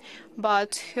Belarus,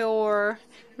 but her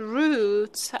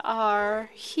roots are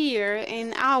here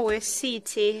in our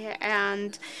city,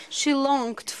 and she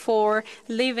longed for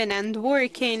living and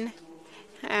working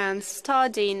and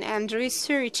studying and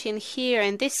researching here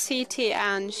in this city,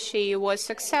 and she was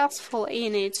successful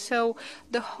in it. So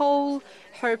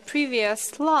her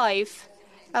previous life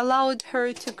allowed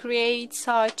her to create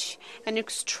such an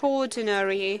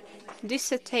extraordinary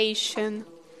dissertation,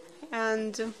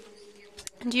 and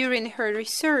during her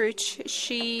research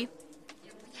she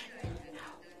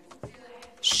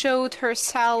showed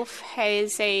herself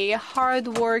as a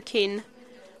hard-working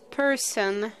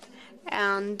person,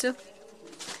 and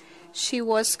she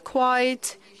was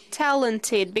quite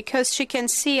talented because she can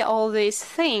see all these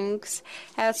things,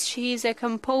 as she is a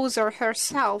composer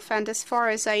herself, and as far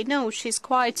as I know she's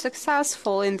quite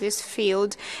successful in this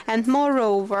field. And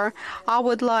moreover, I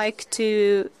would like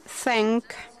to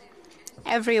thank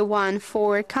everyone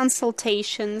for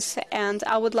consultations, and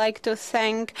I would like to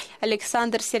thank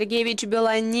Alexander Sergeyevich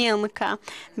Belanenko,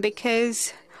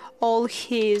 because all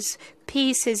his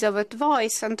pieces of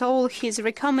advice and all his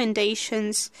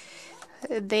recommendations,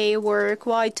 they were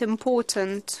quite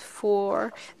important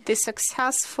for the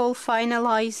successful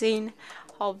finalizing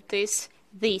of this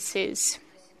thesis.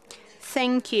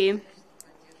 Thank you.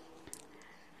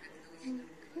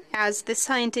 As the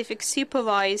scientific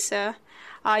supervisor,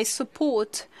 I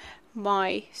support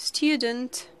my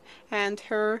student and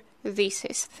her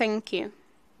thesis. Thank you.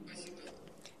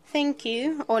 Thank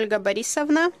you, Olga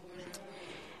Borisovna.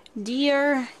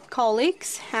 Dear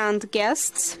colleagues and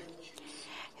guests,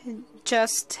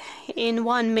 just in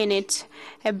 1 minute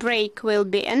a break will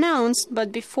be announced,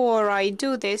 but before I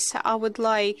do this, I would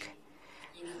like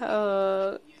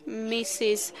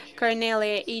Mrs.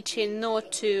 Cornelia Ichin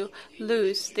not to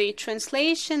lose the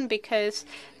translation, because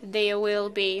there will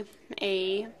be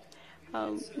a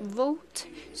vote.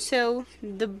 So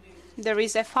there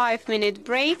is a 5-minute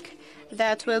break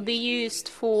that will be used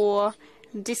for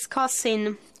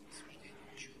discussing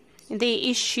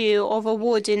the issue of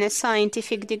awarding a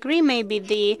scientific degree. Maybe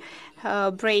the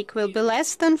break will be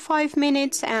less than 5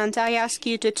 minutes, and I ask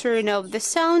you to turn off the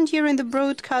sound during the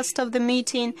broadcast of the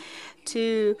meeting.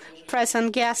 To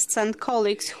present guests and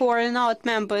colleagues who are not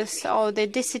members of the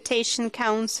Dissertation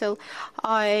Council,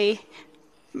 I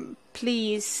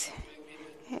please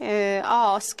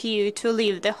ask you to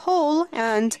leave the hall,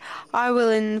 and I will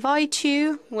invite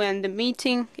you when the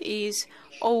meeting is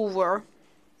over.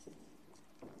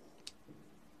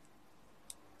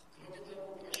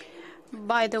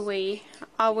 By the way,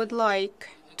 I would like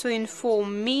to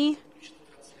inform me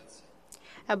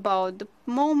about the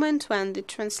moment when the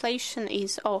translation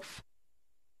is off.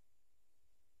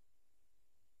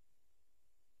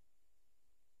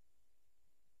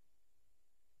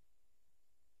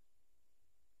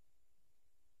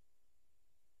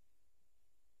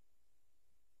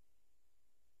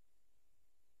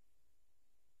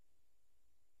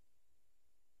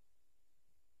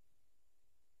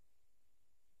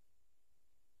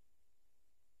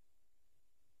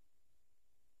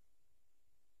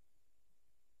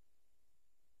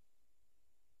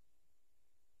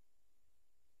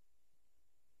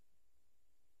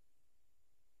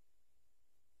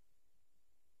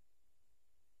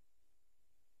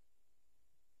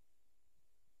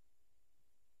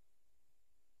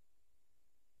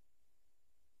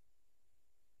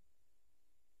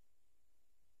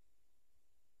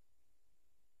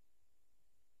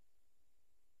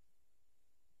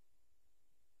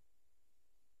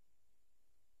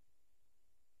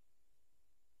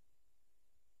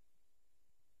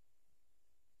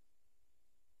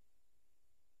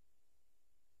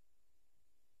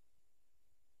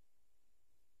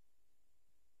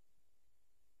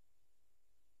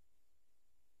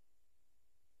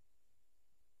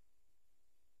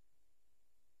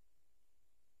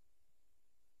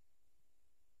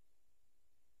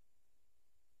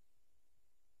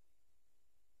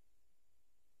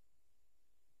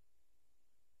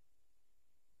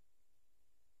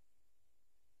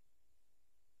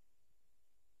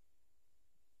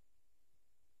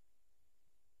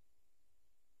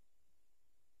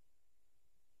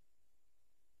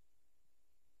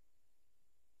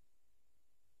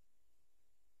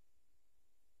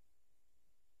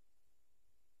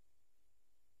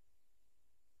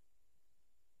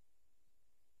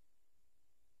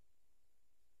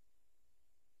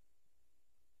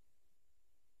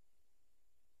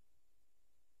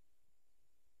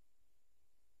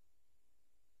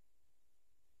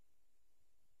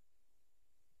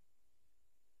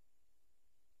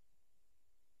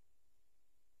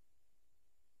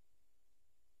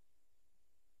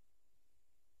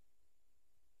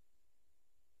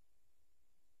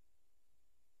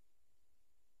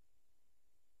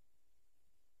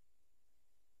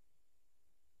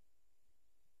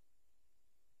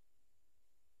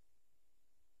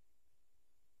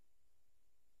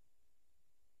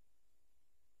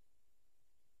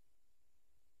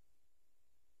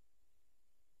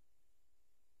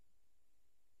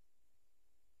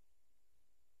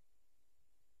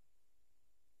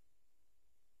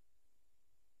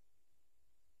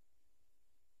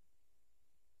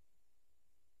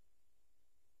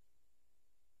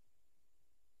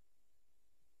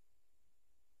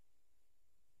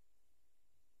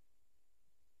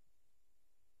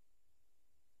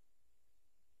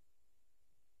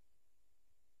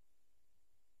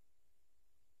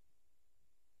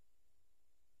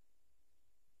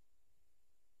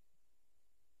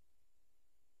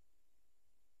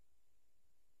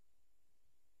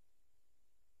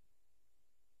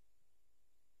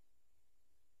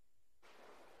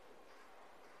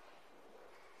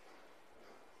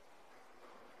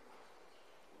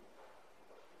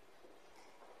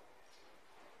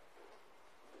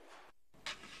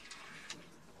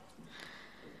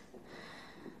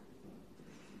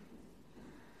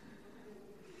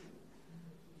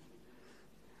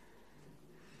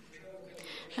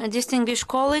 Distinguished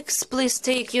colleagues, please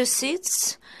take your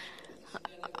seats.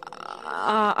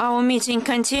 Our meeting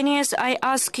continues. I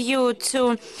ask you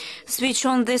to switch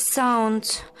on the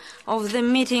sound of the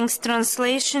meeting's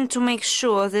translation to make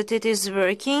sure that it is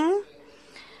working.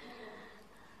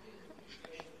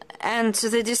 And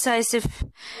the decisive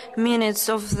minutes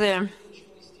of the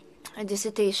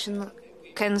dissertation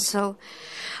council.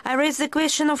 I raise the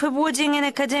question of awarding an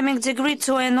academic degree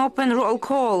to an open roll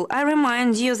call. I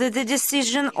remind you that the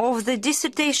decision of the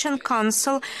Dissertation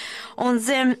Council on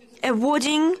the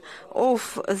awarding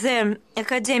of the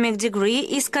academic degree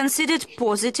is considered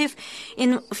positive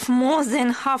if more than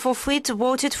half of it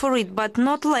voted for it, but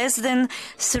not less than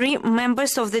 3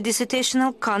 members of the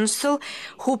Dissertational Council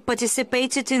who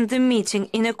participated in the meeting,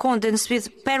 in accordance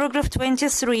with paragraph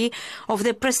 23 of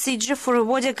the procedure for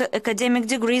awarding academic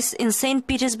degrees in St.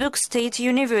 Petersburg State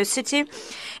University,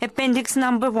 appendix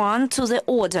number 1 to the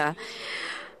order.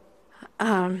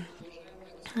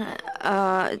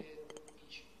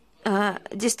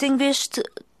 Distinguished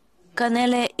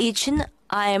Kanele Ichin,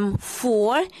 I am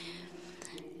for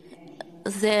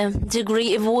the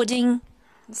degree awarding.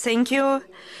 Thank you.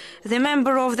 The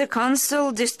member of the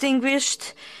council,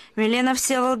 distinguished Milena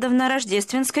Всеволодовна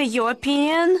Рождественская, your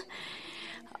opinion?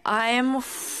 I am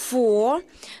for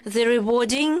the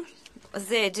rewarding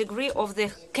the degree of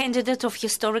the candidate of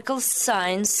historical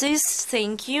sciences.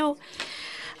 Thank you.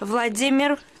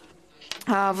 Vladimir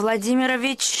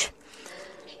Vladimirovich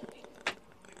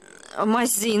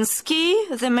Mazinsky,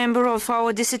 the member of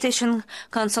our dissertation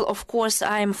council. Of course,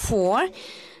 I am for.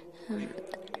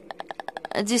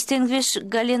 Distinguished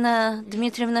Galina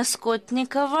Dmitrievna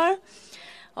Skotnikova.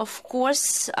 Of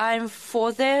course, I'm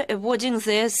for the awarding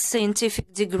the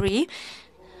scientific degree.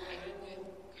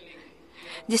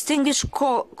 Distinguished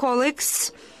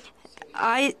colleagues,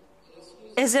 I,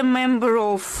 as a member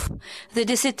of the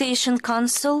dissertation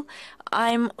council,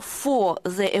 I'm for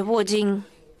the awarding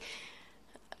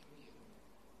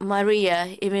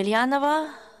Maria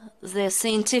Emelyanova the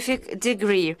scientific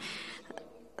degree.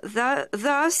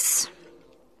 Thus,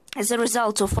 as a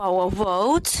result of our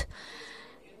vote,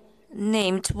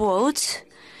 named vote,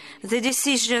 the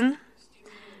decision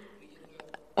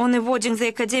on awarding the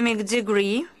academic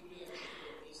degree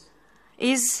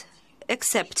is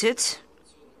accepted.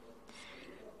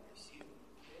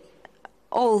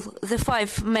 All the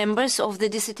 5 members of the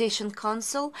dissertation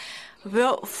council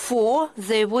were for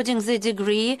the awarding the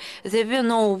degree. There were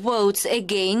no votes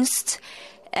against,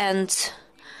 and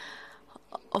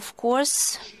of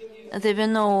course there were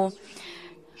no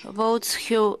votes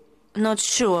who not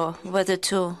sure whether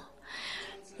to.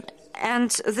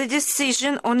 And the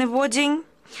decision on awarding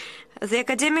the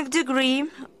academic degree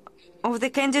of the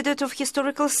candidate of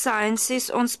historical sciences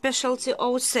on specialty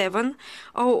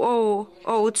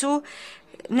 07/0002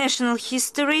 national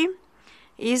history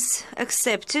is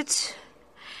accepted.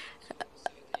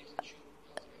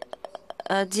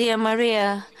 Dear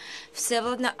Maria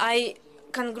Vsevolodovna, I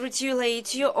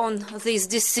congratulate you on this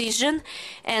decision,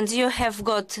 and you have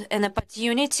got an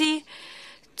opportunity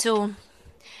to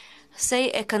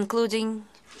say a concluding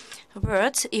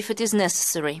word if it is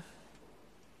necessary.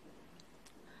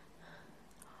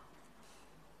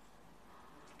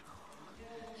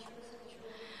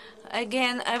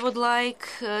 Again, I would like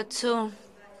to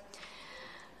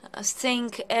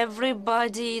thank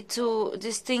everybody, to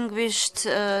distinguished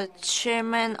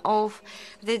chairman of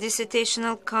the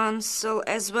dissertational council,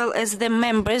 as well as the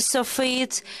members of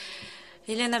it,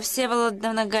 Elena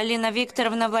Vsevolodovna, Galina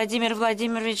Viktorovna, Vladimir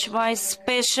Vladimirovich. My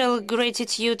special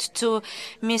gratitude to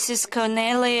Mrs.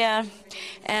 Cornelia,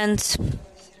 and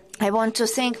I want to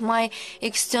thank my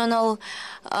external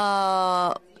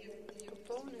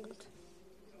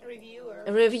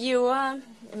reviewer,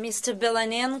 Mr.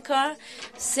 Belanenko.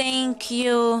 Thank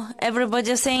you,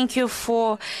 everybody. Thank you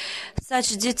for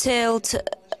such detailed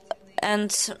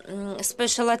and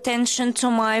special attention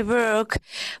to my work,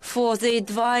 for the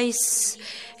advice.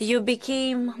 You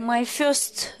became my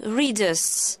first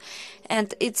readers,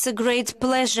 and it's a great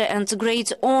pleasure and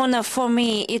great honor for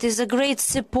me. It is a great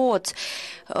support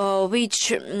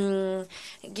which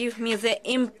give me the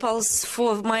impulse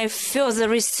for my further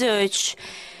research.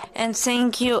 And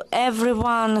thank you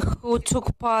everyone who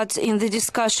took part in the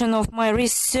discussion of my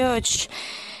research.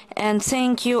 And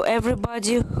thank you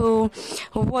everybody who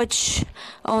watch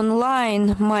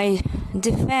online my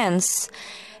defense.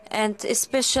 And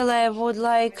especially I would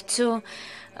like to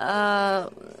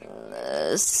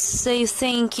say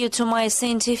thank you to my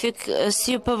scientific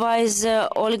supervisor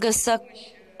Olga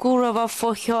Sakurova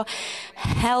for her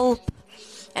help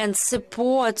and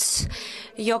support,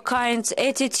 your kind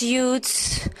attitude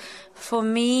for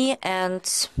me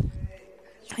and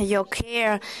your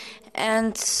care.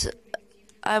 And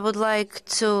I would like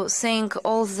to thank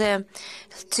all the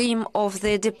team of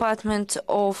the Department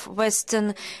of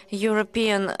Western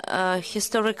European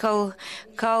Historical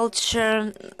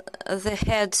Culture, the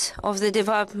head of the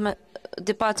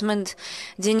department,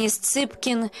 Denis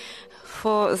Tsipkin,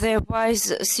 for their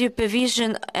wise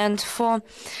supervision, and for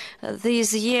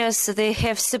these years they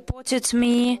have supported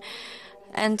me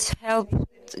and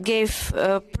gave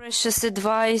precious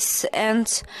advice.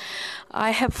 And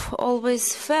I have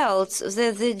always felt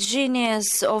that the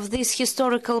genius of this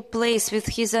historical place, with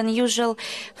his unusual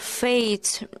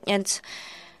fate and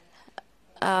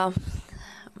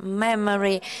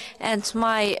memory, and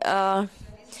my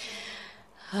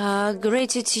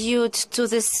gratitude to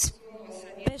the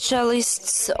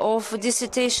specialists of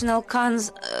dissertational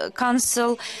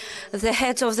council, the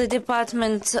head of the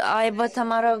department, Ayba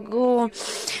Tamara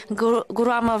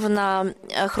Guramovna,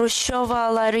 Khrushcheva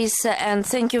Larisa, and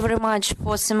thank you very much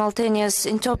for simultaneous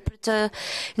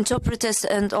interpreters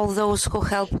and all those who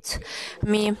helped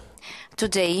me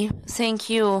today. Thank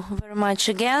you very much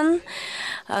again.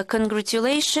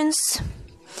 Congratulations,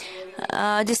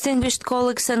 distinguished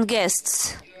colleagues and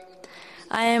guests.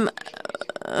 I am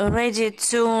ready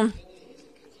to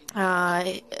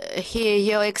here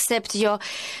you accept your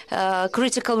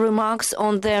critical remarks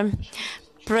on the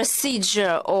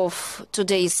procedure of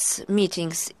today's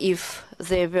meetings, if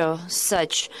there were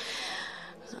such.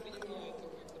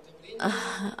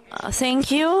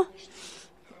 Thank you.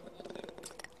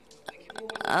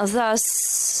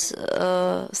 Thus,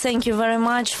 thank you very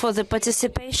much for the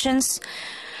participations.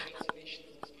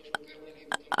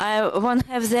 I won't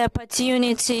have the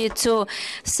opportunity to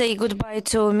say goodbye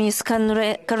to Ms.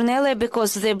 Cornelia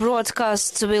because the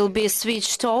broadcast will be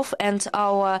switched off and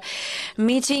our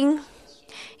meeting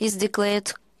is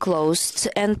declared closed.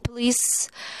 And please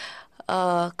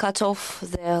cut off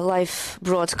the live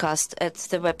broadcast at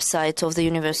the website of the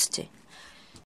university.